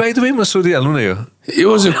last by the way? म सोधिहाल्नु न यो. It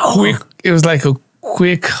was like a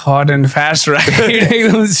quick, hot and fast ride.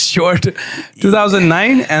 It was short.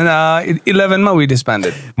 2009 and 11 ma we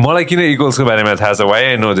disbanded. मलाई किन Equals को बारेमा थाहा छ. Why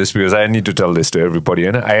I know this because I need to tell this to everybody. I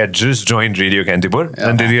had just joined Radio Kantipur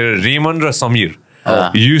and Raymond र Samir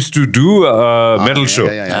used to do a metal show.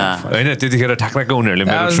 हैन त्यतिखेर ठ्याक्क उनीहरुले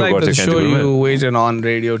metal show गर्थे Kantipur. Show you waited on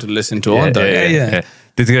radio to listen to all the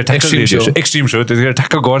त्यतिखेर ठ्याक्क extreme show त्यतिखेर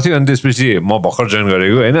ठ्याक्क गर्थ्यो अनि त्यसपछि म भर्खर जोइन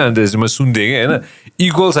गरेको हैन अनि त्यसपछि म सुन्दै के हैन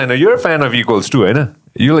Equals हैन you're a fan of Equals too हैन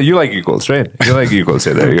you like Equals right you like Equals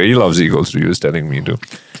there you go he loves Equals too he was telling me too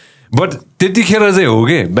but त्यतिखेर चाहिँ हो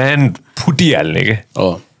के ब्यान्ड फुटिहाल्ने के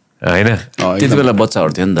हैन त्यति बेला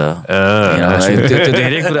बच्चाहरु थियो नि त त्यो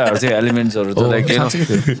धेरै कुराहरु थियो एलिमेन्ट्सहरु त like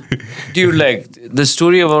dude like the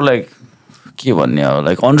story about like के भन्ने हो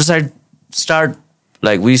like Underside start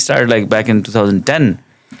like we started like back in 2010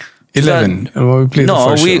 11 we played the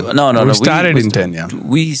first show. No we started in 10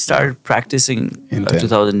 we started practicing in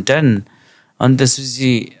 2010 and this was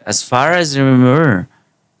as far as I remember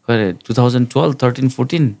 2012 13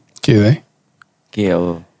 14 के भाइ के हो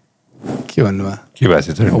के भन्नुमा के भाइ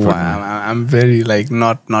I'm very like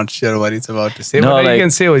not sure what it's about to say but like, you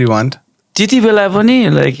can say what you want त्यति बेला पनि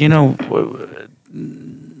like you know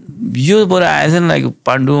यो बाट आएछ नि लाइक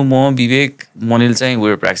पाण्डु म विवेक मनिल चाहिँ we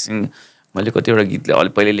were practicing मैले कतिवटा गीतले अलि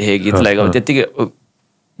पहिले लेखेको गीत लाइक अब त्यतिकै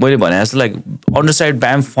मैले भने जस्तो लाइक Underside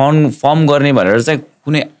ब्यान्ड फर्म गर्ने भनेर चाहिँ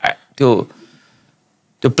कुनै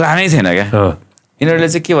त्यो प्लानै थिएन क्या यिनीहरूले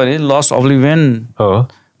चाहिँ के भने लस्ट अब्लिभियन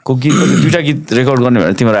को गीत दुईटा गीत रेकर्ड गर्ने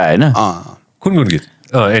भनेर तिम्रो आयो हैन कुन गीत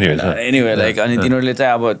एनीवे लाइक अनि तिनीहरूले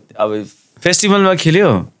चाहिँ अब फेस्टिभलमा खेल्यो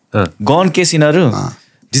गन केसिनहरु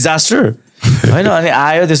डिजास्टर होइन अनि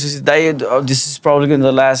आयो त्यसपछि दाइ this is problem in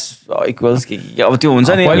the last equals कि अब त्यो हुन्छ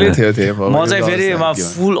नि म चाहिँ फेरि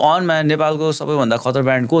फुल अन म्यान नेपालको सबैभन्दा खतर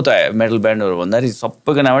ब्यान्ड को त मेटल ब्यान्डहरू भन्दाखेरि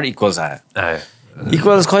सबैको नामबाट इक्वल्स आयो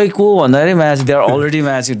इक्वल्स खै को भन्दाखेरि match they are already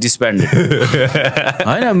match डिसब्यान्डेड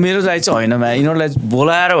होइन मेरो लागि चाहिँ होइन म्या यिनीहरूलाई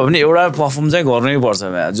बोलाएर भयो भने एउटा पर्फर्म चाहिँ गर्नै पर्छ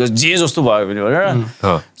म्या जे जस्तो भयो भने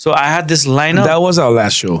भनेर so I had this line that was our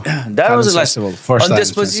last show that was last अनि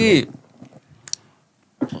त्यसपछि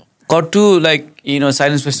cut to like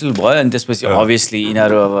silence festival भयो अनि त्यसपछि अभियसली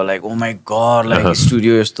यिनीहरू अब like oh my God like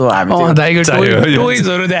studio यस्तो हामी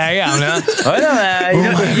टोइजहरू देखायो होइन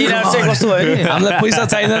यिनीहरू चाहिँ कस्तो भयो नि हामीलाई पैसा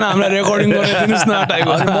चाहिँदैन हामीलाई रेकर्डिङ गरेर दिनुहोस् न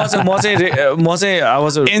टाइपको म चाहिँ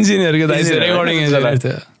अब इन्जिनियरको दाइ रेकर्डिङ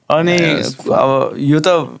इन्जिनियर अनि अब यो त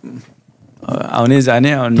आउने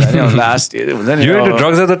जाने लास्ट हुन्छ नि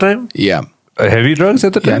drugs at the time yeah heavy drugs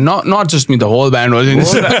at the time? Yeah, not just me, the whole band was in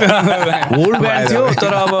this. Whole band थियो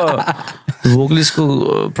तर अब vocalistको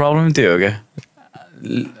प्रब्लम त्यही हो क्या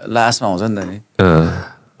लास्टमा हुन्छ नि त नि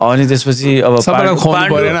अनि त्यसपछि अब सबैलाई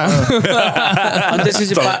खुवाउनु परेन अनि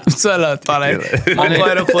त्यसपछि चल तलाई म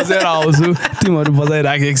गएर खोजेर आउँछु तिमीहरू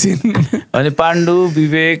बजाइराख एकछिन अनि पाण्डु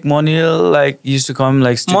विवेक Manil like use to come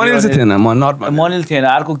like Manil चाहिँ थिएन मनिल थिएन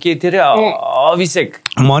अर्को के थियो अरे अभिषेक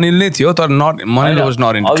मनिल नै थियो तर not Manil was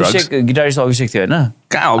not in drugs Abhishek guitarist अभिषेक थियो हैन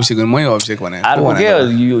कहाँ अभिषेक मै अभिषेक भने अर्को के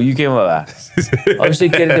युकेमा अभिषेक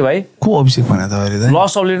के थियो भाइ को अभिषेक भने त अहिले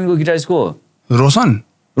लस अब्लिभियनको गिटारिस्ट को रोशन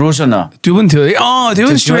त्यो पनि थियो त्यो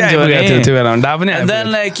पनि त्यो बेला डा पनि देन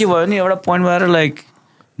लाइक के भयो नि एउटा पोइन्ट भएर लाइक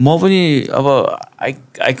म पनि अब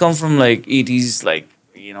I come from like 80s like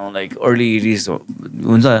like early 80s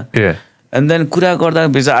हुन्छ एन्ड देन कुरा गर्दा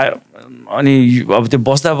अनि अब त्यो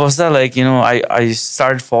बस्दा like I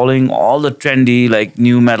start following all the trendy like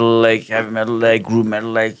new metal like heavy metal like group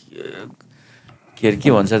metal like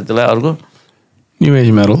के भन्छ त्यसलाई अर्को न्यू एज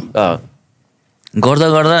मेटल गर्दा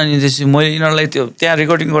अनि त्यसपछि मैले यिनीहरूलाई त्यो त्यहाँ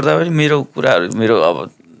रेकर्डिङ गर्दा पनि मेरो कुराहरू मेरो अब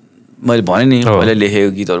मैले भने नि पहिला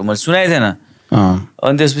लेखेको गीतहरू मैले सुनाएको थिएन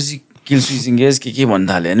अनि त्यसपछि किल स्विच इङ्गेज के भन्न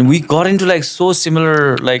थालेँ अनि we got into like so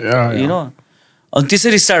similar like अनि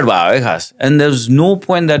त्यसरी स्टार्ट भयो है खास and there was no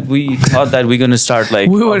point that we thought that we gonna start like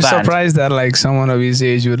we were surprised that like someone of his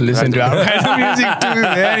age would listen to our kind of music to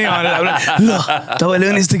very honest ल तपाईले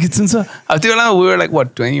पनि यस्तो गीत सुन्छ अब त्यो बेलामा we were like what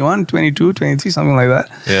 21 22 23 something like that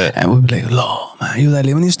and we were like ल मा यो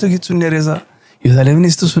दाइले पनि यस्तो गीत सुन्ने रहेछ यो दाइले पनि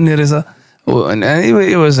यस्तो सुन्ने रहेछ and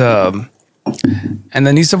it was and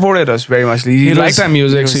then he supported us very much. He liked our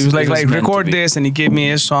music, so he was like record this, and he gave me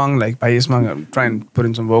his song, like by his song, try and put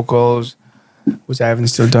in some vocals, which I haven't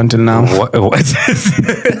still done till now.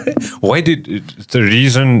 Why did the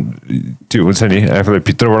reason to what's any? I feel like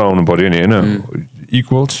Peter was on body,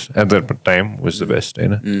 equals at that time was the best,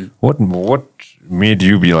 What made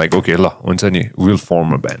you be like, okay, la, we'll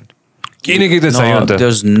form a band?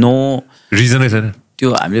 There's no reason, isn't it?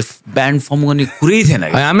 त्यो हामीले band form गर्ने कुरै थिएन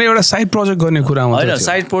हामीले एउटा side project गर्ने कुरा होइन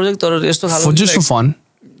साइड प्रोजेक्ट तर यस्तो खालको जस्ट फर फन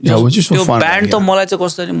त्यो ब्यान्ड त मलाई चाहिँ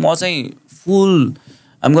कस्तो म चाहिँ फुल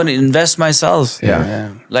I'm gonna invest myself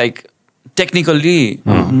like technically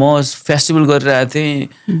म फेस्टिभल गरिरहेको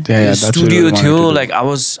थिएँ स्टुडियो थियो लाइक आई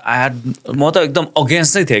ह्याड म त एकदम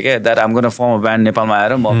अगेन्स्ट नै थिएँ क्या that I'm gonna form a band नेपालमा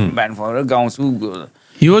आएर म ब्यान्ड फर्म गरेर गाउँछु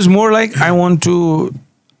he was more like I want to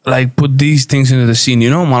like put these things into the scene,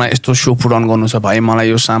 मलाई यस्तो शो पुट अन गर्नु छ भाइ मलाई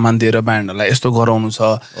यो सामान दिएर ब्यान्डहरूलाई यस्तो गराउनु छ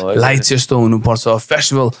लाइट्स यस्तो हुनुपर्छ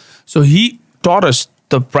festival so Hee taught us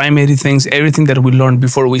the primary things everything that we learned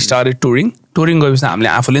before we started touring गएपछि हामीले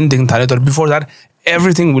आफूले पनि देख्न थाल्यो तर before that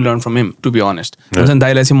everything we learned from him to be honest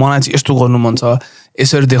दाइलाई चाहिँ मलाई चाहिँ यस्तो गर्नु मन छ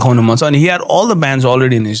यसरी देखाउनु मन छ अनि he had all the bands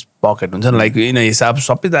already in his pocket हुन्छ लाइक हिसाब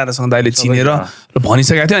सबै दाइलासँग दाइले चिनेर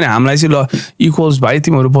भनिसकेको थियो अनि हामीलाई चाहिँ ल इक्वल्स भाइ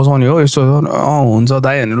तिमीहरू बजाउने हो यस्तो हुन्छ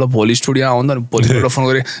दाइ अनि ल भोलि स्टुडियो आउँदा भोलिपल्ट फोन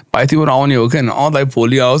गरेँ भाइ तिमीहरू आउने हो क्या दाइ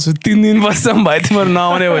भोलि आउँछु 3 दिन बस्छ भाइ तिमीहरू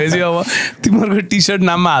नआउने भएपछि अब तिमीहरूको टी सर्ट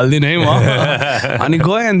नाममा हालिदिनु है म अनि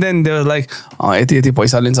गएँ and then they was like यति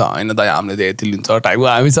पैसा लिन्छ होइन दाइ हामीले त यति लिन्छ टाइपको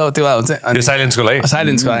हामी चाहिँ त्यो हुन्छ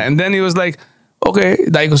साइलेन्सको and then he was like okay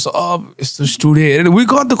दाइको सब यस्तो स्टुडियो हेरेर we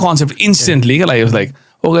got the concept instantly क्या like it was like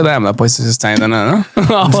okay दाइ हामीलाई पैसा चाहिँ चाहिँदैन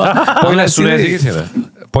होइन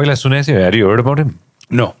पहिला सुनेको थियो have you heard about him?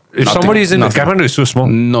 No. If somebody is in Kathmandu is too small.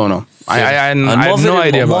 No. I have no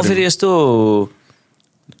idea about it. म फेरि यस्तो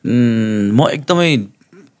म एकदमै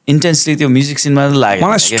इन्टेन्सली त्यो म्युजिक सिनमा लाग्यो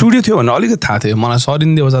मलाई स्टुडियो थियो भने अलिकति थाहा थियो मलाई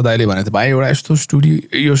सरिन देवजा दाइले भनेको थियो भाइ एउटा यस्तो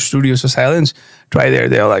स्टुडियो यो स्टुडियो छ silence try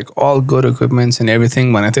there they like all good equipments and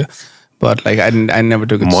everything भनेको थियो but like I never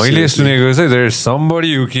took it मैले सुनेको चाहिँ there's somebody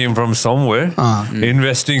who came from somewhere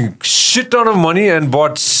investing shit ton of money and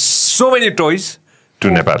bought so many toys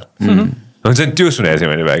to Nepal हुन्छ नि त्यो सुनेको थिएँ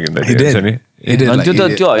मैले ब्याक इन द डे नि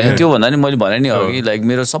त्यो होइन त्यो भन्दा नि मैले भने नि अघि लाइक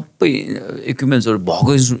मेरो सबै इक्विपमेन्ट्सहरू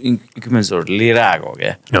भएको इक्विपमेन्ट्सहरू लिएर आएको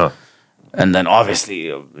क्या and then obviously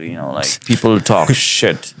like people talk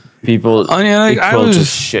shit people equal to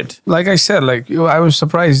shit like I said like I was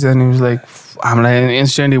surprised and he was like I'm like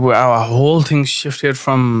instantly our whole thing shifted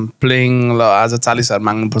from playing as a 40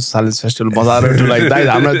 माग्नु पर्छ 40 festival बजाएर to like दाइ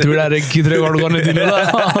हाम्रो दुईटा गीत record गर्न दिनु ल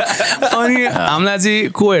अनि हामीलाई चाहिँ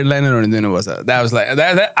को हेडलाइनर हुन दिनु पर्छ that was like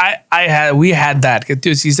that we had that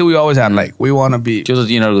त्यो चीज चाहिँ we always had like we want to be त्यो त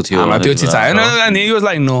तिनीहरुको थियो त्यो चीज आएन and he was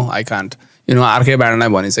like no I can't अर्कै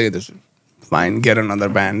ब्यान्डलाई भनिसके त्यसो fine get another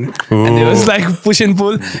band and it was like push and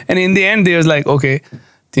pull and in the end they was like okay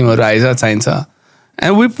तिमीहरु आइज चाहिन्छ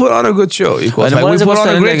and we put on a good show equals like we put on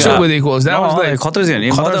a great show with equals that was like खतरा थियो नि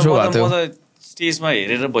म त स्टेजमा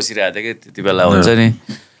हेरेर बसिरहेको थिएँ के त्यतिबेला हुन्छ नि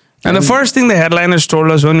and the first thing the headliners told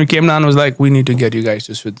us when we came down was like we need to get you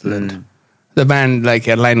guys to Switzerland the band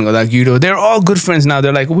like headline like Guido they're all good friends now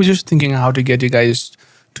they're like we're just thinking how to get you guys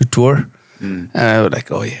to tour and I was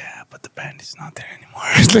like oh yeah but the band is not there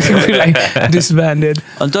it's like disbanded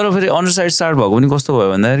अनि तर फेरि अन्डरसाइड start भएको पनि कस्तो भयो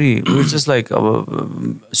भन्दाखेरि we're just like अब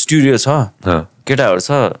studio छ केटाहरू छ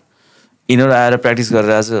यिनीहरू आएर प्र्याक्टिस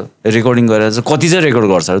गरेर आज रेकर्डिङ गरेर चाहिँ कति चाहिँ रेकर्ड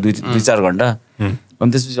गर्छ 2-4 घन्टा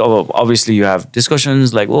अनि त्यसपछि अब obviously you have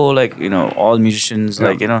discussions like like all musicians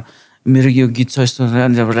like मेरो यो गीत छ यस्तो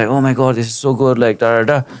like oh my God this is so good like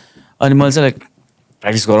टाढा अनि मैले चाहिँ लाइक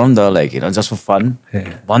प्र्याक्टिस गरौँ नि त लाइक जस्ट फर फन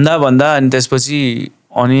भन्दा अनि त्यसपछि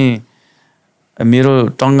अनि मेरो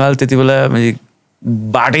टङ्गाल त्यति बेला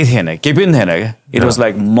बाटै थिएन केही पनि थिएन क्या it was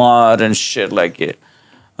like mud and set like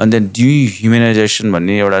अनि देन डिह्युमेनाइजेसन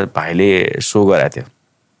भन्ने एउटा भाइले सो गराएको थियो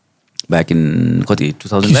ब्याक इन कति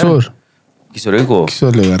 2011 किशोरको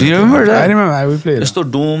यस्तो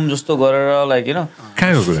डोम जस्तो गरेर लाइक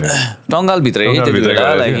टङ्गालभित्रै त्यति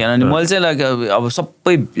बेला लाइक अनि मैले चाहिँ लाइक अब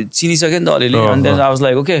सबै चिनिसकेँ नि त अलिअलि अनि त्यहाँ आई वाज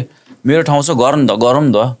लाइक ओके मेरो ठाउँ छ गरौँ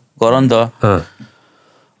नि त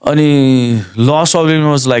अनि loss of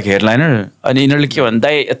was like headliner अनि यिनीहरूले के भन्दा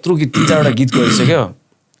यत्रो गीत 3-4वटा गीत गरिसक्यो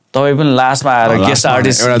तपाईँ पनि लास्टमा आएर गेस्ट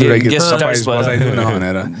आर्टिस्ट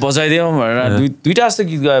बजाइदिउँ भनेर 2टा जस्तो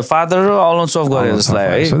गीत गयो फादर र अलमोस्ट अफ गरे जस्तो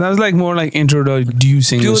लाग्यो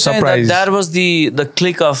है that was the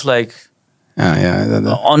click of like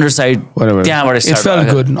Underside it felt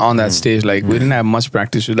good on that stage like we didn't have much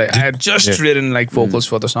practice like I had just written like vocals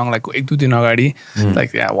for the song like 1-2 दिन अगाडि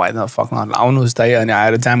like yeah why the fuck not आउनुस् दाइ अनि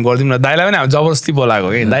आएर जाम गर्दिम न दाइलाई पनि जबरजस्ती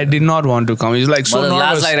बोलाएको के दाइ did not want to come he was like so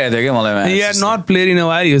nervous लागिरहेको थियो के मलाई he had not played in a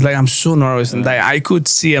while he was like I'm so nervous and I could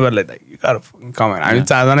see about like you gotta come on हामी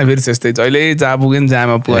चारजना फेरि त्यस्तै जहिले जहाँ पुग्यो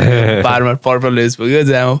जाममा पुग्यो बारमा पर्पल लेस पुग्यो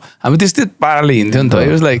जाम हामी त्यस्तै पाराले हिँड्थ्यो नि त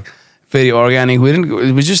it was like very organic.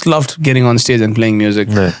 We just loved getting on stage and playing music.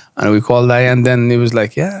 And we called that and then it was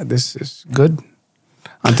like, yeah, this is good.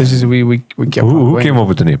 And this is we kept who came up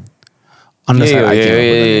with the name? Underside.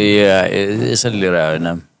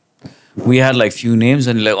 Yeah. We had like few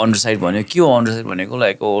names and like Underside Underside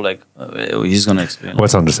like he's gonna explain.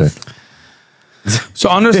 What's Underside? So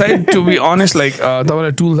Underside, to be honest, like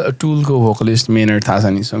a tool vocalist Maynard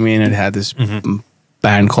Thasani. So Maynard had this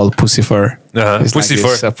band called Pussifer.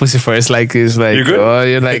 Pussifer. It's like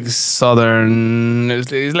you're like southern.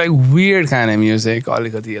 It's like weird kind of music.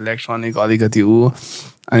 Alikati electronic, alikati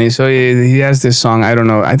and so he has this song. I don't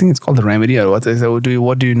know. I think it's called The Remedy or what.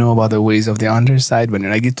 What do you know about the ways of the underside?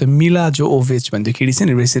 When I get to Mila Jovovich, when the kid is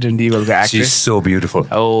in Resident Evil actress. She's so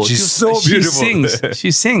beautiful. Oh, she's so beautiful.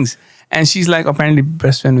 She sings. And she's like apparently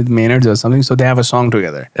best friend with Maynard or something. So they have a song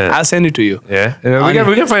together. I'll send it to you. Yeah.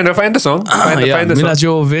 We can find the song. Find the Mila song.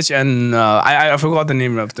 Jovovich and I forgot the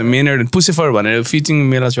name of the Maynard and Pussifer one featuring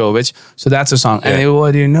Mila Jovovich. So that's a song. And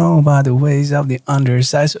what do you know about the ways of the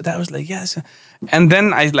underside? So that was like yes. And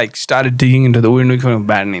then I like started digging into the weird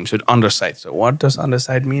bad name. So Underside. So what does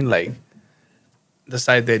underside mean? Like the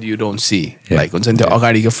side that you don't see. Like the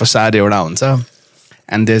agadi ko facade euta huncha.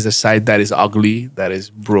 And there's a side that is ugly, that is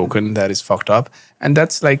broken, that is fucked up. And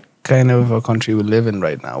that's like kind of a country we live in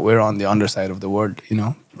right now. We're on the underside of the world,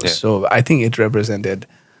 So I think it represented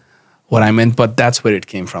what I meant, but that's where it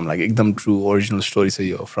came from. Like ekdam true original story.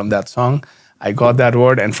 So from that song, I got that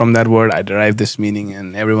word. And from that word, I derived this meaning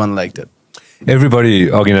and everyone liked it. Everybody,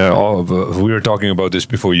 we were talking about this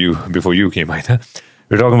before you came, right?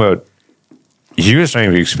 We were talking about, he was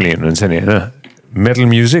trying to explain, metal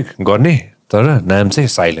music, गर्ने तर नाम चाहिँ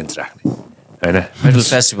silence राख्ने हैन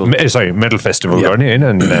metal festival गर्ने हैन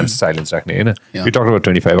अनि नाम चाहिँ साइलेन्स राख्ने हैन we talk about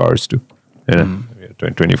 25 hours too हैन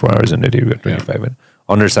 24 hours in a day we got 25 and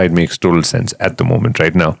Underside makes total sense at the moment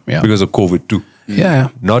right now because of COVID too Yeah.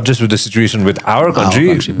 Not just with the situation with our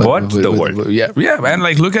country, but the world. Yeah, and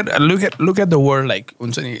like look at the world. Like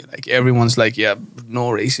everyone's like, yeah, no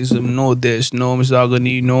racism, no this, no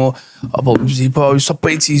misogyny, no about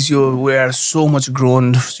we are so much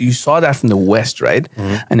grown. So you saw that from the West, right?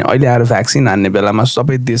 And अहिले आएर vaccine हान्ने बेलामा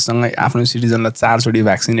सबै देशसँग आफ्नो सिटिजनलाई 4 चोटि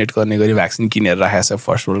vaccinate गर्ने गरी vaccine किनेर राखेको छ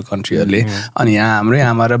फर्स्ट वर्ल्ड कन्ट्रीहरूले अनि यहाँ हाम्रै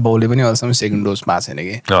आमा र बाउले पनि अहिलेसम्म सेकेन्ड डोज पाएको छैन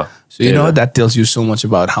कि so you know that tells you so much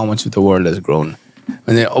about how much the world has grown.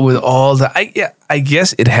 And then with all the, I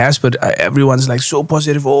guess it has, but everyone's like so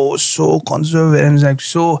positive, so conservative, and like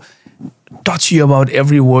so touchy about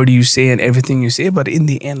every word you say and everything you say. But in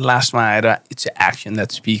the end, last mile, it's action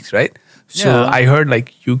that speaks, right? So I heard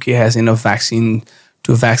like UK has enough vaccine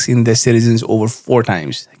to vaccine their citizens over 4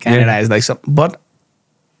 times. Canada is like some, but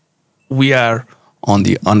we are on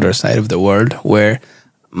the underside of the world where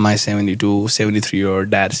my 72, 73-year-old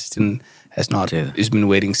dad still has not. He's been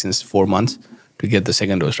waiting since 4 months to get the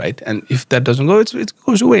second dose, right? And if that doesn't go, it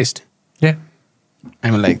goes to waste. Yeah.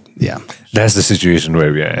 I'm like, yeah. That's the situation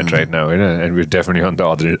where we are at right now, you know? And we're definitely on the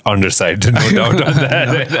other underside, no doubt on that.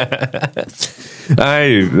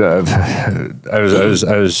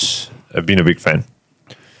 I've been a big fan.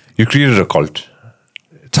 You created a cult.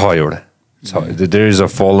 There is a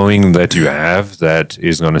following that you have that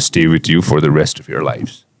is going to stay with you for the rest of your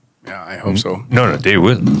lives. Yeah, I hope so. No, they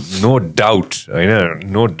will. No doubt.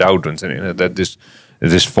 No doubt that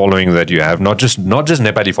this following that you have, not just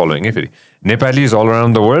Nepali following, Nepali is all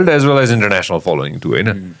around the world as well as international following too.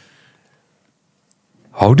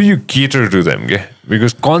 How do you cater to them?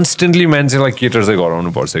 Because constantly man say like cater se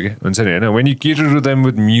garaunu parcha. When you cater to them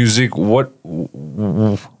with music,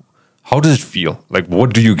 how does it feel? Like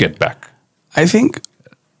what do you get back? I think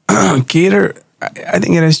cater. I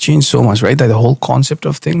think it has changed so much, right? Like the whole concept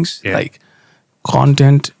of things, like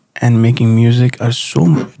content and making music are so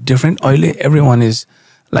different. Everyone is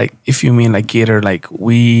like, if you mean like cater, like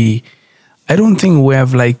I don't think we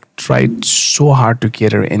have like tried so hard to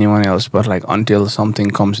cater anyone else, but like until something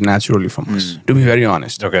comes naturally from us, to be very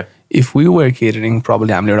honest. Okay. If we were catering,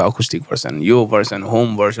 probably I'm an acoustic version, yo version,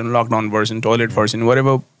 home version, lockdown version, toilet version,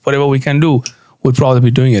 whatever we can do, we'd probably be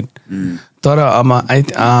doing it.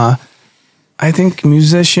 I think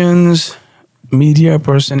musicians, media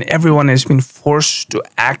person, everyone has been forced to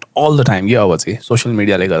act all the time. Yeah, what's it? Social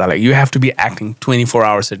media, like you have to be acting 24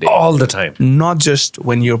 hours a day. All the time. Not just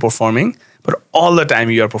when you're performing, but all the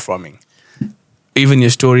time you are performing. Even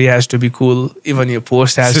your story has to be cool. Even your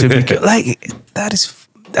post has to be cool. Like, that's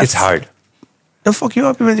it's hard. They'll fuck you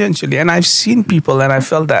up eventually. And I've seen people and I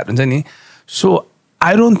felt that. So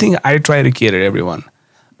I don't think I try to cater everyone.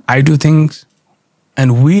 I do things,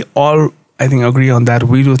 and we all, I think, agree on that.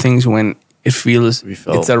 We do things when it feels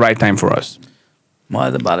it's the right time for us.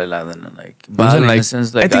 Like, in the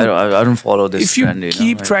sense, like I don't follow this if you trend.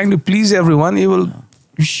 Keep trying to please everyone, you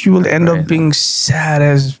will end up being sad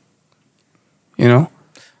as,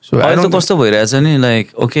 So I don't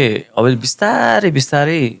like, okay, I will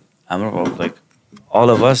bistari. I'm like all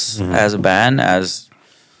of us as a band, as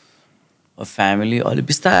a family,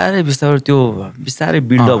 bistari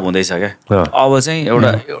build up हुँदैछ क्या अब चाहिँ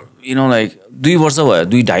एउटा like 2 वर्ष भयो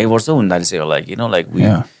 2.5 वर्ष हुँदैछ like like we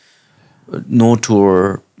no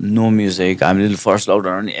tour, no music. I mean, first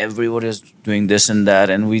lockdown, everybody is doing this and that,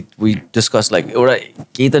 and we discussed like एउटा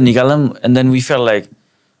केही त निकालौं, and then we felt like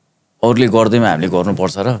अरूले गर्दैमा हामीले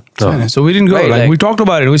गर्नुपर्छ र. So we didn't go. Like we talked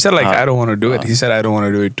about it. We said like I don't want to do it. He said I don't want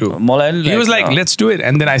to do it too. He was like let's do it,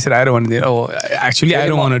 and then I said I don't want to do it. Oh, actually I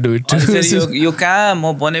don't want to do it too. You can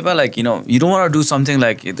like you don't want to do something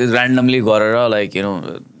like it randomly गरेर like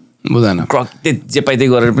बुझ्दैन जे पाइदै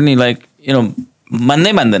गरेर पनि like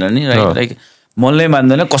मान्दैन नि right like मनले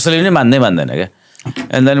मान्दैन कसैले नि मान्दैन क्या.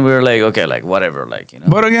 And then we were like, okay, like whatever, like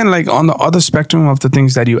But again, like on the other spectrum of the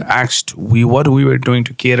things that you asked, what we were doing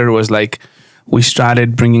to cater was like we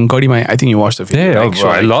started bringing gadhimai. I think you watched the video. Yeah, like,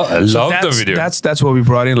 I love the video. That's what we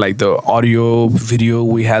brought in, like the audio, video.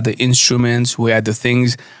 We had the instruments, we had the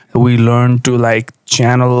things. We learned to like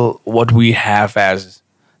channel what we have as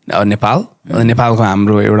Nepal. Nepalko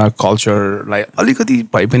हाम्रो एउटा culture like अलिकति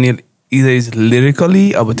भए पनि either is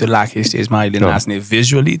lyrically अब त्यो लाखे स्टेजमा अहिले नाच्ने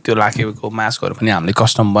visually त्यो लाखेको मास्कहरु पनि हामीले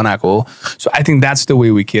custom बनाएको. So I think that's the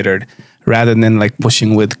way we catered rather than like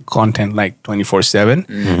pushing with content like 24/7.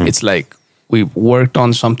 It's like we worked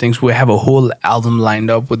on some things. We have a whole album lined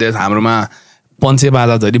up with this. हाम्रोमा पञ्चे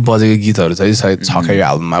बाजा धरि बजेको गीतहरु छ सायद छकै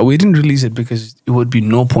albumमा. We didn't release it because it would be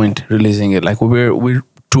no point releasing it. Like we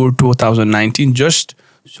toured 2019 just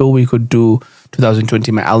so we could do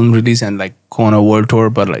 2020 my album release and like go on a world tour,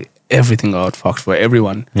 but like everything got fucked for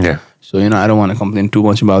everyone. Yeah. So I don't want to complain too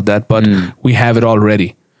much about that, but we have it all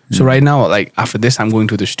ready. So right now, like after this, I'm going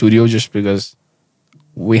to the studio just because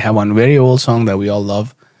we have one very old song that we all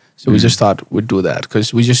love. So we just thought we'd do that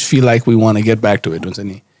because we just feel like we want to get back to it.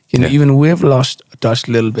 Even we have lost touch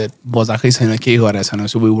a little bit.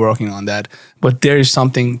 So we're working on that. But there is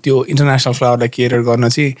something, the international crowd like cater garna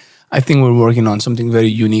चाहिँ, I think we're working on something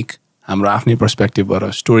very unique. हाम्रो आफ्नै पर्सपेक्टिभबाट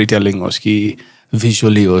story telling होस् कि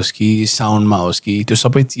visually होस् कि साउन्डमा होस् कि त्यो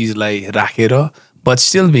सबै चिजलाई राखेर but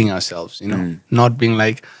still being आवरसेल्भ्स not being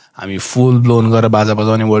like हामी फुल ब्लोन गरेर बाजा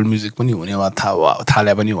बजाउने वर्ल्ड म्युजिक पनि हुने वा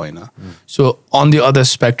थाले पनि होइन so on the other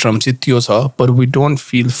spectrum चाहिँ त्यो छ but we don't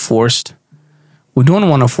feel forced we don't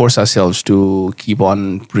want to force आवरसेल्भ्स to keep on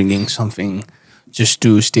bringing something just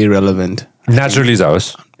to stay relevant Naturally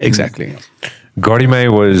जाओस् Exactly. Gadhimai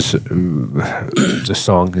was the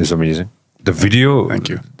song is amazing. The video, thank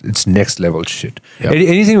you. It's next level shit. Yep.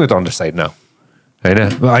 Anything with Underside now. I know.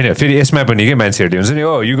 फेरि यसमा पनि के मान्छेहरूले हुन्छ नि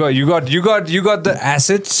oh you got the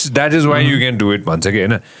assets that is why you can do it भन्छ कि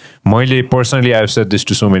हैन मैले personally I've said this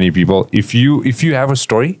to so many people if you have a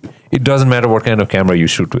story it doesn't matter what kind of camera you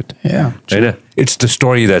shoot with. Yeah. हैन it's the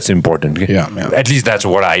story that's important. Yeah. At least that's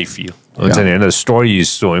what I feel. And the story is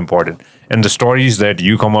so important and the stories that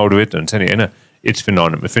you come out with it's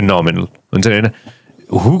phenomenal.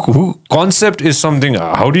 Who concept is something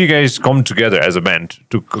how do you guys come together as a band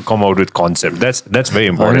to come out with concept that's very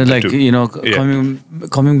important like too.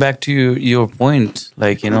 Coming back to your point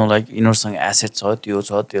like like song assets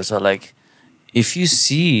are like if you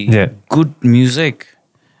see good music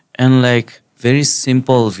and like very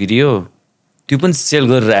simple video त्यो पनि sale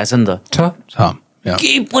गरिरहेछ नि त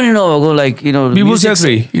केही पनि नभएको like people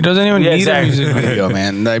say he doesn't even need a music video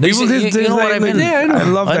man like people say what I mean I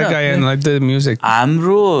love that guy and like the music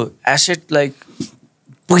हाम्रो asset like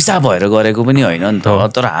पैसा भएर गरेको पनि होइन नि त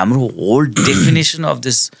तर हाम्रो whole definition of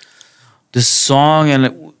this song and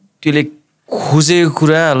त्यसले खोजेको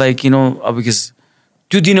कुरा like अब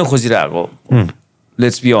त्यो दिन खोजिरहेको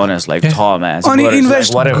let's be honest like Tom as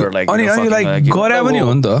invest whatever like गरे पनि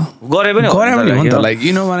हो नि त like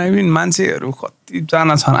you know what I mean मान्छेहरु कति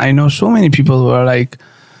जना छन् I know so many people who are like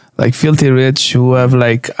filthy rich who have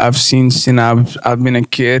like I've seen I've been a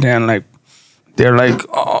kid and like they're like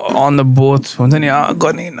on the boat हुन्छ नि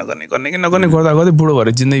गर्ने नगर्ने गर्दा गर्दै बुढो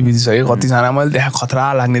भएर जिन्दगी बितिसक्यो कति जना मैले देखा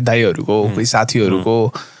खतरा लाग्ने दाइहरुको कोही साथीहरुको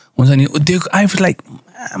हुन्छ नि I feel like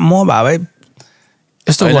म भाइ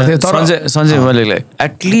यस्तो गर्थे तर सञ्जय मैले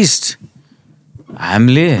एटलिस्ट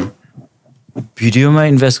हामीले भिडियोमा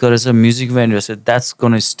इन्भेस्ट गरेछ म्युजिकमा invest that's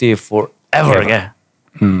gonna stay for ever क्या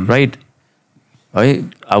राइट है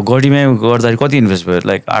अब गढीमा गर्दाखेरि कति इन्भेस्ट भयो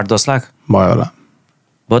लाइक 8-10 लाख भयो होला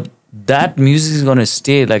but that music is gonna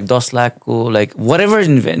stay like 10 लाखको like what ever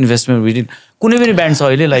investment within कुनै पनि ब्यान्ड छ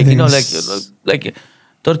अहिले लाइक लाइक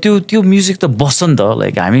तर त्यो म्युजिक त बस्छ नि त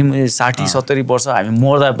लाइक हामी 60-70 वर्ष हामी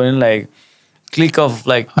मर्दा पनि like click of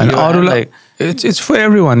like it's for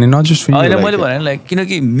everyone not just for you I मैले भने like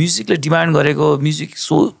किनकि म्युजिकले डिमान्ड गरेको म्युजिक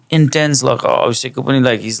सो इन्टेन्स like अभिषेकको पनि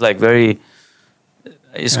like he's like very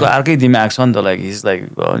यसको अर्कै दिमाग छ नि त like he's like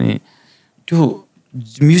अनि त्यो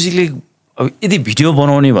म्युजिकले अब यदि भिडियो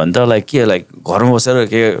बनाउने भने त like के like घरमा बसेर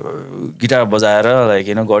के गिटार बजाएर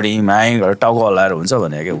like गढीमाई घर टाउको हल्लाएर हुन्छ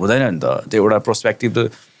भने के हुँदैन नि त त्यो एउटा पर्सपेक्टिभ त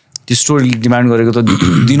त्यो स्टोरीले डिमान्ड गरेको त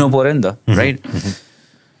दिनु पर्यो नि त राइट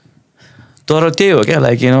तर त्यही हो क्या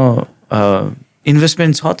लाइक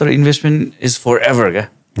इन्भेस्टमेन्ट छ तर इन्भेस्टमेन्ट इज फर एभर क्या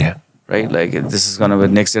right like this is gun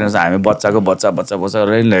next generation हामी बच्चाको बच्चा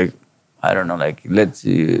like I don't know like let's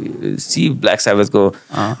see black स्याबथको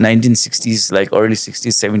 1960s like early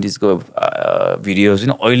 60s 70s को भिडियोज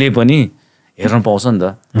अहिले पनि हेर्न पाउँछ नि त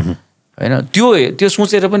होइन त्यो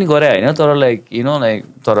सोचेर पनि गरे होइन तर लाइक लाइक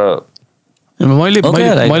तर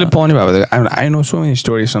मैले पाउने भए I know so many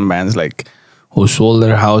stories from bands like who sold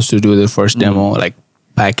their house to do their first demo like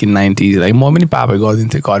back in 90s like म पनि पापै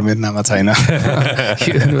गर्दिन्थे घर मेरो नाममा छैन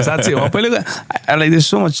साँच्चै हो पहिलेको I like there's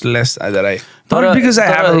so much less that I because I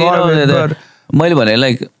have a lot of it but मैले भने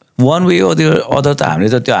like one way or the other त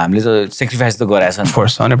हामीले त सेक्रिफाइस त गराएछ नि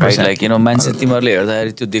course 100% like मान्छे तिमीहरूले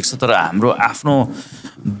हेर्दाखेरि त्यो देख्छ तर हाम्रो आफ्नो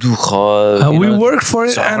दुःख we worked for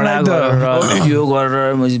it and like यो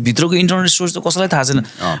गरेर भित्रको इन्टरनल स्टोरी त कसैलाई थाहा छैन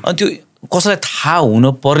अनि त्यो कसैलाई थाहा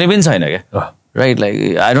हुन पर्ने पनि छैन क्या right like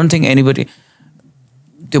I don't think anybody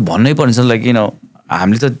त्यो भन्नै पर्ने छ लाइक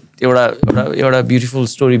हामीले त एउटा ब्युटिफुल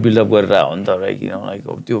स्टोरी बिल्डअप गरेर हो नि त लाइक लाइक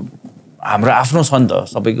त्यो हाम्रो आफ्नो छ नि त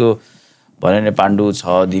सबैको भने नि पाण्डु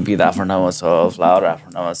छ दिपित आफ्नो ठाउँमा छ फ्लावर आफ्नो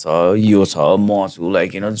ठाउँमा छ यो छ म छु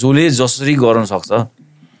लाइक जसले जसरी गर्न सक्छ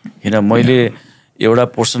मैले एउटा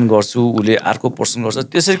पोर्सन गर्छु उसले अर्को पोर्सन गर्छ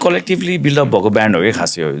त्यसरी कलेक्टिभली बिल्डअप भएको ब्यान्ड हो कि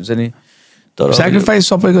खासै हो हुन्छ नि Sacrifice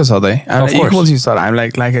सबैको छ दाइ course. equally sir I'm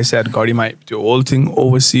like I said gadhimai the whole thing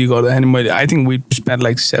oversee गर्दाखेरि मैले I think we spent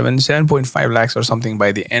like 7.5 lakhs or something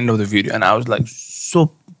by the end of the video and I was like so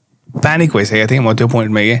panic भइसकेको थिएँ म त्यो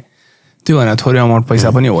पोइन्टमा के त्यो भनेर थोरै अमाउन्ट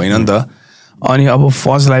पैसा पनि होइन नि त अनि अब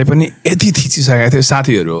फर्स्टलाई पनि यति थिचिसकेको थियो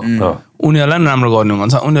साथीहरू उनीहरूलाई पनि राम्रो गर्नु मन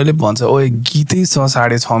छ उनीहरूले भन्छ ओए गीतै छ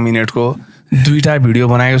 6.5 मिनटको 2टा भिडियो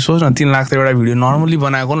बनाएको सोच न 3 लाख त एउटा भिडियो नर्मली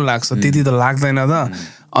बनाएको नि लाग्छ त्यति त लाग्दैन त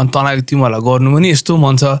अनि तँलाई तिमीहरूलाई गर्नु पनि यस्तो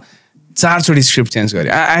मन छ 4 चोटि स्क्रिप्ट चेन्ज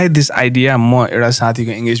गरेँ आई हेड दिस आइडिया म एउटा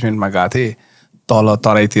साथीको इङ्गेजमेन्टमा गएको थिएँ तल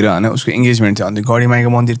तराईतिर होइन उसको इङ्गेजमेन्ट थियो अन्त gadhimaiको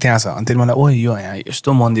मन्दिर त्यहाँ छ अनि त्यसले मलाई ओ यो यहाँ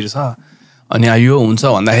यस्तो मन्दिर छ अनि यो हुन्छ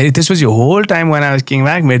भन्दाखेरि त्यसपछि whole time when I was came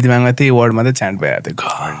back मेरो दिमागमा त्यही वर्ड मात्रै च्यान्ट भइरहेको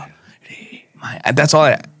थियो द्याट्स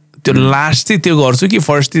अल त्यो लास्ट चाहिँ त्यो गर्छु कि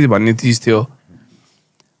फर्स्ट चाहिँ भन्ने चिज थियो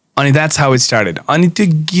अनि द्याट्स हाउ इट स्टार्टेड अनि त्यो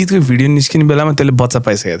गीतको भिडियो निस्किने बेलामा त्यसले बच्चा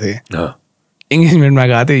पाइसकेको थिएँ इङ्गेजमेन्टमा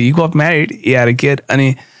गएको थिएँ he got married he had a kid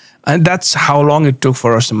and that's how long it took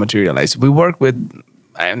for us to materialize. We work with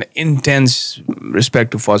an intense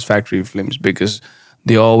respect to Fuzz Factory Films because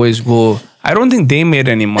they always go. I don't think they made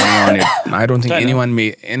any money on it. I don't think anyone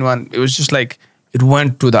made anyone. It was just like it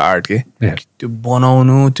went to the art. To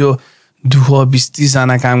बनाउनु त्यो दुःख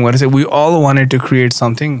बिस्तीजना काम गरेछ. We all wanted to create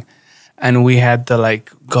something, and we had the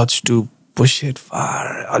like guts to push it far.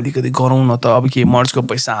 अलिकति गरौँ न त अब के मर्चको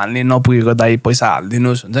पैसा हाल्ने नपुगेको दाइ पैसा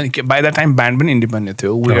हालिदिनुहोस् हुन्छ नि by that time band पनि independent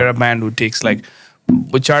थियो. We are a band who takes like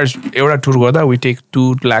we charge एउटा tour गर्दा we take 2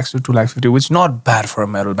 lakhs to 2 lakhs 50 which is not bad for a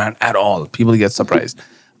metal band at all. People get surprised.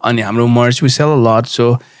 अनि हाम्रो merch we sell a lot so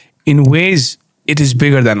in ways it is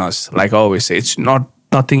bigger than us like I always say it's not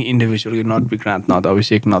nothing individual not Bikrant not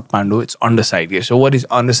Avishek not Pandu it's Underside. So what is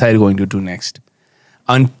Underside going to do next?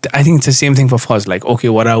 And I think it's the same thing for Fuzz. Like, okay,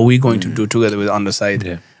 what are we going to do together with Underside?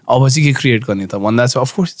 Obviously, create karne ta. One that's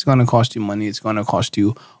of course it's gonna cost you money. It's gonna cost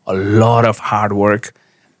you a lot of hard work,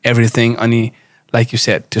 everything. And like you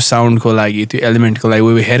said, to sound ko lagi, to element ko lagi,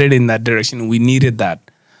 we were headed in that direction. We needed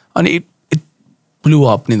that, and it blew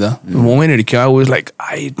up. The moment it came, I was like,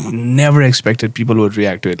 I never expected people would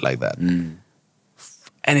react to it like that.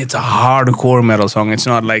 And it's a hardcore metal song. It's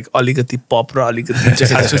not like alikati pop ra alikati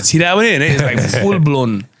it's like full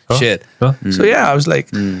blown shit. So yeah, I was like,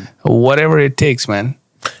 whatever it takes, man.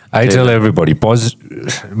 I tell everybody,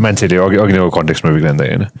 मान्छेले अघिको कन्टेक्स्टमा बिग्रन्दा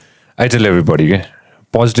होइन I tell everybody के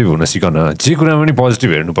positive हुन सिकन जे कुरामा पनि positive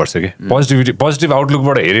हेर्नुपर्छ कि पोजिटिभ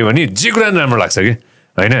आउटलुकबाट हेऱ्यो भने जे कुरा राम्रो लाग्छ कि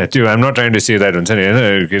होइन त्यो I'm not trying to say that हुन्छ नि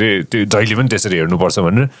होइन के अरे त्यो जहिले पनि त्यसरी हेर्नुपर्छ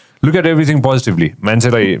भनेर लुक एट एभ्रिथिङ पोजिटिभली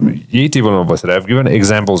मान्छेलाई यही टेबलमा बसेर I have given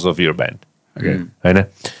examples of your band होइन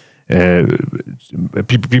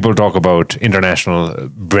people talk about international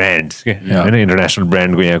brands के होइन इन्टरनेसनल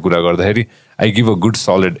ब्रान्डको यहाँ कुरा गर्दाखेरि I give a good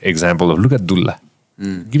solid example of look at Dulla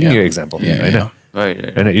give me example होइन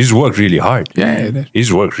and he's worked really hard. He's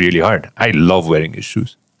worked really hard. I love wearing his shoes.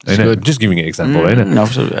 Just giving an example.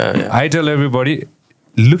 I tell everybody,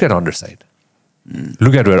 look at Underside.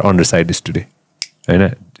 Look at where Underside is today.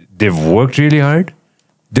 They've worked really hard.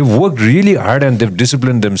 They've worked really hard and they've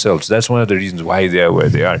disciplined themselves. That's one of the reasons why they are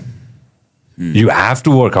where they are. You have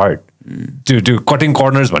to work hard. To cutting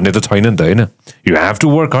corners, you have to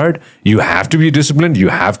work hard. You have to be disciplined. You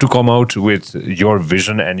have to come out with your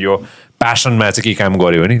vision and your passion.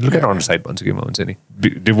 Look at Underside.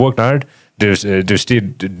 They've worked hard. They've stayed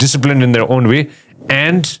disciplined in their own way,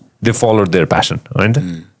 and they followed their passion.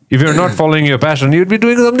 If you're not following your passion, you'd be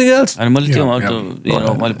doing something else. And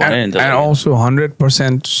also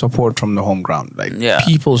 100% support from the home ground. Like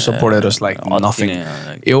people supported us like nothing.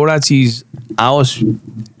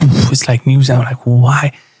 It's like news. I'm like,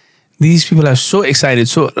 why? These people are so excited.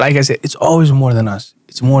 So, like I said, it's always more than us.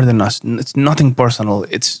 It's more than us. It's nothing personal.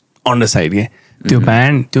 It's Underside. The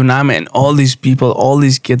band, the name, and all these people, all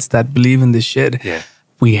these kids that believe in this shit.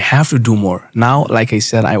 We have to do more. Now, like I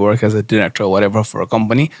said, I work as a director or whatever for a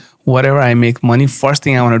company. Whatever I make money, first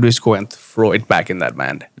thing I want to do is go and throw it back in that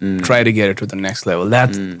band. Try to get it to the next level.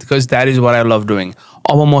 Because that is what I love doing.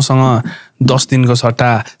 अब मसँग 10 दिनको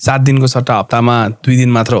सट्टा 7 दिनको सट्टा हप्तामा 2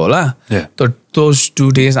 दिन मात्र होला. So those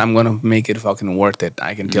 2 days I'm going to make it fucking worth it.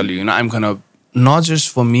 I can tell you, I'm going to not just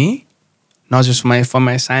for me, not just for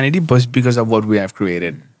my sanity, but because of what we have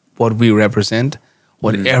created, what we represent,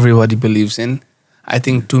 what everybody believes in. I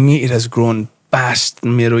think to me it has grown past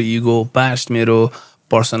मेरो ego, past मेरो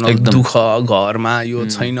personal दुःख घरमा यो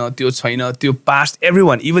छैन त्यो छैन त्यो past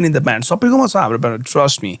everyone, even in the band. सबैकोमा छ हाम्रो band.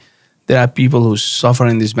 Trust me, there are people who suffer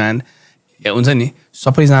in this band. हुन्छ नि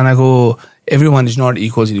सबैजनाको everyone is not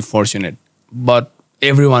equally fortunate, but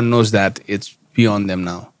everyone knows that it's beyond them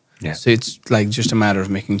now. Yeah. So it's like just a matter of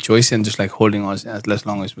making choice and just like holding on as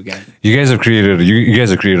long as we can. You guys have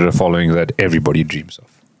created a following that everybody dreams of.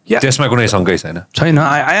 Yeah. त्यसमा कुनै शङ्कै छैन. China,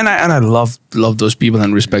 I love those people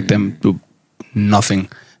and respect them to nothing.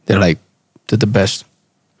 They're the best.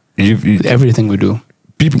 Everything we do.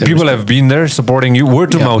 People have been there supporting you.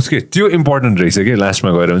 Word to mouth. त्यो important रहेछ के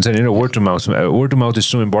लास्टमा गएर हुन्छ नि. Word to mouth is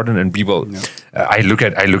so important, and people. I look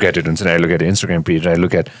at it हुन्छ नि. I look at the Instagram page. I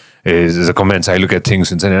look at the comments. I look at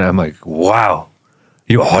things हुन्छ नि. I'm like, wow.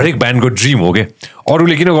 यो हरेक ब्यान्डको ड्रिम हो के.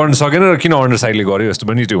 अरूले किन गर्न सकेन र किन अन्डरसाइडले गर्यो जस्तो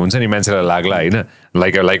पनि त्यो हुन्छ नि मान्छेलाई लाग्ला हैन.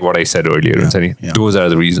 Like what I said earlier हुन्छ नि. Those are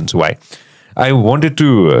the reasons why. I wanted to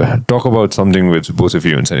talk about something with both of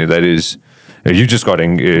you हुन्छ नि. That is. You just got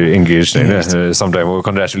engaged sometime. Well,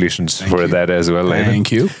 congratulations for that as well.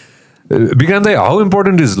 Thank you. Bikrant, how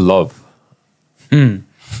important is love?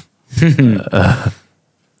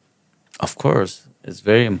 Of course, it's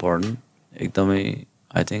very important.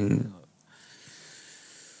 I think.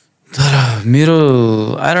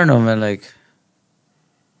 I don't know, man. Like,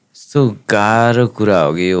 so गाह्रो कुरा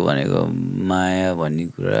हो कि यो भनेको माया भन्ने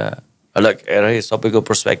कुरा. Like, सबैको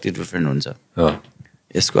perspective different हुन्छ.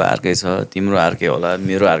 यसको अर्कै छ, तिम्रो अर्कै होला,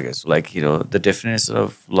 मेरो अर्कै छ. Like, the definition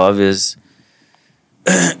of love is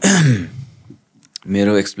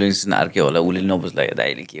मेरो एक्सप्लेनेसन अर्कै होला, उसले नबुझ्ला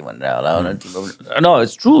दाइले के भनेर होला. No,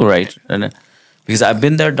 it's true, right? Because I've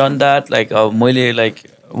been there, done that. Like, मैले like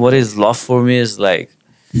what is love for me is like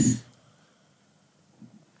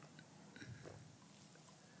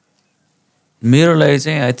मेरो लागि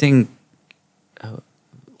चाहिँ I think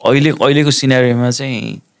अहिलेको सिनेरियोमा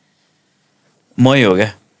चाहिँ मै हो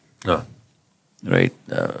क्या. Right?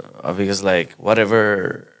 Because like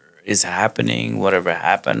whatever is happening, whatever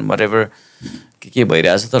happened, whatever के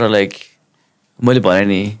भइरहेछ तर like मैले भने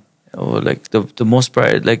नि like the most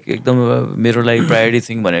priority like एकदम मेरो लागि priority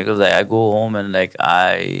thing भनेको like I go home and like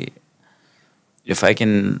if I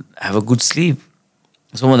can have a good sleep.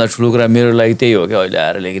 सबभन्दा ठुलो कुरा मेरो लागि त्यही हो क्या अहिले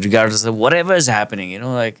आएर like regardless of whatever is happening,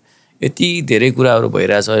 like यति धेरै कुराहरू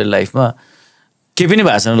भइरहेछ अहिले लाइफमा के पनि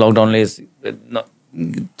भएको छैन लकडाउनले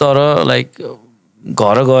तर लाइक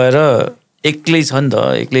घर गएर एक्लै छ नि त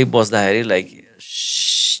एक्लै बस्दाखेरि लाइक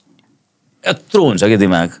यत्रो हुन्छ क्या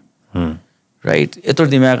दिमाग राइट यत्रो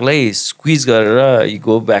दिमागलाई स्क्विज गरेर you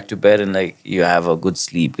go back to bed and like you have a good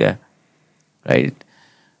sleep क्या राइट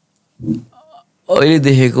अहिले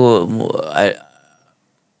देखेको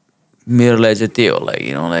मेरो लागि चाहिँ त्यही होला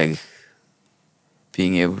like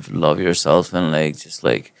being able to love yourself and like just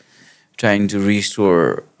like trying to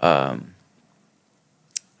restore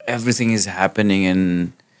everything is happening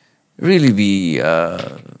and really be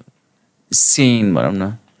sane, but I'm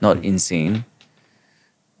not insane.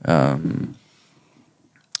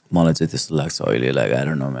 मलाई चाहिँ त्यस्तो लाग्छ अहिले like I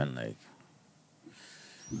don't know man like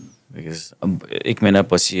because एक महिना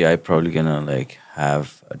पछि I probably gonna like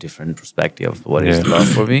have a different perspective of what is love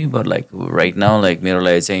for me, but like right now like मेरो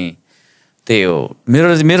लागि चाहिँ त्यही हो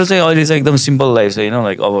मेरो चाहिँ अहिले चाहिँ एकदम सिम्पल लाइफ छ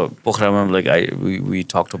लाइक अब पोखरामा like we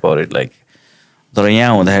talked about it like तर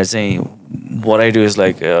यहाँ हुँदाखेरि चाहिँ what I do is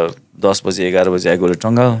like 10 बजे 11 बजे I go to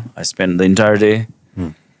Tongal, I spend the entire day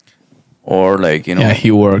or like yeah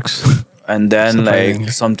he works and then like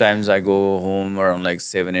sometimes I go home around like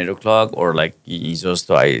 7-8 o'clock or like just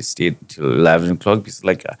I stayed till 11 o'clock because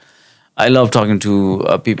like I love talking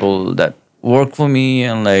to people that work for me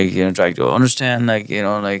and like trying to understand like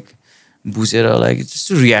like बुझेर like just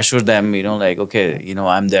to reassure them like okay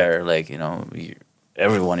I'm there like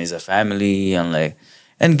everyone is a family and like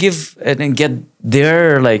and give and get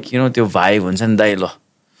their like त्यो vibe हुन्छ नि दाइ ल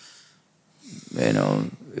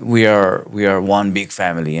we are one big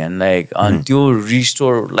family and like on त्यो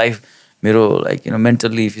restore life मेरो like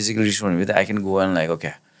mentally physically restore with I can go and like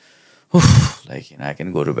okay like I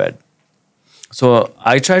can go to bed. So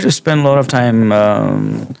I try to spend a lot of time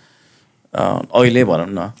अहिले भनौँ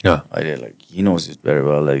न अहिले like he knows it very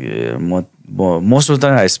well like most of the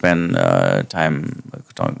time I spend time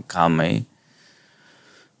काममै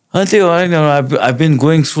अनि त्यो I've been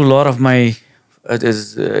going through a lot of my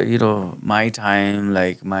my time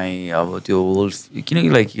like my अब त्यो whole किनकि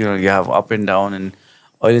like you have up and down and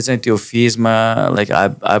अहिले चाहिँ त्यो फेजमा like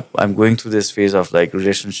I'm going through this phase of like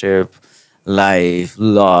relationship life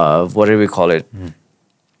love whatever we call it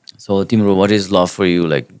So Timro, what is love for you?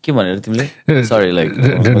 Like, ke bhanera timle? Sorry, like no.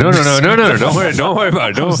 Don't worry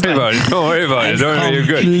about it. Don't worry about it. You're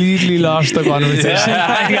good. Completely lost the conversation.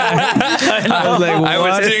 I was like, what? I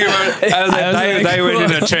was thinking about it. I was like, I went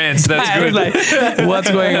in a trance. That's good. I was like,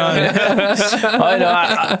 what's going on?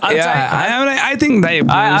 I think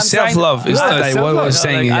that self-love is like what I was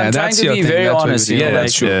saying. Like, I'm that's trying to be very honest. Yeah,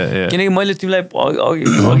 that's true. किनकि मैले तिमीलाई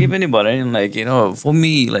अघि पनि भने like, you know, for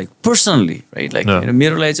me, like personally, right, like, you know,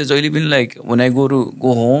 मेरो लागि चाहिँ जहिले पनि like when I go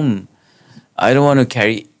home, I don't want to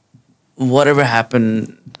carry whatever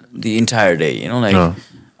happened the entire day, you know, like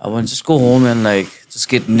I want to just go home and like just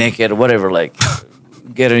get naked or whatever, like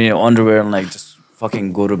get in your underwear and like just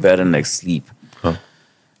fucking go to bed and like sleep.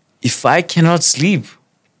 If I cannot sleep,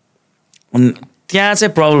 त्यहाँ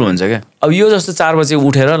चाहिँ problem हुन्छ क्या. अब यो जस्तो 4 बजे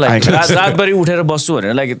उठेर like रातभरि उठेर बस्छु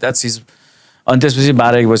भनेर लाइक द्याट्स हिज. अनि त्यसपछि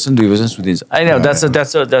 12-1 बजीसम्म 2 बजीसम्म सुतिन्छ. I know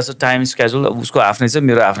that's a time schedule. उसको आफ्नै छ,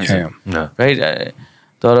 मेरो आफ्नै छ, राइट.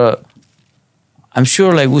 तर आइएम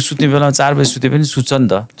स्योर लाइक ऊ सुत्ने बेलामा 4 बजी सुते पनि सुत्छ नि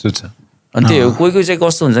त. अनि त्यही हो, कोही चाहिँ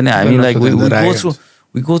कस्तो हुन्छ नि, हामी like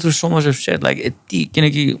we go through so much of shit like यति.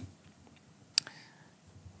 किनकि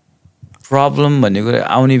problem भन्ने कुरा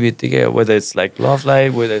आउने बित्तिकै whether it's like love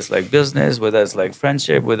life, whether it's like business, whether it's like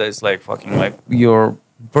friendship, whether it's like fucking like your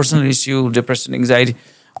personal issue, depression, anxiety,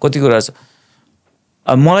 कति कुरा छ.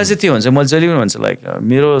 अब मलाई चाहिँ त्यो हुन्छ, मैले जहिले पनि भन्छ लाइक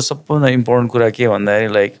मेरो सबभन्दा इम्पोर्टेन्ट कुरा के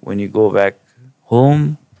भन्दाखेरि like when you go back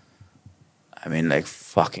home, I mean like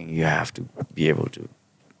fucking you have to be able to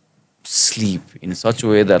sleep in such a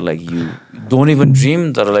way that like you don't even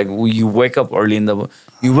dream that like you wake up early in the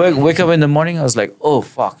wake up in the morning. I was like, oh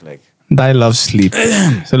fuck, like I love sleep.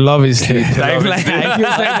 So love is sleep. I feel like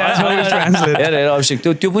that's what it translates. Yeah, Avishek,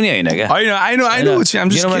 त्यो पनि हैन क्या. I know. I'm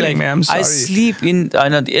just kidding, man. I'm sorry. I sleep in. I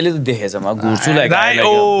know. यसले त देखेछ म घुर्छु like.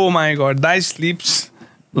 Oh my god, that sleeps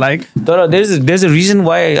like. तर there's a reason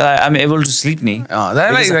why I'm able to sleep नि.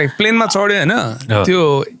 That like plane मा चढ्यो हैन. त्यो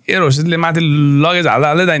air होस्टेसले माथि लगेज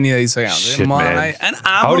हाल्दै दाइनिरहेछ यहाँ. मलाई and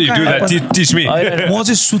how do you do that? Teach me. म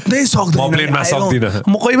चाहिँ सुत्नै सक्दिन. म प्लेनमा सक्दिन.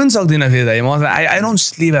 म कहि पनि सक्दिन फेरि दाइ. म I don't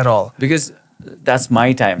sleep at all. Because that's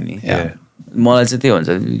my time नि. मलाई चाहिँ त्यो हुन्छ.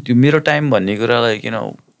 त्यो मेरो टाइम भन्ने कुरा like, you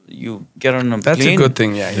know, you get on a plane. That's a good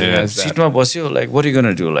thing, yeah. Seatमा बस्यो like what are you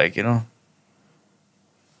gonna do, like, you know?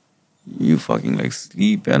 You fucking like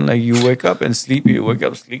sleep and like you wake up and sleep, you wake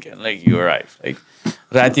up, sleep and like you arrive. Like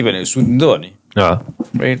राति भने सुत्नु हो नि.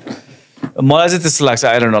 Right? मलाई चाहिँ त्यस्तो लाग्छ.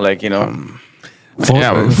 I don't know, like, you know.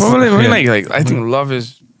 Probably like I think love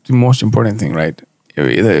is the most important thing, right?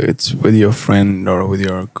 Either it's with your friend or with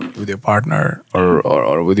your partner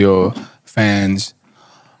or with your fans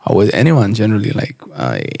or with anyone generally. Like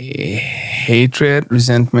hatred,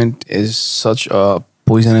 resentment is such a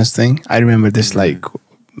poisonous thing. I remember this like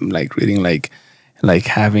reading like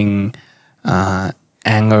having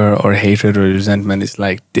anger or hatred or resentment is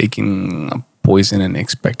like taking a poison and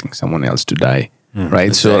expecting someone else to die, right?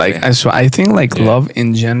 Exactly. So I think like love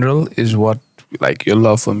in general is what, like your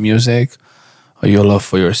love for music or your love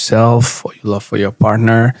for yourself or your love for your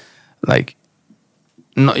partner, like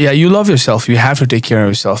you love yourself, you have to take care of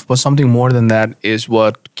yourself, but something more than that is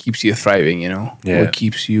what keeps you thriving, you know, what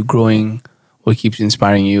keeps you growing, what keeps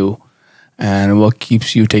inspiring you, and what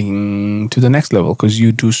keeps you taking to the next level, because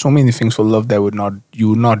you do so many things for love that you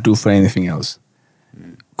would not do for anything else.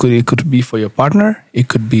 It could be for your partner, it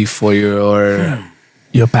could be for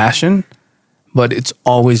your passion, but it's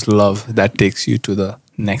always love that takes you to the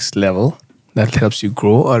next level, that helps you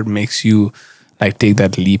grow or makes you like take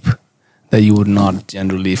that leap that you would not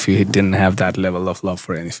generally if you didn't have that level of love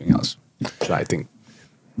for anything else. So I think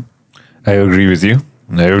I agree with you.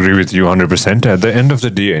 I agree with you 100%. At the end of the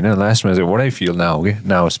day, you know, last message, what I feel now, okay?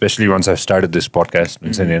 Now, especially once I've started this podcast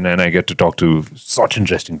and I get to talk to such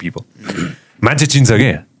interesting people. मान्छे चिन्छ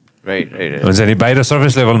के? Right. हुन्छ नि बाहिर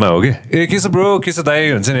surface level मा हो के? ए के छ bro? के छ दाइ?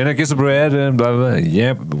 हुन्छ नि हैन के छ bro? Blah blah.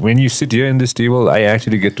 Yeah, when you sit here in this table, I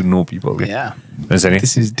actually get to know people. Okay? Yeah. हुन्छ नि.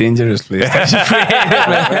 This is dangerous place. It's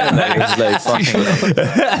like fucking.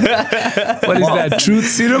 What is that? Truth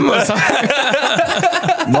serum or something?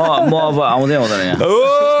 म अब आउँदै आउँदैन यहाँ.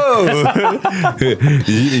 Oh,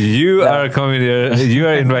 you are coming here. You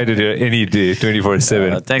are invited here any day,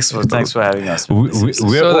 24/7. Thanks for having us.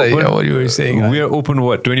 We're open. What you were saying. We are open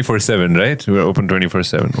 24/7, right? We are open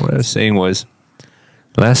 24/7. What I was saying was,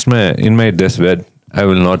 in my deathbed, I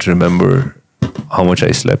will not remember how much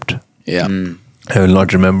I slept. Yeah. I will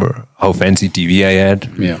not remember how fancy TV I had.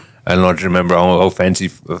 Yeah. I will not remember how fancy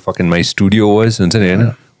fucking my studio was.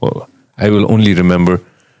 I will only remember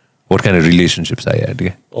what kind of relationships I had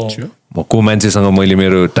के Sure. म को मान्छेसँग मैले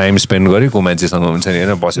मेरो time spend गरेँ को मान्छेसँग हुन्छ नि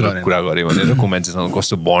होइन बसेर कुरा गरेँ भनेर को मान्छेसँग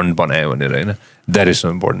कस्तो बन्ड बनायो भनेर होइन that is so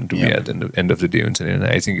important to me at the and of the day हुन्छ नि होइन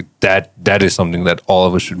I think that is something that all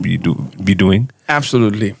of us should be doing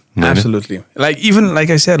Absolutely. Absolutely. Like even like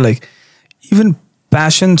I said, like even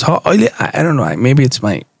passion. I don't know. Maybe it's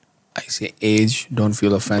my I say age. Don't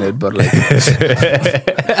feel offended, but like,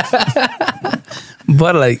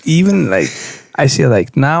 but like even like I say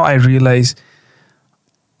like now I realize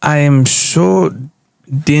I am so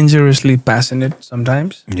dangerously passionate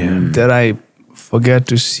sometimes that I forget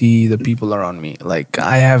to see the people around me. Like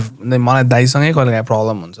I have my daisangai kaila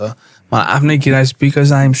problem huncha. My आफ्नै guitarist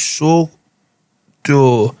because I am so to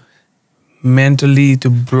mentally to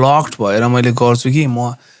blocked भएर मैले गर्छु कि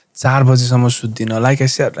म 4 बजेसम्म सुत्दिनँ. Like I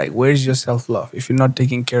said, like where's your self-love? If you're not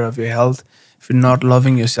taking care of your health, if you're not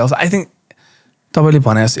loving yourself, I think तपाईँले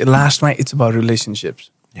भने जस्तै last night it's about relationships.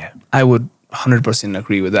 Yeah. I would 100%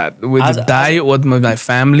 agree with that. With with my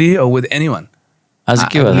family or with anyone. As a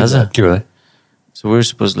kid, So we're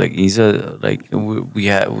supposed like like we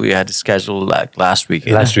had a schedule like last week.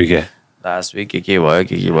 Last week, yeah. Last week के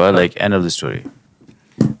भयो like end of the story.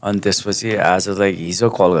 And त्यसपछि आज like हिजो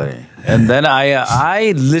call गरेँ and then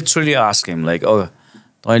I literally asked him like oh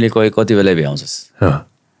तैँले कति बेला भ्याउँछस्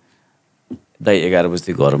दाइ 11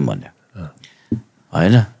 बजे गरौँ भन्यो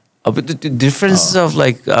होइन अब त्यो differences of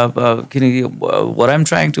like किनकि what I'm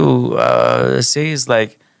trying to say is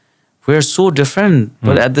like we're so different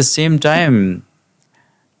but at the same time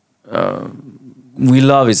we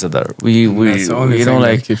love each other. We you know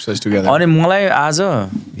like keeps us together. अनि मलाई आज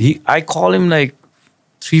I call him like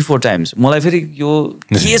 3-4 times. मलाई फेरि यो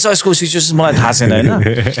के छ यसको situation मलाई थाहा छैन होइन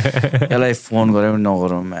यसलाई फोन गरौँ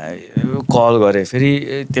नगरौँ कल गरेँ फेरि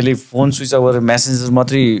त्यसले फोन स्विच अफ गरेर मेसेन्जर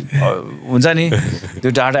मात्रै हुन्छ नि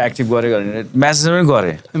त्यो डाटा एक्टिभ गरेको भने मेसेन्जर पनि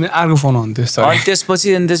गरेँ अर्को फोन आउँथ्यो अनि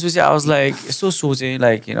त्यसपछि I was like यस्तो सोचेँ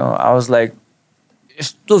like you know I was like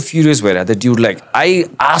यस्तो फ्युरियस भइरहेको थियो dude like I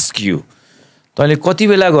ask you तैँले कति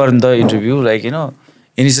बेला गर्नु त interview like you know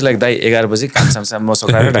initial like दाइ 11 बजे कामसाम म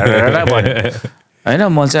सकाएर ढाडा भन्यो होइन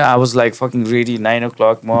म चाहिँ I was like fucking ready 9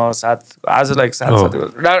 o'clock म आज लाइक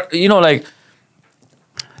 7 यु नो लाइक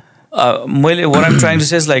मैले what I'm trying to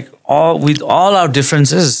say is like with all our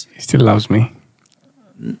differences he still loves me.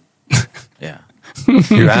 Yeah.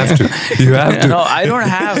 You have to. No, I don't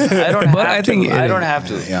have But I think I don't have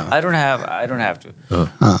to. Yeah. I don't have to.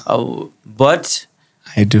 But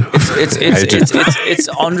I do. it's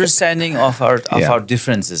understanding of our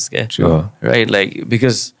differences, okay? Sure. Right? Like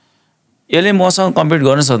because यसले मसँग compete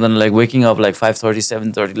गर्न सक्दैन like waking up like 5:30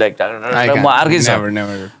 7:30 like म अर्कै छ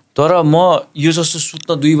तर म यो जस्तो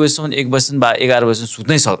सुत्न 2 बजीसम्म 1 बजीसम्म 11 बजीसम्म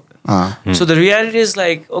सुत्नै सक्दैन so the reality is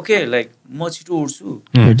like okay like म छिटो उठ्छु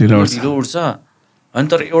ढिलो उठ्छ अनि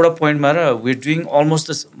तर एउटा पोइन्टमा र वी डुइङ अलमोस्ट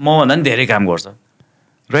म भन्दा पनि धेरै काम गर्छ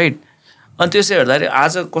राइट अनि त्यसै हेर्दाखेरि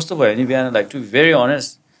आज कस्तो भयो नि बिहान like to be very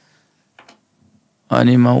honest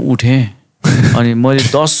अनि म उठेँ अनि मैले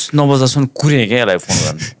 10-9 बजेसम्म कुरेँ क्या यसलाई फोन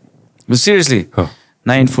गर्नु सिरियसली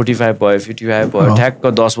 9:45 भयो 55 भयो ठ्याक्क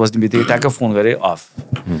 10 बज्ने बित्तिकै ट्याक्क फोन गरेँ अफ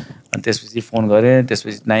अनि त्यसपछि फोन गरेँ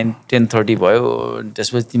त्यसपछि 9-10:30 भयो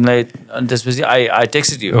त्यसपछि तिमीलाई अनि त्यसपछि I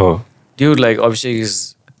texted you dude like Abhishek is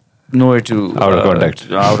no way to out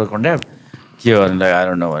of contact के गर्नु लाइक आई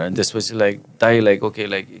डोन्ट नो भने त्यसपछि लाइक दाइ लाइक ओके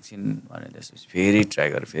लाइक एकछिन भने त्यसपछि फेरि ट्राई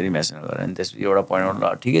गरेँ फेरि मेसेज गरेँ अनि त्यसपछि एउटा पोइन्टमा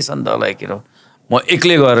ल ठिकै छ नि त लाइक यु नो म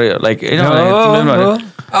एक्लै गरेँ like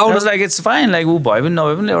like it's fine like ऊ भयो पनि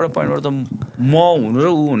नभए पनि एउटा पोइन्टबाट त म हुनु र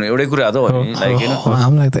ऊ हुनु एउटै कुरा त हो नि like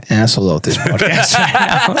I'm like the asshole of this podcast.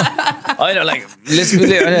 होइन लाइक लेट्स बी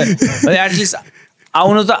एटलिस्ट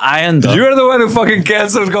आउनु त आयो नि त You're the one who fucking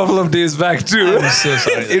canceled a couple of days back too. I'm so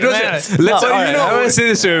sorry. It was, I'm gonna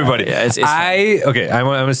say this to everybody. Yeah, it's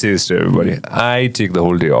I'm gonna say this to everybody. I take the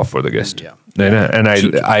whole day off for the guest. Yeah. And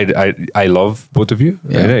I love both of you.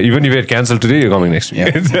 Yeah. Even if you get cancelled today, you're coming next week.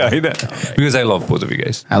 Yeah. Because I love both of you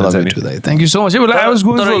guys. I love it too. Thank you so much. I was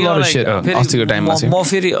going through a lot of shit. अस्तिको टाइममा चाहिँ म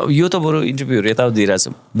फेरि यो त बरु इन्टरभ्युहरू यता दिइरहेको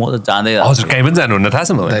छु म त जाँदै हजुर कहीँ पनि जानुहुन्न थाहा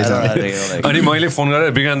छ मलाई अनि मैले फोन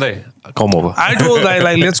गरेर बिक्रान्त दाइ come over. I told that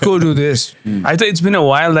like let's go do this. I thought it's been a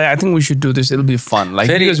while. Like, I think we should do this. It'll be fun. Like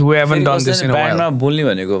because we haven't done this in a while. बोल्ने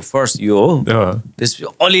भनेको first यो हो त्यसपछि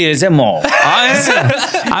अलि चाहिँ म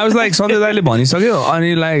I was like Sanjay दाइले भनिसक्यो अनि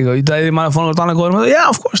like दाइले मलाई फोन गर्दा गरौँ yeah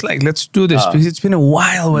of course like let's do this because it's been a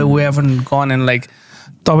while where we haven't gone and like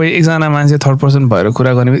तपाईँ एकजना मान्छे थर्ड पर्सन भएर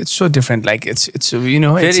कुरा गर्ने it's so different like it's you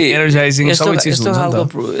know it's energizing सबै चीज हुन्छ नि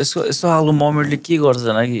त यस्तो खालको मोमेन्टले के गर्छ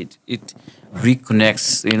भने कि it reconnects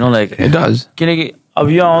you know like it does किनकि अब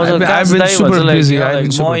यो आउँछ I've been super busy.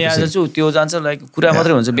 म यहाँ जान्छु त्यो जान्छ लाइक कुरा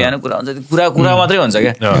मात्रै हुन्छ बिहान कुरा हुन्छ कुरा मात्रै हुन्छ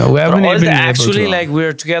क्या actually like we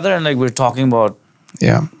are together and like we are talking about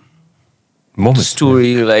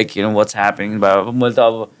story like you know what's happening मैले त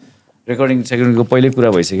अब रेकर्डिङ सेकेन्डको पहिल्यै कुरा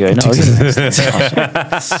भइसक्यो होइन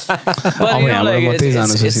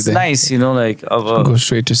it's nice you know like अब go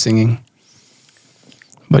straight to singing.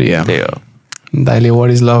 But yeah, दाइले what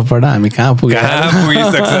is love बाट हामी कहाँ पुग्यो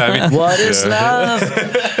What is love?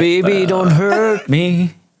 Baby, don't hurt me.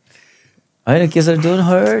 होइन के छ don't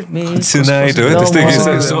hurt me. Tonight हो त्यस्तै के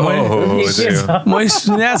छ मैले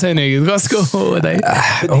सुनेको छैन गीत कसको हो दाइ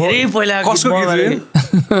धेरै पहिला कसको गीत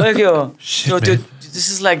के हो this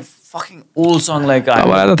is like fucking old song like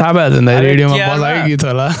मलाई त थाहा भइहाल्छ नि रेडियोमा बजाएको गीत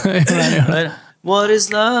होला What is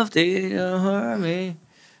love? Don't hurt me.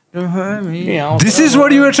 Don't hurt me. This is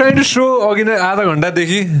what you were trying to show अघि नै आधा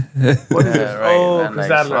घण्टादेखि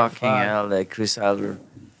fucking hell like Chris Adler.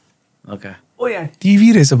 Okay. TV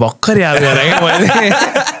रहेछ भर्खर याद गरेँ क्या मैले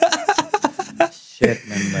Shit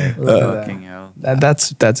man like fucking hell.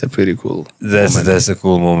 That's a pretty cool. That's a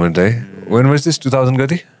cool moment, eh? When was this? 2000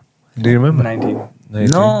 gati? Do you remember? 19.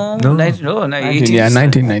 No, 19. No, 18. Yeah,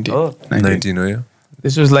 19. Oh. 19, oh yeah.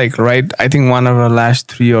 This was like I think one of our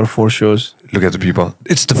last 3 or 4 shows. Look at the people.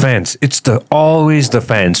 It's the fans. It's always the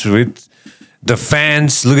fans. With the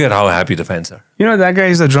fans, look at how happy the fans are. You know that guy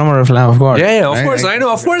is the drummer of Lamb of God. Yeah, of course I know.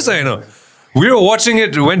 Of course I know. We were watching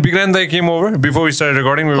it when Bikrant came over. Before we started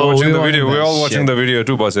recording, we were watching the video. We were all watching the video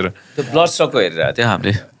too, Basira. The Bloodstock हेरेर थियो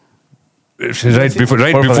हामीले.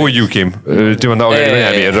 Right before you came. त्योभन्दा अगाडि पनि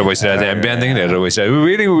हामी हेरेर बसिरहेको थियौँ. हामी बिहानदेखि हेरेर बसिरहेको थियौँ.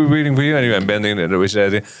 We were waiting for you. अनि हामी बिहानदेखि हेरेर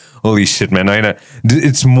बसिरहेको थियौँ. Holy shit, man!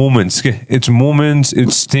 It's moments. It's moments.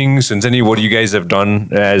 It's things. हुन्छ नि what you guys have done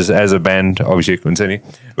as a band. Avishek, हुन्छ नि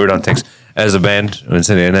we're done things as a band. हुन्छ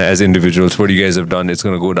नि as individuals, what you guys have done. It's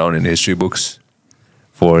going to go down in history books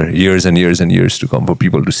for years and years and years to come for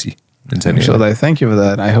people to see. So thank you for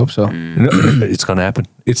that. I hope so. No, it's gonna happen.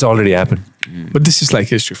 It's already happened. But this is like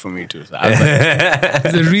history for me too. So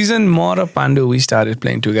the reason Mora Pandu we started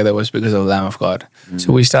playing together was because of Lamb of God.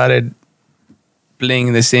 So we started playing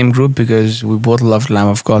in the same group because we both loved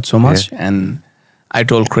Lamb of God so much. And I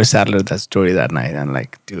told Chris Adler that story that night. And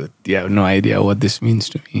like, dude, you have no idea what this means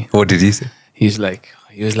to me. What did he say? He was like,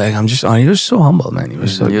 I'm just, he was so humble, man. He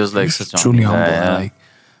was like such truly humble. Yeah. And like,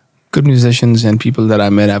 good musicians and people that I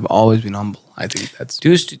met have always been humble. I think that's...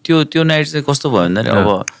 त्यो night चाहिँ कस्तो भयो भन्दाखेरि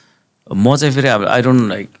अब म चाहिँ फेरि अब I don't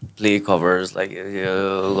like play covers like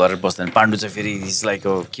गरेर बस्दैन पाण्डु चाहिँ फेरि इज लाइक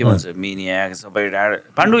के भन्छ मिनियाक सबै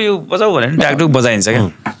पाण्डु यो बजाऊ भने ट्याकटुक बजाइन्छ क्या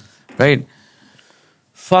right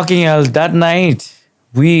fucking hell that night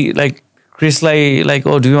we like क्रिसलाई like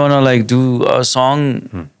do you want like do a song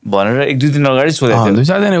भनेर 1-2 दिन अगाडि सोधेको थियो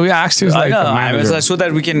so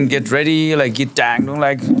that we can get ready like Git Tang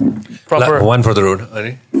like proper one for the road.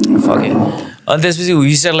 Fuck it. And त्यसपछि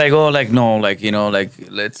we said like no like you know like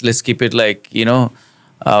let's keep it like you know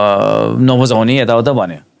नबजाउने यताउता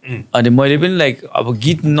भन्यो अनि मैले पनि like अब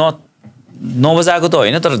गीत नबजाएको त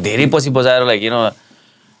होइन तर धेरै पछि बजाएर लाइक यु नो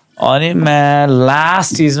अनि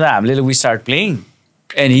लास्ट स्टेजमा हामीले we start playing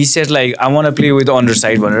and he said like I want to play with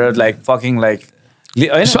Underside भनेर like fucking like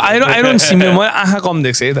so I don't see म आँखा कम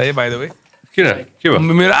देख्छ है दाइ by the way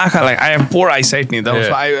मेरो आँखा like I have poor eyesight ni though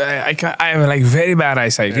so I have like very bad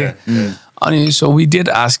eyesight and so we did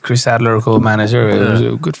ask Chris Adler co-manager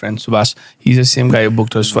a good friend Subhash he's the same guy who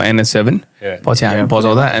booked us for NS7 पछि हामी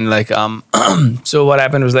बजाउँदा and like so what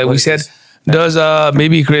happened was like we said does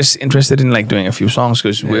maybe Chris interested in like doing a few songs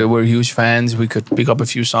because we're huge fans we could pick up a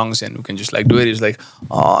few songs and we can just like do it. He was like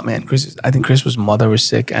oh man I think Chris's mother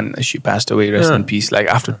was sick and she passed away rest in peace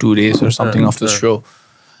like after 2 days or something after the show.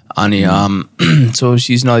 And so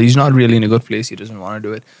he's not really in a good place. He doesn't want to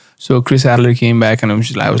do it. So Chris Adler came back and I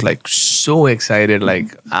was like so excited.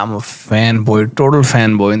 Like I'm a fanboy, total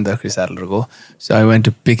fanboy in the Chris Adler go. So I went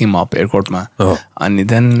to pick him up airport ma. And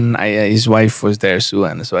then his wife was there Sue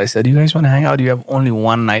and so I said, you guys want to hang out? You have only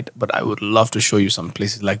one night, but I would love to show you some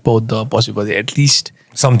places like both the possibility at least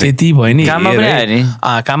something.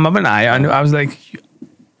 Kama पनि आयो and I was like,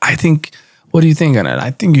 I think. What do you think? And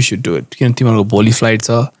I think you should do it. You know, Boli flights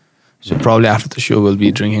are. So probably after the show we'll be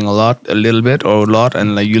drinking a little bit or a lot,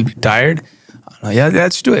 and like you'll be tired. Yeah,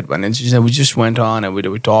 let's do it. And we just went on and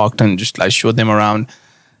we talked and just like showed them around,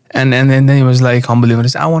 and then he was like humble.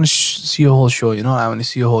 I want to see a whole show. You know, I want to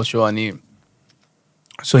see a whole show. And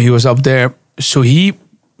so he was up there. So he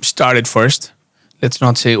started first. Let's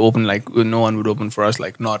not say open like no one would open for us,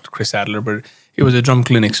 like not Chris Adler, but it was a drum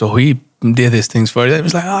clinic. So he did his things first. It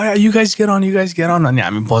was like, oh yeah, you guys get on. And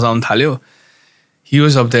he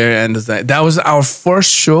was up there, and that was our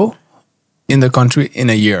first show in the country in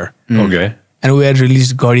a year. Okay. And we had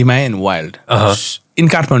released Gadhimai and Wild in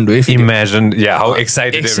Kathmandu. If you Imagine, how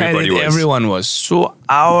excited everybody was. Everyone was. So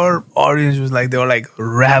our audience was like, they were like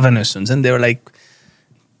ravenous ones, and they were like,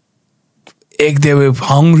 they were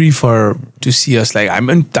hungry to see us. Like,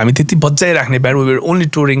 हामी त्यति बजाइराख्ने band, we were only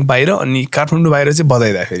touring बाहिर, अनि काठमाडौँ बाहिर चाहिँ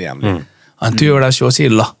बजाइरहेको फेरि हामीले. अनि त्यो एउटा सो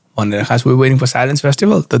चाहिँ ल भनेर खास we were waiting for Silence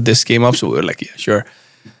Festival, that this came up, so we were like, yeah, sure.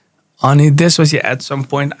 And त्यसपछि at some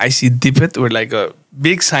point I see Dipit with like a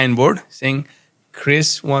big signboard saying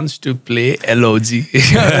Chris wants to play LOG.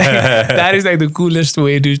 That is like the coolest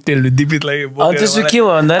way to tell Dipit like. त्यसो के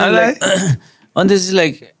भन्दा नि अनि त्यसपछि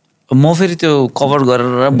like म फेरि त्यो कभर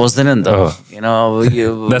गरेर बस्दैन नि त, you know.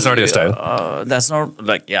 That's not your style. That's not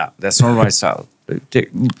like, yeah, that's not my style.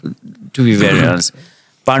 To be very honest.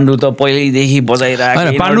 Pandu त पहिल्यैदेखि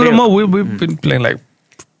बजाइरहेको. पाण्डु र म we've been playing like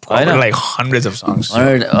hundreds of songs.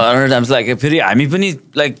 100 times. Like फेरि हामी पनि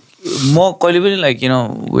like म कहिले पनि like, you know,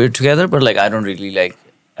 we're together but like I don't really like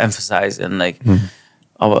emphasize and like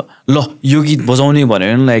अब ल यो गीत बजाउने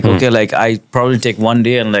भन्यो भने like okay, like I probably take one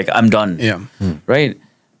day and like I'm done. Yeah. Right.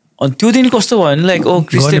 अनि त्यो दिन कस्तो भयो भने like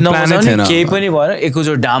क्रिस्टियन नबजाउने केही पनि भएन,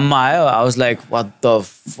 एकैचोटि डाममा आयो. I was like what the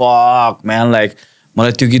fuck man, like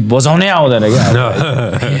मलाई त्यो गीत बजाउनै आउँदैन क्या.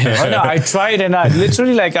 I tried and I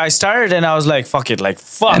literally like I started and I was like fuck it, like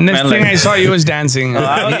fuck. And next man, thing like, I saw he was dancing. He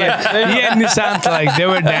and Nishant, like they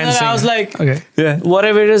were dancing. And I was like, okay, yeah,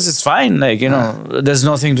 whatever it is, it's fine. Like, you know, there's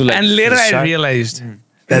nothing to like. And later I realized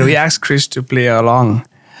that we asked Chris to play along,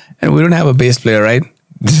 and we don't have a bass player, right?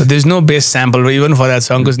 So there's no bass sample even for that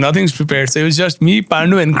song because nothing's prepared. So it was just me,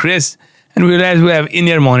 Pandu, and Chris, and we realized we have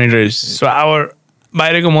in-ear monitors. So our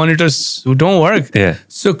Baireko monitors who don't work. Yeah.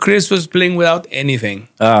 So Chris was playing without anything.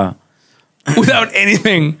 Without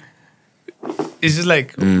anything. It's just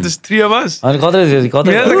like there's three of us. And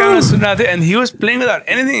he was playing without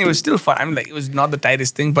anything. It was still fun. I mean, like, it was not the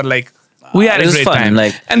tightest thing, but like we had a great time.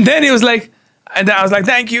 Like, and then he was like, and then I was like,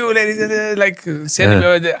 thank you, ladies. Like,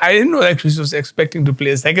 I didn't know that Chris was expecting to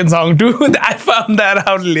play a second song too. I found that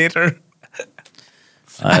out later.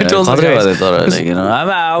 I told the guys, like, you know,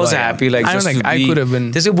 I was happy. Like, just like I could have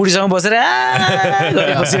been.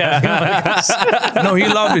 No, he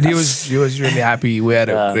loved it. He was really happy. We had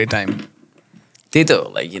a great time.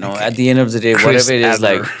 Like, you know, at the end of the day, Chris whatever it is,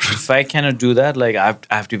 Adler. like, if I cannot do that, like, I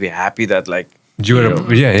have to be happy that, like, you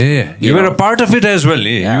were you were a part of it as well.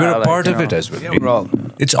 You were a part of it as well. Yeah,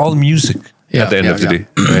 it's all music at the end of the day.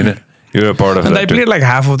 Right? You were a part of it. And I played like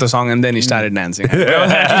half of the song and then he started dancing. Like,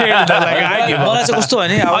 I give up.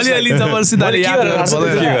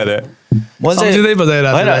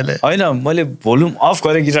 होइन मैले volume of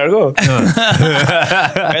गरेँ गिटारको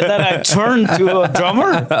and then I turned to a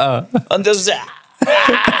drummer and त्यसपछि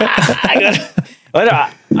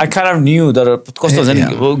I kind of knew that कस्तो हुन्छ नि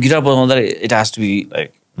guitar बजाउँदा it has to be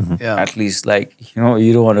like at least like, you know,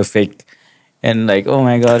 you don't want to fake and like, oh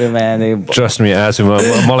my god man, trust me,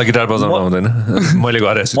 मलाई guitar बजाउन आउँदैन, मैले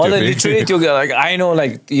गरेको छु मलाई लिटरली त्यो like I know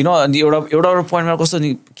like, you know, एउटा पोइन्टमा कस्तो नि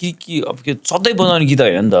कि अब के सधैँ बजाउने गीत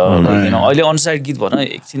हैन नि त, you know, अहिले अनसाइड गीत भन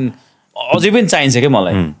एकछिन अझै पनि चाहिन्छ के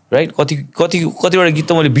मलाई, राइट? कतिवटा गीत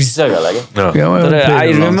त मैले बिर्सिसकेँ होला क्या, तर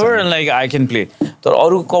I remember and like I can play, तर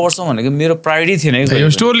अरू कभर सङ भनेको मेरो प्रायोरिटी थिएन कि. It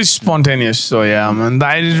was totally spontaneous. So yeah, man.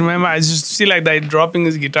 I remember I just see like that dropping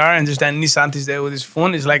his guitar and just and Nishant is there with his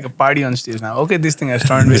phone. It's like a party on stage now. Okay, this thing has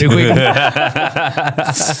turned very quick.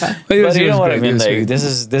 But you know what I mean? Like this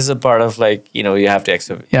is a part of like, you know, you have to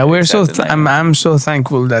accept. Yeah, we're so I'm so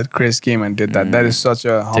thankful that Chris came and did that. That is such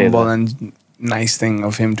a humble and nice thing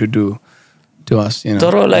of him to do to us, you know,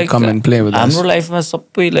 like, come and play with us. Our life must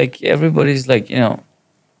be like everybody's like, you know,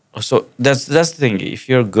 so that's the thing. If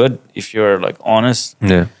you're good, if you're like honest,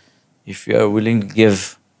 if you're willing to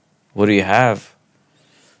give what you have,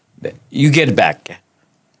 you get back.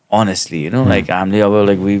 Honestly, you know, like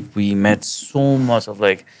like we met so much of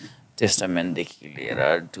like Testament dekhi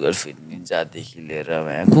lera 12 feet ninja dekhi lera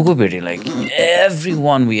kuku भेट्यौं, like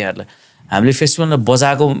everyone we had like हामीले फेस्टिभलमा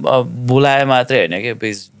बजाएको बोलाए मात्रै हैन के,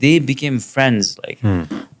 they became friends. Like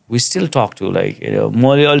we still talk to, like, you know,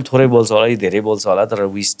 मैले अलि थोरै बोल्छ होला, धेरै बोल्छ होला, तर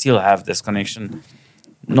we still have this connection,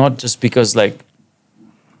 not just because like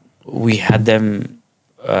we had them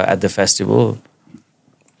at the festival.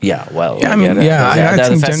 Yeah, well, yeah, I mean, I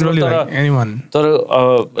think generally like anyone.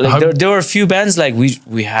 Like there were a few bands like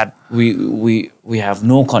we have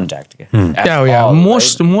no contact. All,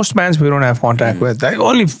 most bands we don't have contact with. Like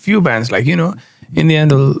only few bands, like, you know, in the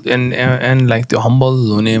end, and like the humble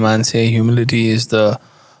hune manse, humility is the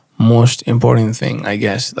most important thing, I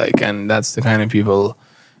guess. Like, and that's the kind of people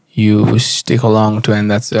you stick along to,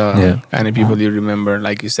 and that's kind of people you remember.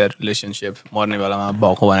 Like you said, relationship. Morne belama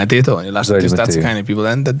bhako bhane त्यही त हो नि last. That's the kind of people,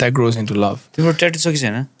 and that grows into love. तिम्रो tattoo छ कि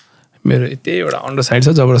छैन? मेरो त्यही एउटा underside छ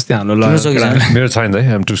जबरजस्ती हान्नु ल. मेरो छैन है,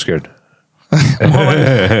 I'm too scared.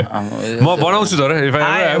 म बनाउँछु तर if I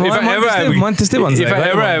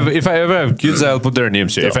ever have kids, I'll put their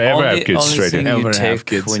names here. If I ever have kids, straight in. Ever have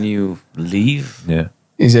kids when you leave? Yeah.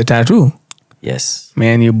 Is a tattoo? Yes.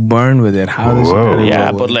 Man, you burn with it. How does it?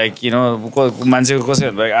 Yeah, but like, you know, मान्छेको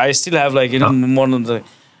कसै like I still have like, you know, more than the,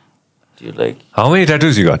 do you like? How many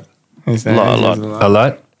tattoos you got? A lot. A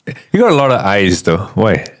lot? You got a lot of eyes though.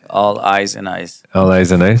 Why? All eyes and eyes. All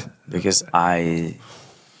eyes and eyes? Because I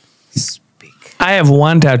speak. I have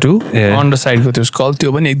one tattoo on the side को त्यो skull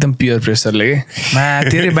त्यो पनि एकदम pure pressure ले मा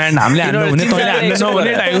तेरे band हामीले हान्नु हुने तैले हान्नु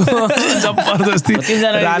नहुने टाइपको जबरजस्ती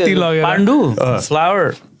राति लगेर पाण्डु flower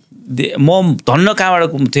म धन्न कहाँबाट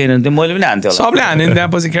थिएन त्यो मैले पनि हान्थे होला सबले हाने नि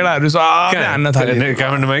त्यसपछि केटाहरु सबले हान्न थाले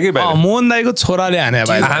काठमाडौँमा कि भाइ मोहन दाइको छोराले हाने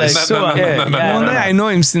भाइ मोहन दाइ I know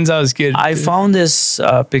him since I was kid. I found this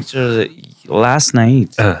picture last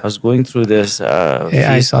night. I was going through this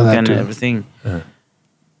I saw that and too. everything.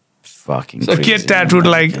 Fucking So crazy. kid tattooed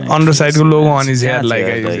like underside को logo on his head like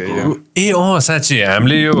ए साच्चै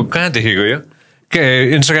हामीले यो कहाँ देखेको यो के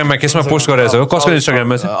इन्स्टाग्राममा केसमा post गरेछ हो कसको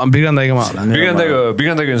इन्स्टाग्राममा छ बिक्रम दाइकोमा होला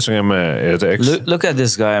बिगन दाइको इन्स्टाग्राममा हेर्दा x Look at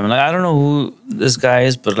this guy. I'm like, I don't know who this guy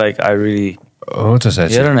is, but like, I really. हो त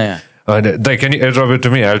साच्चै हेर न यहाँ. Like, can you airdrop it to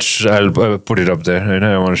me? I'll put it up there. And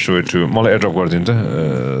I want to show it to. मलाई airdrop गरिदिनु त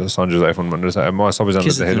Sanjay's iPhone भनेर म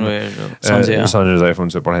सबैजनालाई देखाइदिनु Sanjay's iPhone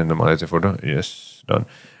चाहिँ पठाइदिनु मलाई त्यो photo. Yes, done.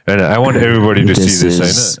 And I want everybody to see this. This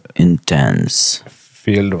is intense.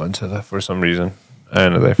 Failed भन्छ त for some reason. I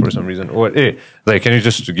don't know that for some reason. What? Hey, like, can you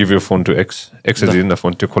just give your phone to X? X is in the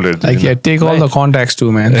phone to call it. Like, yeah, take all the contacts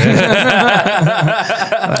too, man.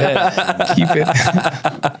 Keep it.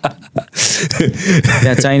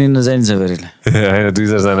 Yeah, चाहिने नचाहिने छ फेरि होइन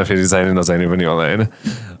 2000 फेरि चाहिने नचाहिने पनि होला होइन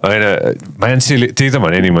होइन मान्छेले त्यही त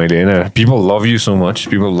भने नि मैले होइन people love you so much,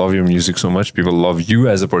 people love your music so much, people love you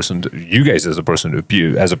as a person, you guys as a person,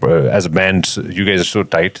 as a band, you guys are so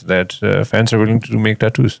tight that fans are willing to make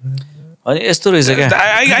tattoos. अनि यस्तो रहेछ क्या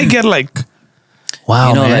I get like, wow,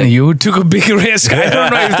 you know, man, like, you took a big risk. I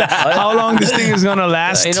don't know how long this thing is gonna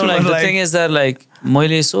last. You know, like the thing is that like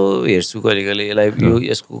मैले यसो हेर्छु कहिले like यो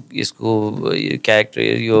यसको character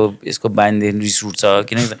यो यसको बाइन्डदेखि रिस उठ्छ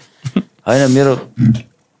किनकि होइन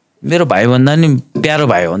मेरो भाइ भन्दा नि प्यारो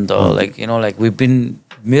भाइ हो नि त like you know like we've been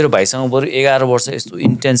मेरो भाइसँग बरु 11 वर्ष यस्तो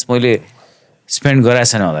इन्टेन्स मैले स्पेन्ड गराएको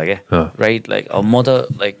छैन होला क्या राइट लाइक अब म त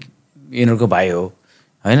लाइक यिनीहरूको भाइ हो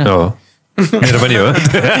होइन मेरो पनि हो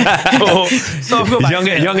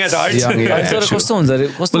young at heart तर कस्तो हुँदो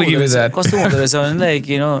रहेछ भने like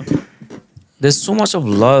you know there's so much of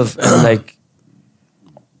love and like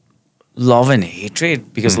love and hatred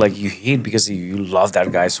because like you hate because you love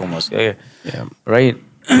that guy so much yeah right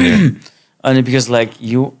and because like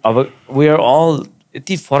you we are all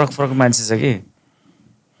यति फरक मान्छे छ के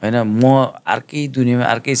हैन म अर्कै दुनियामा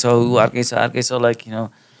अर्कै छ उ अर्कै छ लाइक यु नो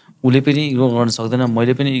उले पनि इग्नोर गर्न सक्दैन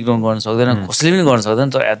मैले पनि इग्नोर गर्न सक्दैन कसैले पनि गर्न सक्दैन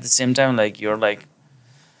तर at the same time like you are like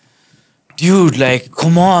dude like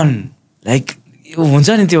com on like हुन्छ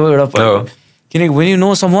नि त्यो एउटा किनकि when you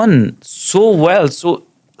know someone so well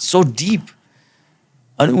so deep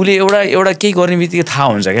अनि उले एउटा केही गर्ने बित्तिकै थाहा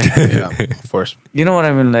हुन्छ क्या of course you know what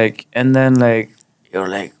I mean like and then like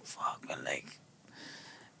you're like fuck man like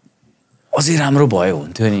अझै राम्रो भयो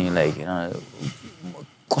हुन्थ्यो नि लाइक हैन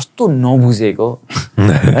कस्तो नबुझेको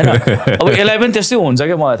हैन अब यसलाई पनि त्यस्तै हुन्छ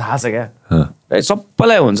क्या मलाई थाहा छ क्या राइट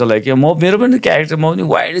सबैलाई हुन्छ लाइक म मेरो पनि क्यारेक्टर म पनि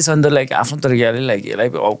वाइल्ड छ नि त लाइक आफ्नो तरिकाले लाइक यसलाई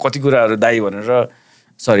कति कुराहरू दाइ भनेर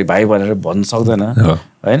सरी भाइ भनेर भन्न सक्दैन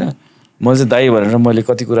हैन म चाहिँ दाइ भनेर मैले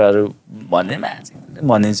कति कुराहरू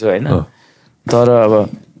भनिदिन्छु हैन तर अब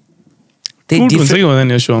त्यही डिफरेन्ट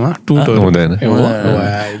हुँदैन यो शोमा टुट हुँदैन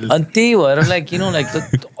अनि त्यही भएर like you know like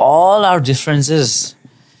all our differences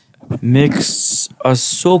makes us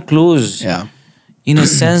so close in a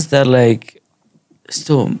sense that like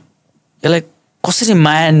यस्तो यसलाई कसरी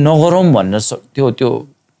माया नगरौँ भन्न त्यो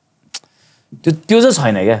चाहिँ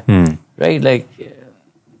छैन क्या राइट लाइक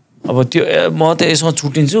अब त्यो म त यसमा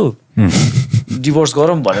छुटिन्छु डिभोर्स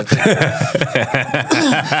गरौँ भनेर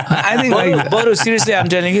आई थिंक बरु सिरियसली आइम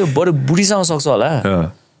टेलिङ यु बरु बुढीसँग सक्छ होला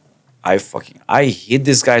I hate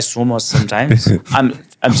this guy so much sometimes. I'm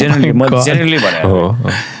genuinely भने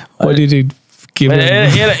What did you give him?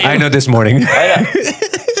 I know this morning.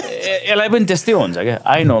 यसलाई पनि त्यस्तै हुन्छ क्या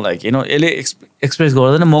I know like you know यसले एक्सप्रेस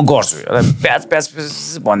गर्दैन म गर्छु यसलाई प्याच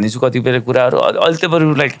भनिदिन्छु कतिपय कुराहरू अहिले त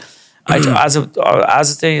बरु लाइक आज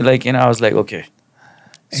चाहिँ like you know I was like okay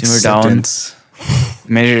simmer down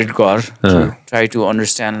meditate गर try to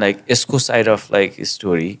understand like यसको side of like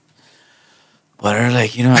story. But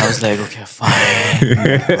like, you know, I was like, okay, fine.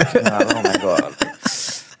 Oh my god.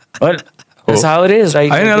 But that's how it is,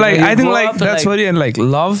 right? I know, like, You I think grow like up and, that's what and like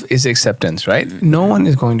love is acceptance, right? No one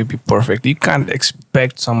is going to be perfect. You can't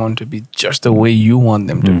expect someone to be just the way you want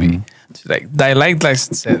them to be. It's like I like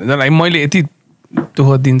मैले यति दुःख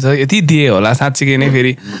दिन्छ यति दिए होला साँच्चीकै नै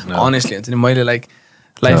फेरि honestly हुन्छ नि मैले like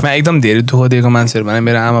लाइफमा एकदम धेरै दुःख दिएको मान्छेहरू भने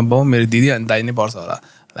मेरो आमा बाउ मेरो दिदी अनि दाइ नै पर्छ होला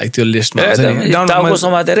लाइक त्यो लिस्टमा हुन्छ नि टाउको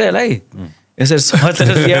समातेर है यसरी समातेर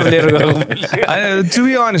रियाब लिएर गएको टु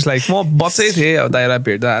बी अनेस्ट लाइक म बच्चै थिएँ अब दाइलाई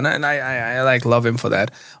भेट्दा होइन I like love him for that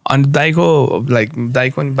अनि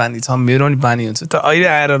दाइको नि बानी छ मेरो नि बानी हुन्छ तर अहिले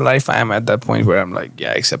आएर life I am at that point where I'm like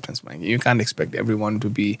yeah एक्सेप्टेन्समा you can't expect every one to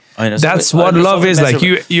be that's what love is like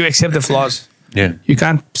you accept the फ्लज you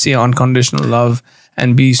can't see unconditional love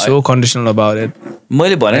and be so conditional about it.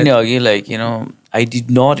 मैले भने नि अघि like, you know, I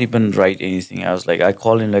did not even write anything. I was like, I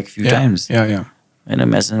called him like few times. Yeah. And I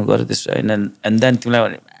messaged got this and then तिमीलाई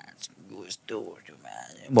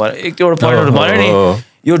भने एक एउटा पोइन्टहरु भन्यो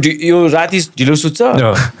नि यो राति ढिलो सुत्छ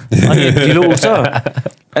अनि ढिलो उठ्छ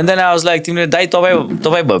and then I was like तिमीले दाइ तपाई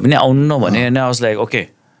भए पनि आउनु न भने and I was like okay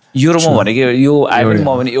यो र म भने के यो आयो भने म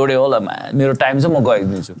भने एउटै होला मेरो टाइम चाहिँ म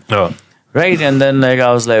गइदिन्छु right and then like I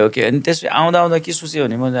was like okay and this आउँदा के सोच्यो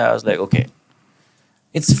भने म I was like okay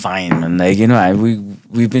it's fine and like you know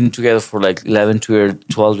we've been together for like 11 to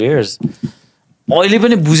 12 years अहिले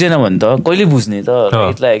पनि बुझेन भने त कहिले बुझ्ने त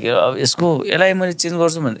right like यसको यसलाई मैले चेन्ज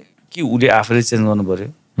गर्छु भने कि उले आफैले चेन्ज गर्नु पर्यो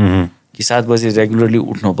कि 7 बजे रेगुलरली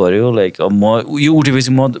उठ्नु पर्यो लाइक म यो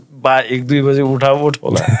उठेपछि म 1-2 बजे उठ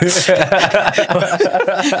होला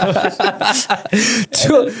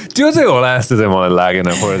त्यो चाहिँ होला जस्तो चाहिँ मलाई लागेन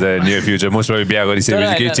for the near future most probably बिहा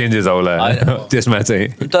गरिसकेपछि केही चेन्जेस होला त्यसमा चाहिँ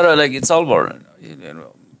तर लाइक इट्स अल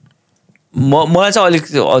मलाई चाहिँ अलिक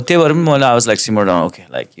त्यही भएर पनि मलाई आवाज like simmer down okay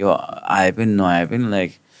like यो आए पनि नआए पनि like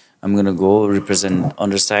I'm gonna go represent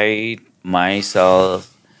अन्डरसाइड myself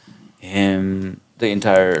him the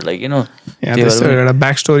entire like you know this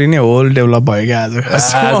back story ne whole develop bhayega as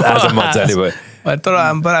a machali boy but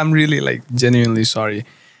I'm really like genuinely sorry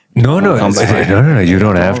no you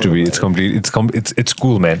don't have to be it's complete it's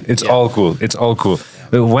cool man it's all cool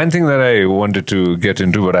the one thing that I wanted to get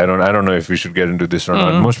into but I don't know if we should get into this or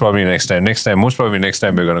not most probably next time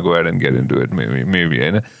we're going to go ahead and get into it maybe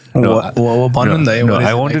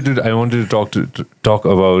I wanted to talk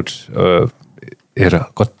about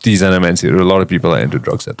कतिजना मान्छेहरू a lot of people are into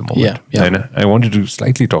drugs at the moment हैन I wanted to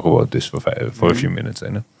slightly talk about this for a few minutes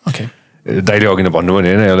हैन okay दाइले अघि नै भन्नु भने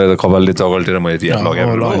हैन यसलाई कपालले चगल्टेर मैले यहाँ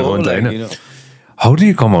लगाएको हैन how do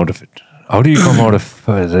you come out of it how do you come out of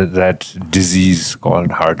that disease called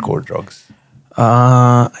hardcore drugs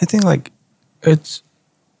I think like it's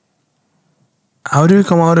how do you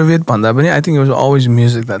come out of it भन्दा पनि I think it was always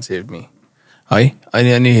music that saved me है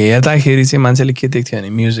अनि हेर्दाखेरि चाहिँ मान्छेले के देख्थ्यो भने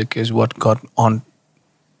music is what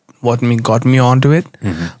got me onto it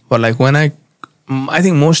but like when I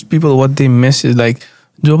think most people what they miss is like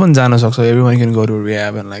जो पनि जान सक्छ everyone can go to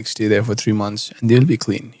rehab and like stay there for 3 months and they'll be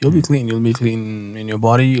clean you'll be clean in your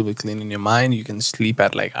body you'll be clean in your mind you can sleep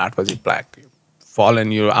at like 8 baje black fall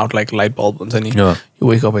and you're out like light bulb you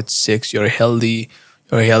wake up at 6 you're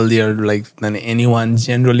healthier like than anyone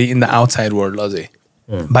generally in the outside world अझै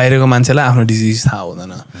बाहिरको मान्छेलाई आफ्नो disease थाहा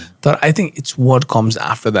हुँदैन तर I think it's what comes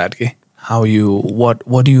after that के how you what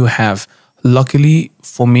do you have luckily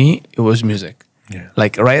for me it was music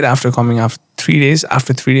like right after coming after 3 days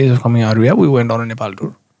of coming out of rehab we went on a Nepal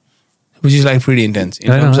tour which is like pretty intense in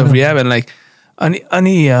terms of rehab and like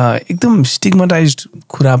अनि एकदम स्टिग्माटाइज्ड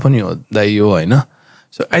कुरा पनि हो दाइ यो होइन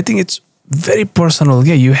so I think it's very personal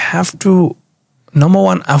के you have to number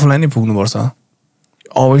 1 आफूलाई नै पुग्नुपर्छ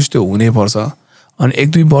अलवेज त्यो हुनैपर्छ and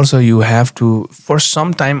 1-2 वर्ष you have to for some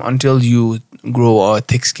time until you grow a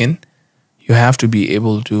thick skin you have to be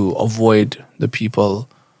able to avoid the people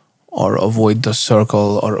or avoid the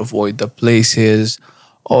circle or avoid the places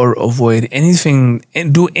or avoid anything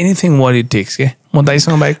and do anything what it takes के म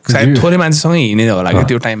दाइसँग bike सायद थोरै मान्छेसँग हिँडेर होला के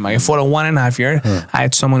त्यो टाइममा for a 1.5 year I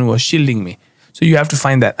had someone who was shielding me so you have to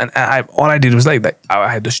find that and all I did was like that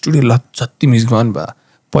I had the studio जति मिस गर्नु भयो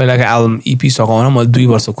पहिलाको एल्बम इपी सघाउन मैले 2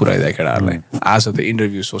 वर्ष कुराइदिएँ केटाहरूलाई आज द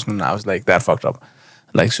इन्टरभ्यू सोच्नु न I was like that fucked up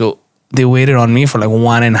like so they waited on me for like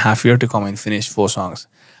 1.5 years to come and finish 4 songs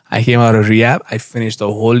I came out of rehab I finished the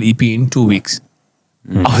whole EP in 2 weeks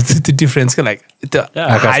the difference like the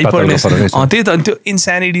hyperness त्यही त त्यो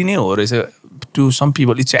insanity नै हो रहेछ to some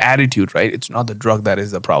people it's an attitude right it's not the drug that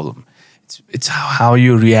is the problem it's how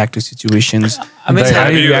you react to situations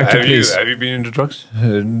have you been into drugs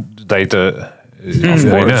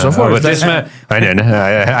of course. But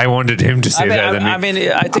I wanted him to say that. I mean,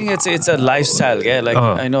 I think it's a lifestyle. Yeah, like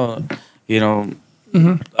I know,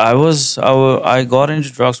 I got into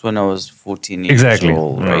drugs when I was 14 years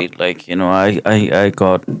old, right? Like I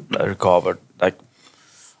got recovered. Like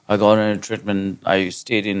I got into treatment. I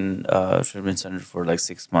stayed in treatment center for like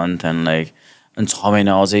 6 months, and like and 6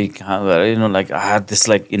 महिना like I had this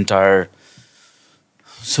like entire.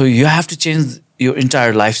 So you have to change your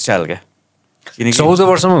entire lifestyle. Okay? 14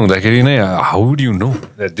 वर्षमा हुँदाखेरि नै how would you know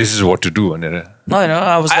that this is what to do भनेर? No,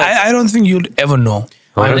 I was like, I don't think you'll ever know.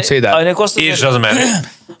 I would say that. Age doesn't matter.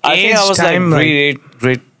 I think I was like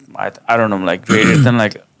grade 8, I don't know, like grade 8, then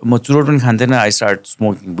like म चुरोट पनि खान्थेन, I started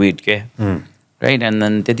smoking weed, के right? And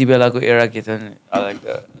then त्यति बेलाको era के थियो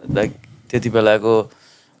like त्यति बेलाको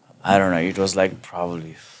I don't know, it was like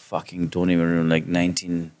probably fucking don't even remember, like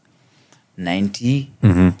 1990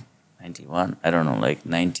 91, I don't know, like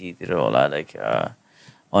 90 तिर होला, like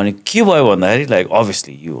अनि के भयो भन्दाखेरि like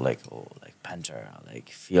obviously you like like Panther, like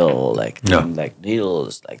feel like doing like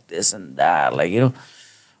needles like this and that, like अनि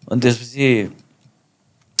त्यसपछि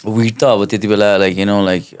weed त अब त्यति बेला like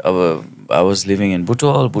like अब I was living in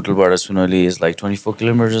Butulबाट Sunoli is like 24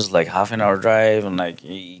 kilometers, like half an hour drive, and like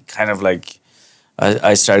kind of like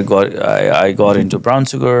I got into brown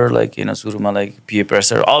sugar, like सुरुमा like peer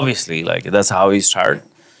pressure, obviously like that's how we start.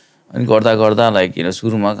 And गर्दा like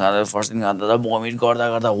सुरुमा खाँदा first दिन खाँदा vomit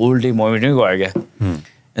गर्दा whole day vomit नै गयो क्या.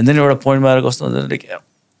 And then एउटा point भएर कस्तो हुन्छ like,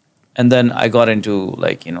 and then I got into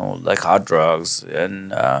like like hard drugs,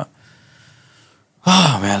 and oh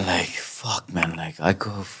man, like fuck man, like I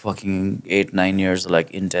go fucking 8-9 years of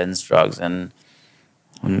like intense drugs, and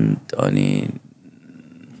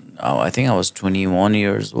I think I was 21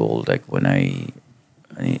 years old like when I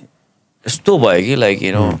still भयो like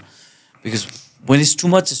because when it's too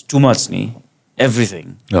much, it's too much ni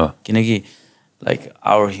everything. किनकि like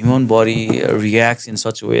our human body reacts in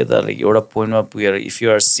such a way that like एउटा पोइन्टमा पुगेर if you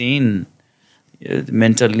are seen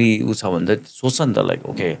mentally उ छ भने त सोच्छ नि त like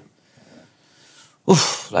okay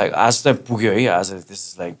like आज त पुग्यो है, आज this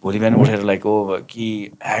is like भोलि बिहान उठेर like कि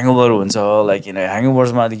hangover हुन्छ, like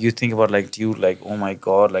hangovers मा you think about like dude like oh my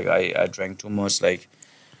god, like I drank too much, like,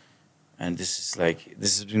 and this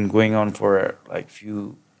has been going on for like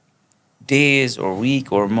few days or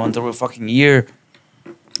week or month or a fucking year,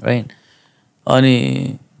 right?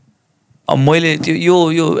 अनि मैले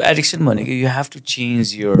त्यो यो addiction भनेको you have to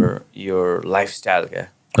change your lifestyle क्या.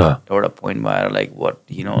 एउटा point भएर like what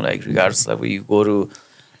like regardless like you go to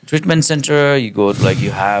treatment center, you go to like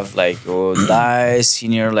you have like your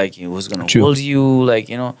senior like who's gonna hold you, like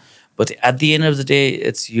but at the end of the day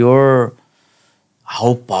it's your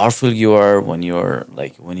how powerful you are when you're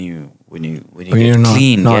like when you get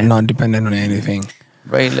clean, not dependent on anything,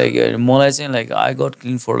 right? Like मलाई चाहिँ like I got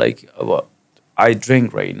clean for like about I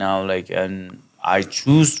drink right now, like, and I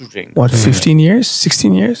choose to drink. What, 15 years?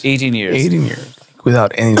 16 years? 18 years. 18 years. Like,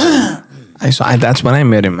 without anything. That's when I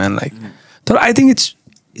met him, man. Like, so I think it's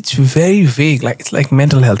very vague. Like, it's like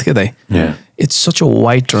mental health. Yeah. It's such a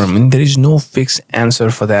wide term, and there is no fixed answer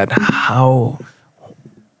for that. How?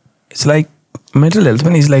 It's like mental health,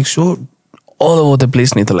 man, is like so all over the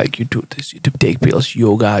place. Like, you do this, you take pills,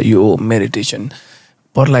 yoga, meditation.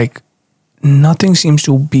 But like, nothing seems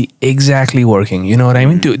to be exactly working. You know what I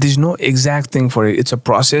mean? There's no exact thing for it. It's a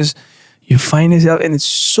process. You find yourself, and it's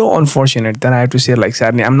so unfortunate that I have to say, like,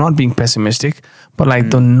 sadly, I'm not being pessimistic, but like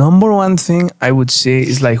the number one thing I would say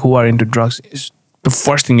is like who are into drugs is the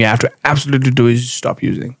first thing you have to absolutely do is stop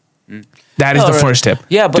using. That is the first step.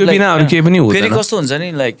 Yeah, but like, very कस्तो हुन्छ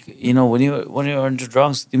नि, like when you're into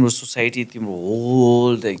drugs, तिम्रो society, तिम्रो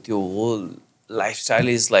whole like your whole lifestyle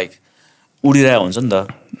is like उडिरहेको हुन्छ नि त.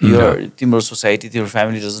 तिम्रो सोसाइटी, तिम्रो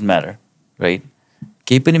फ्यामिली डजन्ट म्याटर, राइट?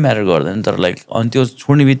 केही पनि म्याटर गर्दैन, तर लाइक अनि त्यो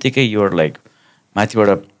छोड्ने बित्तिकै युआर लाइक माथिबाट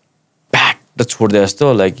भ्याट छोड्दै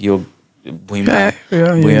जस्तो, लाइक यो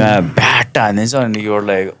भुइँमा भ्याट हानेछ, अनि you're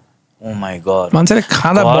like oh my God, मान्छेले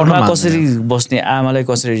खाँदा घरमा कसरी बस्ने, आमालाई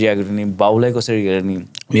कसरी रियाक्ट गर्ने, बाउलाई कसरी गर्ने,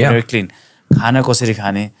 क्लिन खाना कसरी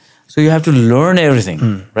खाने. So you have to learn everything,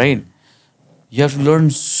 right? You have to learn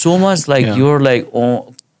so much, like you're like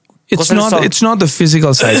It's not the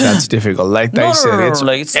physical side that's difficult. Like I said,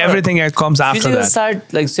 it's everything that comes after that. Physical side,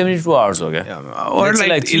 like 72 hours, okay? Yeah. Or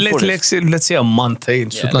let's say a month.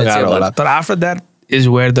 But after that is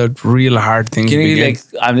where the real hard things begin. Like,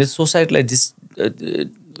 I mean, society like this,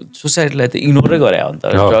 society like ignore gare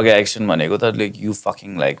anta. Drug addiction भनेको त like you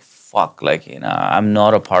fucking like fuck, like I'm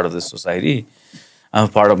not a part of this society. I'm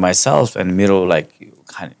a part of myself, and मेरो like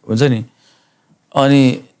हुन्छ नि. अनि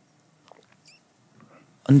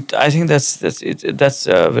I think that's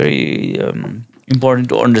very important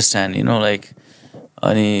to understand, like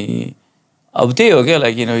अनि अब त्यही हो क्या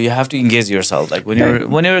like you know you have to engage yourself like when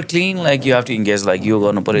you're clean like you have to engage like यो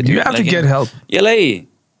गर्नु पर्यो You have to get help. यसलाई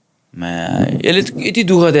यसले यति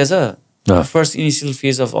दुःख दिएछ first initial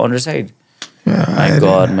phase of Underside. My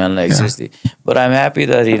God, man, like seriously. But I'm happy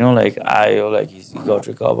that you know, like he got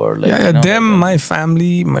recovered. Like, yeah, you know, them, my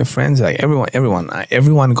family, my friends, like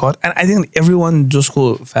everyone got, and I think everyone just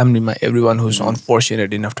go family, everyone who's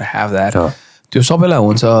unfortunate enough to have that. त्यो सबैलाई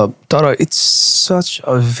हुन्छ तर it's such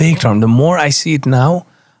a vague term. The more I see it now,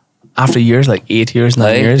 after years, like 8 years,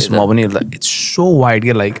 9 years, म पनि like it's so wide.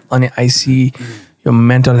 Like अनि I see your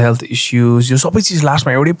mental health issues. यो सबै चिज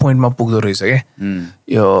लास्टमा एउटै पोइन्टमा पुग्दो रहेछ क्या.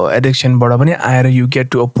 यो एडिक्सनबाट पनि आएर you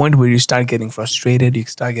get to a point where you start getting frustrated, you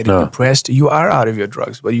start getting depressed. You are out of your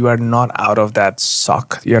drugs, but you are not out of that suck.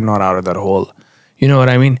 You're not out of that hole. You know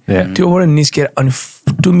what I mean? त्योबाट निस्केर अनि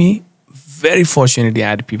to me, very fortunately, I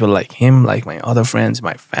had people like him, like my other friends,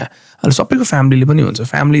 my सबैको family पनि हुन्छ.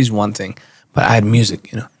 Family is one thing, but I had music,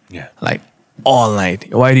 you know. Yeah. Like all night.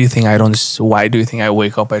 Why do you think I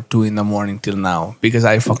wake up at 2 in the morning till now? Because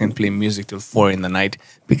I fucking play music till 4 in the night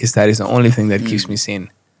because that is the only thing that keeps me sane.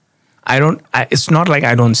 It's not like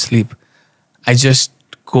I don't sleep. I just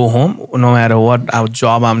go home, no matter what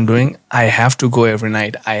job I'm doing, I have to go every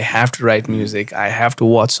night. I have to write music. I have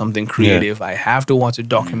to watch something creative. I have to watch a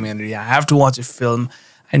documentary. I have to watch a film.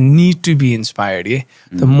 I need to be inspired. Yeah?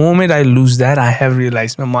 The moment I lose that, I have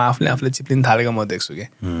realized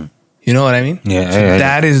you know what I mean? Yeah. So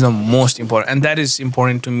that is the most important. And that is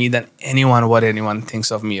important to me than what anyone thinks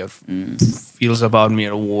of me or feels about me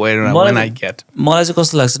or when I get. मलाई चाहिँ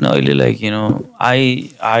कस्तो लाग्छ न अहिले like you know I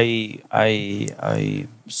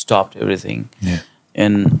stopped everything. Yeah.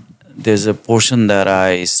 And there's a portion that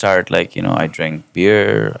I start like you know I drank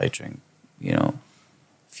beer, I drank you know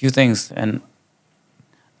few things, and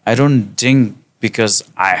I don't drink because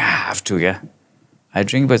I have to. Yeah, I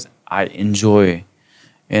drink because I enjoy.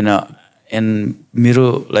 And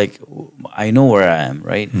miro like I know where I am,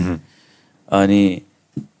 right? Ani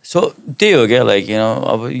so त्यही हो क्या like you know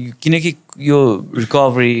अब किनकि यो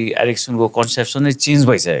recovery addiction को conception नै change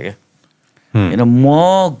भइसक्यो क्या. You know म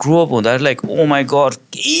grow up हुँदा like oh my god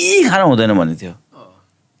केही खान हुँदैन भन्ने थियो,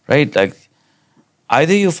 right? Like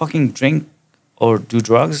either you fucking drink or do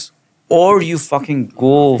drugs or you fucking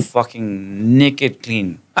go fucking naked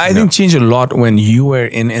clean. I think changed a lot when you were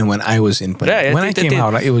in and when I was in. But Yeah, when I came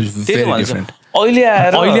out, like, it was very different.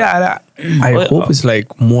 I hope it's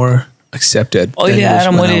like more accepted. Like,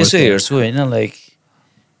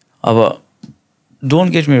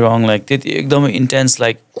 don't get me wrong, like एकदमै intense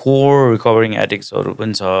like core recovering addicts or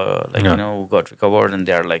like you know who got recovered and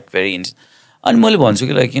they are like very intense. And मैले भन्छु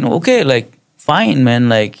कि like you know okay like fine man,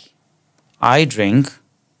 like I drink,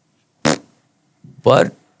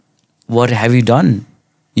 but what have you done?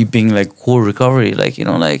 You being like core recovery, like you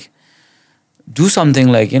know like do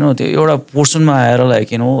something like you know त्यो एउटा पोर्सनमा आएर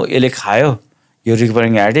like you know यसले खायो यो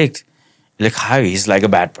recovering addict यसले खायो he's like a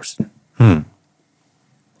bad person.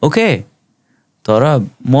 Okay, तर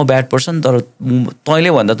म bad person तर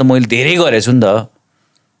तैँले भन्दा त मैले धेरै गरेछु नि त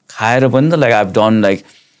खाएर पनि त like I've done like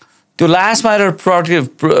त्यो लास्टमा आएर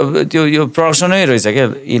त्यो यो प्रोडक्सनै रहेछ क्या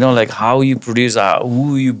you know like how you produce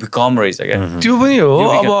who you become रहेछ क्या. त्यो पनि हो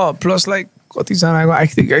अब प्लस लाइक कतिजनाको I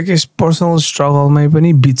guess personal struggle-मै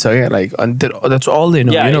पनि बित्छ क्या like that's all they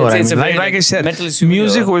know. You know what I mean? Like I said,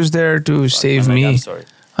 music was there to save me.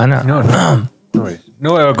 होइन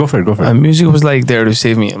No, go for it. Music was like there to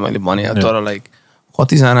save me. मैले भने तर like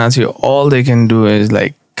कतिजना चाहिँ all they can do is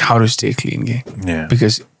like how to stay clean. Yeah.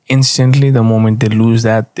 Because instantly the moment they lose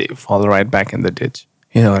that they fall right back in the ditch.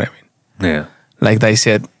 You know what I mean? Yeah. Like I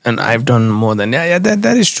said, and I've done more than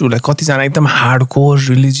that is true. Like कतिजना एकदम hardcore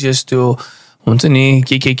religious त्यो हुन्छ नि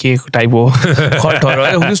के type हो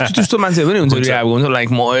खटहरू त्यस्तो मान्छेहरू पनि हुन्छ रिहाब हुन्छ लाइक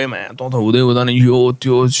म त हुँदैन यो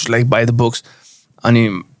त्यो लाइक बाई द बुक्स अनि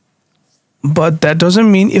but that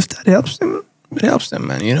doesn't mean if that helps them, it helps them,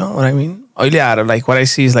 man. You know what I mean? अहिले आएर like what I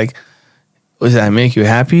see is like does that make you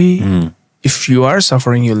happy? If you are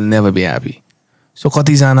suffering, you'll never be happy. So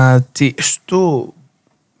कतिजना चाहिँ यस्तो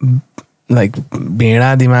like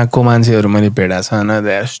भेडा दिमागको मान्छेहरू मैले भेडा छ होइन.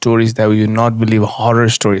 There are stories that you not believe, horror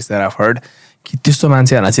stories that I've heard कि त्यस्तो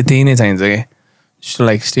मान्छेहरूलाई चाहिँ त्यही नै चाहिन्छ क्या, just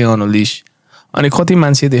like stay on a leash. अनि कति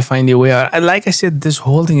मान्छे they find a way out. Like I said, this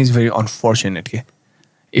whole thing is very unfortunate. Okay?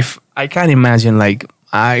 If I can't imagine, like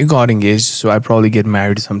I got engaged, so I probably get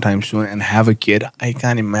married sometime soon and have a kid. I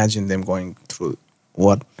can't imagine them going through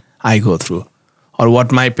what I go through or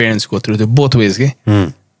what my parents go through. They're both ways. Okay?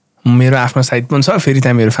 मेरो आफ्नो side पनि छ फेरि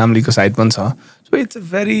त्यहाँ मेरो फ्यामिलीको side पनि छ. So it's a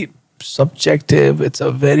very subjective, it's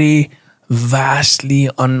a very vastly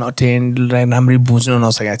unattained, राम्ररी बुझ्न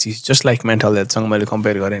नसकेको चिज, just like mental health सँग मैले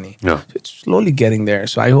compare गरेँ नि. Yeah. So it's slowly getting there.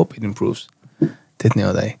 So I hope it improves. त्यति नै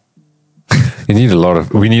हो दाइ. We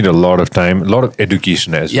need a lot of time, a lot of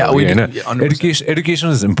education as Yeah, well. we do. know? Yeah, 100%. Education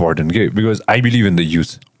is important, okay? Because I believe in the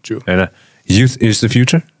youth. True. And youth is the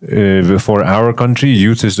future for our country.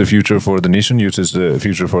 Youth is the future for the nation. Youth is the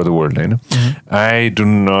future for the world. I do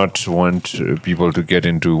not want people to get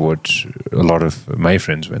into what a lot of my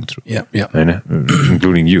friends went through. Yeah.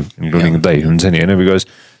 Including you, including Dai, because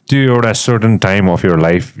to a certain time of your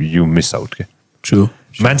life you miss out. Okay? True.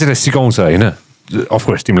 मान्छेलाई सिकाउँछ होइन, of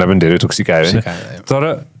course तिमीलाई पनि धेरै थोक सिकायो होइन, तर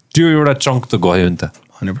त्यो एउटा चङ्क त गयो नि त.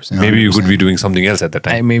 100%. Maybe you could be doing something else at the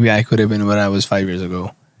time. Maybe I could have been where I was 5 years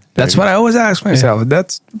ago. That's what I always ask myself.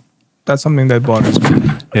 That's something that bothers me.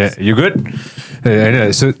 Yeah, you good?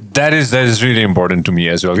 So that is really important to me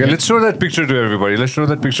as well. Yeah, let's show that picture to everybody.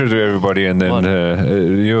 And then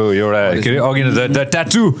you're the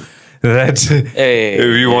tattoo that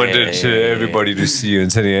we wanted everybody to see.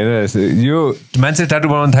 And you man say tattoo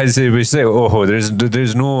बनाउन थालिसकेपछि चाहिँ oh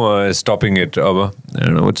there's no stopping it. I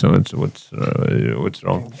don't know what's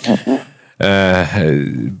wrong.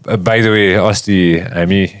 By the way, अस्ति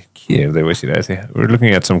हामी के हेर्दै बसिरहेको थिएँ. We're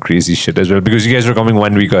looking at some crazy shit as well because you guys were coming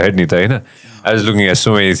 1 week ahead नि त होइन. I was looking at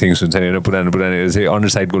so many things हुन्छ नि होइन. पुरानो चाहिँ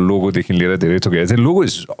Underside को लोगो देखि लिएर धेरै थोक हेरेको थिएँ. लोगो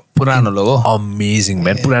इज पुरानो लोगो amazing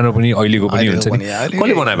man. पुरानो पनि अहिलेको पनि हुन्छ नि.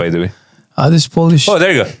 कसले बनायो by the way? This Polish. Oh,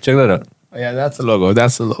 there you go. Check that out. Yeah, that's the logo.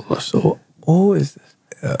 So, is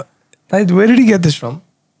this? Where did he get this from?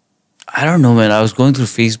 I don't know, man. I was going through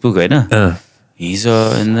Facebook, right? He's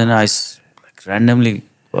and then I randomly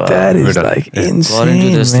that is like insane, got into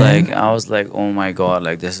this, man. like I was like, oh my god,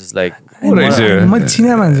 like this is like What is it?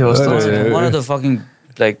 one of the fucking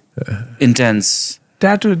like intense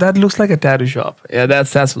tattoo. That looks like a tattoo shop. Yeah,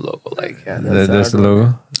 that's the logo. Like that's the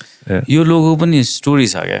logo. Yeah. Your logo पनि story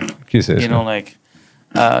छ क्या. You know, like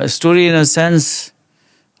story in a sense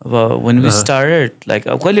about when we started, like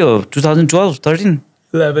कहिले हो 2012, 13?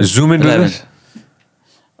 11. Zoom into 11. this.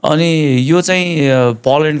 अनि यो चाहिँ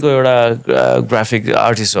पोल्यान्डको एउटा graphic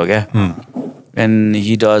artist हो क्या. And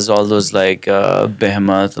he does all those like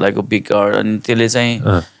behemoth, like a big art. अनि त्यसले चाहिँ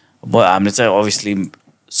हामीले चाहिँ obviously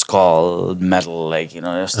skull, metal, like, you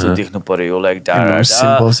know, यस्तो देख्नु पर्यो, like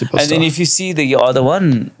simple and then if you see the other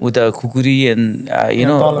one with the खुकुरी and you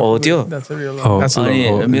know हो त्यो. That's a real logo.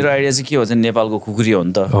 अनि मेरो आइडिया चाहिँ के हो चाहिँ नेपालको खुकुरी हो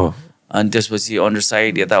नि त. अनि त्यसपछि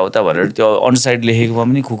अन्डरसाइड यताउता भनेर त्यो अन्डरसाइड लेखेकोमा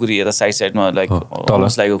पनि खुकुरी यता साइडमा लाइक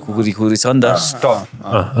अलमोस्ट लाइक खुकुरी छ नि त.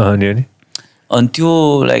 अनि त्यो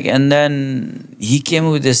like and then he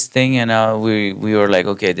came with this thing and we were like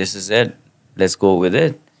okay, this is it, let's go with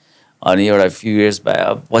it. अनि एउटा few years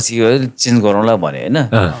पछि चेन्ज गरौँला भने होइन.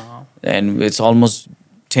 And it's almost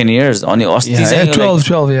 10 years. अनि अस्ति चाहिँ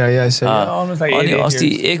 12 almost like 8 अनि अस्ति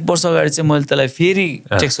 1 वर्ष अगाडि चाहिँ मैले त्यसलाई फेरि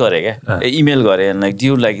टेक्स्ट गरेँ क्या, इमेल गरेँ and like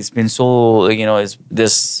dude, like it's been so, you know, it's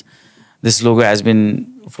this logo has been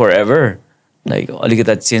forever, like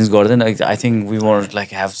अलिकता चेन्ज गर्दैन. I think we want like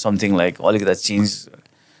have something like अलिकता चेन्ज.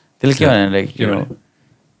 त्यसले के भने like you know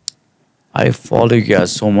I follow you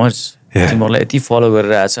guys so much. तिमीहरूलाई यति follow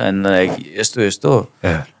गरिरहेछ and like यस्तो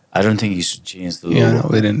I don't think you should change the logo. Yeah, no,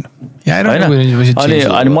 we didn't. Yeah, I don't think we should change the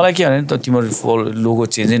logo. अनि मलाई के भने त तिम्रो लोगो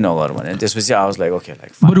चेन्जै नगर भने त्यसपछि I was like okay,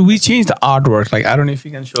 like fine. But we changed the artwork. Like I don't know if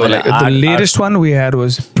you can show. Like the latest one we had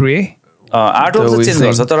was Pray. Artwork त चेन्ज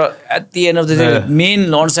गर्छ तर at the end of the day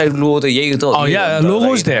main Underside logo त यही त. Oh yeah,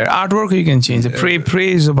 logo is there. Artwork you can change. Pray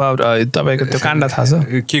is about तपाईको त्यो काण्ड थाहा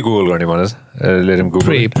छ के गुगल गर्ने भन्नुस्. Let him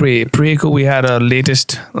Google. Pray को we had a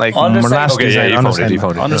latest like last design.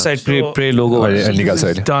 Underside Pray logo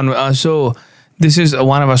done. So this is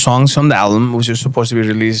one of our songs from the album, which is supposed to be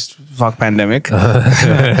released fuck pandemic.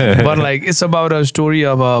 But like it's about a story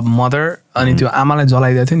of a mother. अनि त्यो आमालाई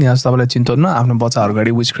जलाइदिएको थियो नि, आज तपाईँलाई चिन्तनमा आफ्नो बच्चाहरू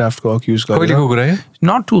अगाडि विचक्राफ्टको अक्युज गरेर.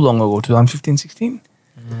 Not too long ago, 2015-16.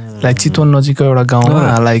 Like Chitwan नजिकको एउटा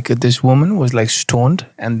गाउँमा like this woman was like stoned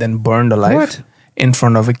and then burned alive in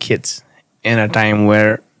front of her kids in a time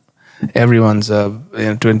where everyone's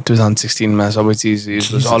in 2016 मा सबै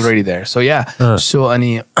चिज was already there. So yeah, so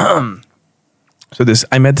अनि so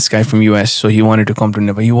I met this guy from US, so he wanted to come to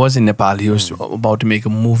Nepal. He was in Nepal. He was about to make a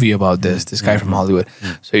movie about this guy from Hollywood.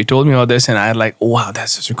 So he told me all this and I like, oh wow,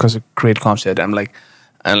 that's such a great concept. I'm like,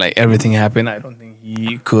 and like everything happened. I don't think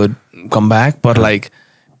he could come back, but like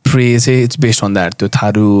Pray say it's based on that. The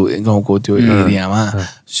Tharu gaउँको त्यो एरियामा.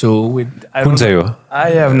 So I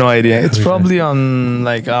have no idea. It's probably on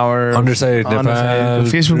like our Underside Nepal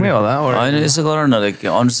Facebook may hola or I know it's a corner like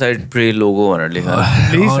Underside pre logo भनेर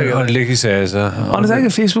लेखा लेखिसकेछ Underside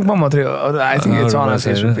Facebook ma matre I think it's on our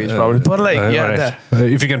Facebook page probably but like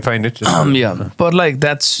if you can find it yeah but like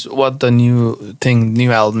that's what the new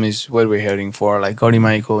album is what we're hearing for like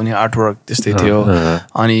gadhimai ko ani artwork त्यस्तै थियो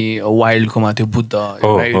अनि wild ko ma थियो buddha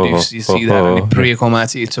right you see that and pray ko ma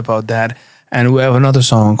it's about that. And we have another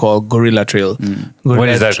song called Gorilla Trail. When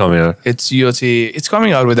is that coming out? It's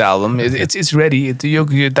coming out with the album. It's ready.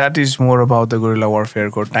 That is more about the guerrilla warfare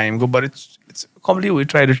time go, but it's completely we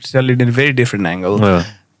try to tell it in a very different angle.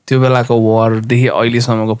 त्यो बेलाको war देखि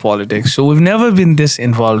अहिलेसम्मको politics. So we've never been this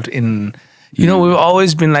involved in. We've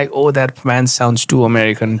always been like, oh, that band sounds too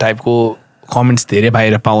American type. Ko comments धेरै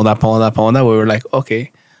बाहिर पाउँदा we were like,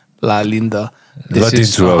 okay, la linda. This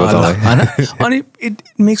is and it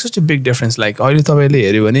makes such a big difference. Like अहिले तपाईले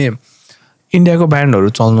हेर्यो भने इन्डियाको ब्यान्डहरु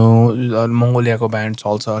चल्नु मङ्गोलियाको band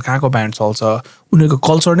चल्छ कहाँको ब्यान्ड चल्छ उनीहरुको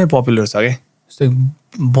कल्चर नै पपुलर छ के जस्तै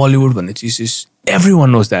बलिउड भन्ने चीज is everyone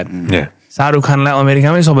knows that Shahrukh खानलाई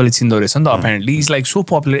अमेरिकामै सबैले चिन्दो रहेछ नि त apparently is like so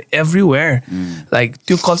popular everywhere like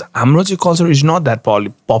त्यो कल्चर हाम्रो चाहिँ culture is not that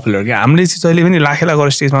popular के हामीले चाहिँ जहिले पनि लाखेला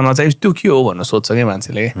गरेर स्टेजमा नचाहि त्यो के हो भनेर सोध्छ के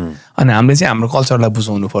मान्छेले अनि हामीले चाहिँ हाम्रो कल्चरलाई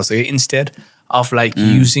बुझाउनु पर्छ के instead of like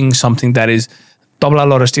using something that is tabla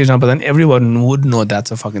lora stage but then everyone would know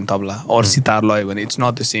that's a fucking tabla or sitar loy when it's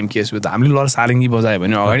not the same case with hamile lora sarangi bajayo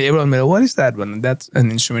bhane agadi everyone what is that when that's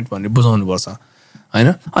an instrument bhanne buzaunu parcha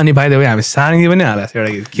हैन अनि by the way हामी सारङ्गी पनि हालेछ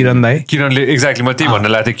एउटा किरणले exactly म त्यही भन्न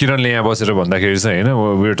लाग्थे किरणले यहाँ बसेर भन्दाखेरि चाहिँ हैन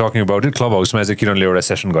we are talking about it club हाउसमा चाहिँ किरणले एउटा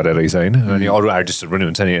सेसन गरेर रहेछ हैन अनि अरु आर्टिस्टहरु पनि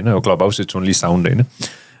हुन्छ नि हैन club house it's only sound हैन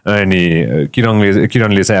अनि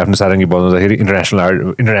किरणले चाहिँ आफ्नो सारङ्गी बजाउँदाखेरि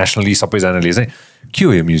इन्टरनेसनली सबैजनाले चाहिँ के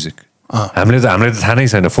हो यो म्युजिक हामीले त थाहा नै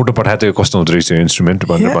छैन फोटो पठाएको यो कस्तो हुँदो रहेछ इन्स्ट्रुमेन्ट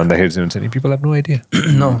भनेर भन्दाखेरि चाहिँ हुन्छ नि people have no idea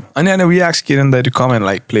no अनि we ask Kiran that to come and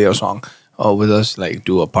like play a song with us like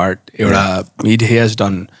do a part he has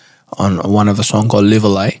done on one of the song called Live a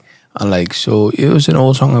Lie and like so it was an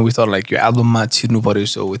old song and we thought like your album ma chirnu paryo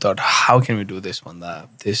so we thought how can we do this one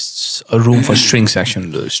this a room for string section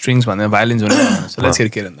the strings one violins one so let's hear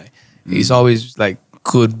Kiran Dai he's always like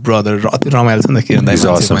good brother Ramal and the Kiran Dai he's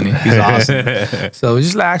awesome so we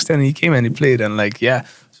just relaxed and he came and he played and like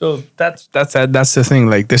yeah so that's the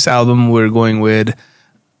thing like this album we're going with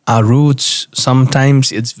our roots, sometimes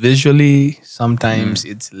it's visually, sometimes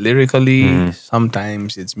it's lyrically,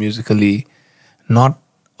 sometimes it's musically, not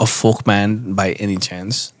a folk band by any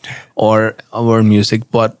chance or our music,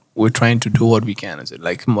 but we're trying to do what we can. Is it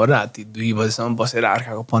like म राति 2 बजेसम्म बसेर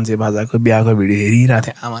अर्काको पञ्चे बाजाको बिहाको video हेरिरहेको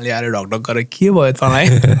थिएँ आमाले आएर ढकढक गरेर के भयो तँलाई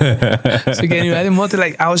सो क्यान यु म त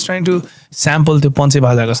like I was trying to sample त्यो पञ्चे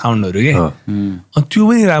बाजाको साउन्डहरू के अनि त्यो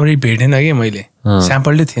पनि राम्ररी भेटेन कि मैले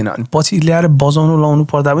स्याम्पलले थिएन अनि पछि ल्याएर बजाउनु लाउनु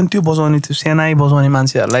पर्दा पनि त्यो बजाउने त्यो सेनाई बजाउने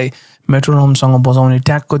मान्छेहरूलाई मेट्रोनोमसँग बजाउने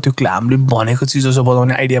ट्यागको त्यो हामीले भनेको चिज जस्तो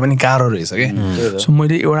बजाउने आइडिया पनि गाह्रो रहेछ क्या सो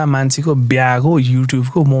मैले एउटा मान्छेको बिहाको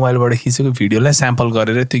युट्युबको मोबाइलबाट खिचेको भिडियोलाई स्याम्पल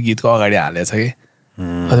गरेर त्यो गीतको अगाडि हालेछ कि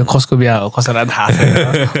कसको बिहा हो कसैलाई थाहा छैन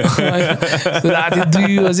राति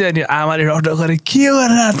 2 बजे अनि आमाले डक्टर गरेर के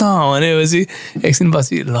गरेर त भनेपछि एकछिन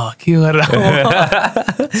पछि ल के गरेर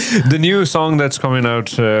The new song that's coming out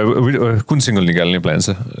कुन सिंगल निकाल्ने प्लान छ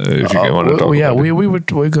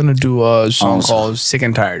we're going to do a song called Sick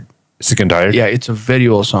and Tired. Sick and Tired? Yeah, it's a very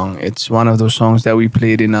old song. It's one of those songs that we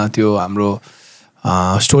played in त्यो हाम्रो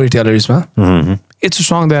storytellersमा. It's a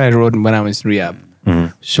song that I wrote when I was in rehab.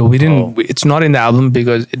 So we didn't. It's not in the album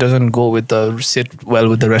because it doesn't go with sit well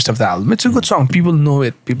with the rest of the album. It's a good song. People know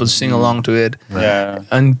it. People sing along to it.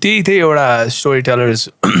 Yeah. And त्यही एउटा storytellers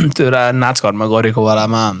त्यो नाच घरमा गरेको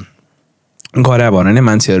बेलामा गरे भने नै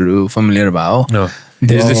मान्छेहरू familiar भयो. No.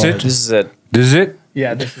 Is this it? This is it. This is it?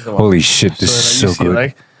 Yeah, this is the one. Holy shit! This is so good.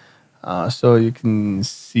 Like, so you can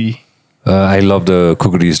see. I love the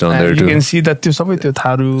kukris down there too. You can see that त्यो सबै त्यो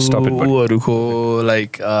थारूहरूको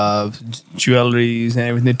like jewelries and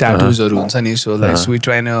everything tattoosहरू हुन्छ नि so like so we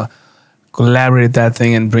trying to collaborate that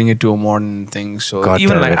thing and bring it to a modern thing so God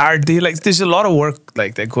even like art they like there's a lot of work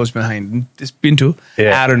like that goes behind this Pintu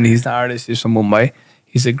Aaron he's the artist he's from Mumbai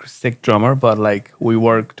he's a sick drummer but like we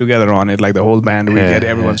work together on it like the whole band we get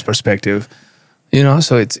everyone's perspective. You know,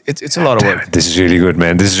 so it's a lot of work. This is really good,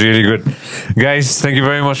 man. This is really good. Guys, thank you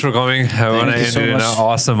very much for coming. I want to end it on an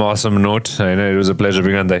awesome note. I know it was a pleasure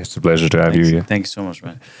being on there. It's a pleasure to have you here. Thank you so much,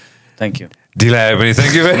 man. Thank you. Dila Ebony,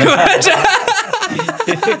 thank you very much.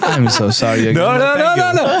 I'm so sorry. No.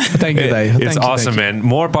 Thank you, Dai. It's awesome, man.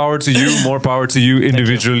 More power to you. More power to you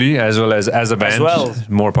individually as well as a band. As well.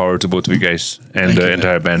 More power to both of you guys and the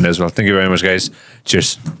entire band as well. Thank you very much, guys.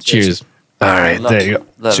 Cheers. Cheers. All right, there you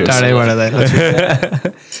go. Cheers. टाढैबाट दाइ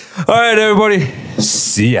All right, everybody.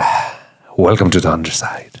 See ya. Welcome to the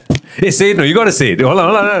Underside. Hey, say it. No, you gotta say it. Hold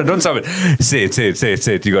on. Don't stop it. Say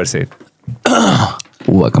it. You gotta say it.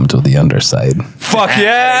 Welcome to the Underside. Fuck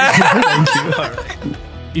yeah! Thank you. All right.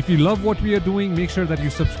 If you love what we are doing, make sure that you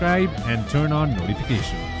subscribe and turn on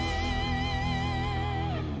notifications.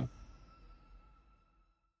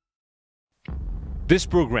 This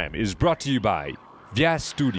program is brought to you by Vyas Studio.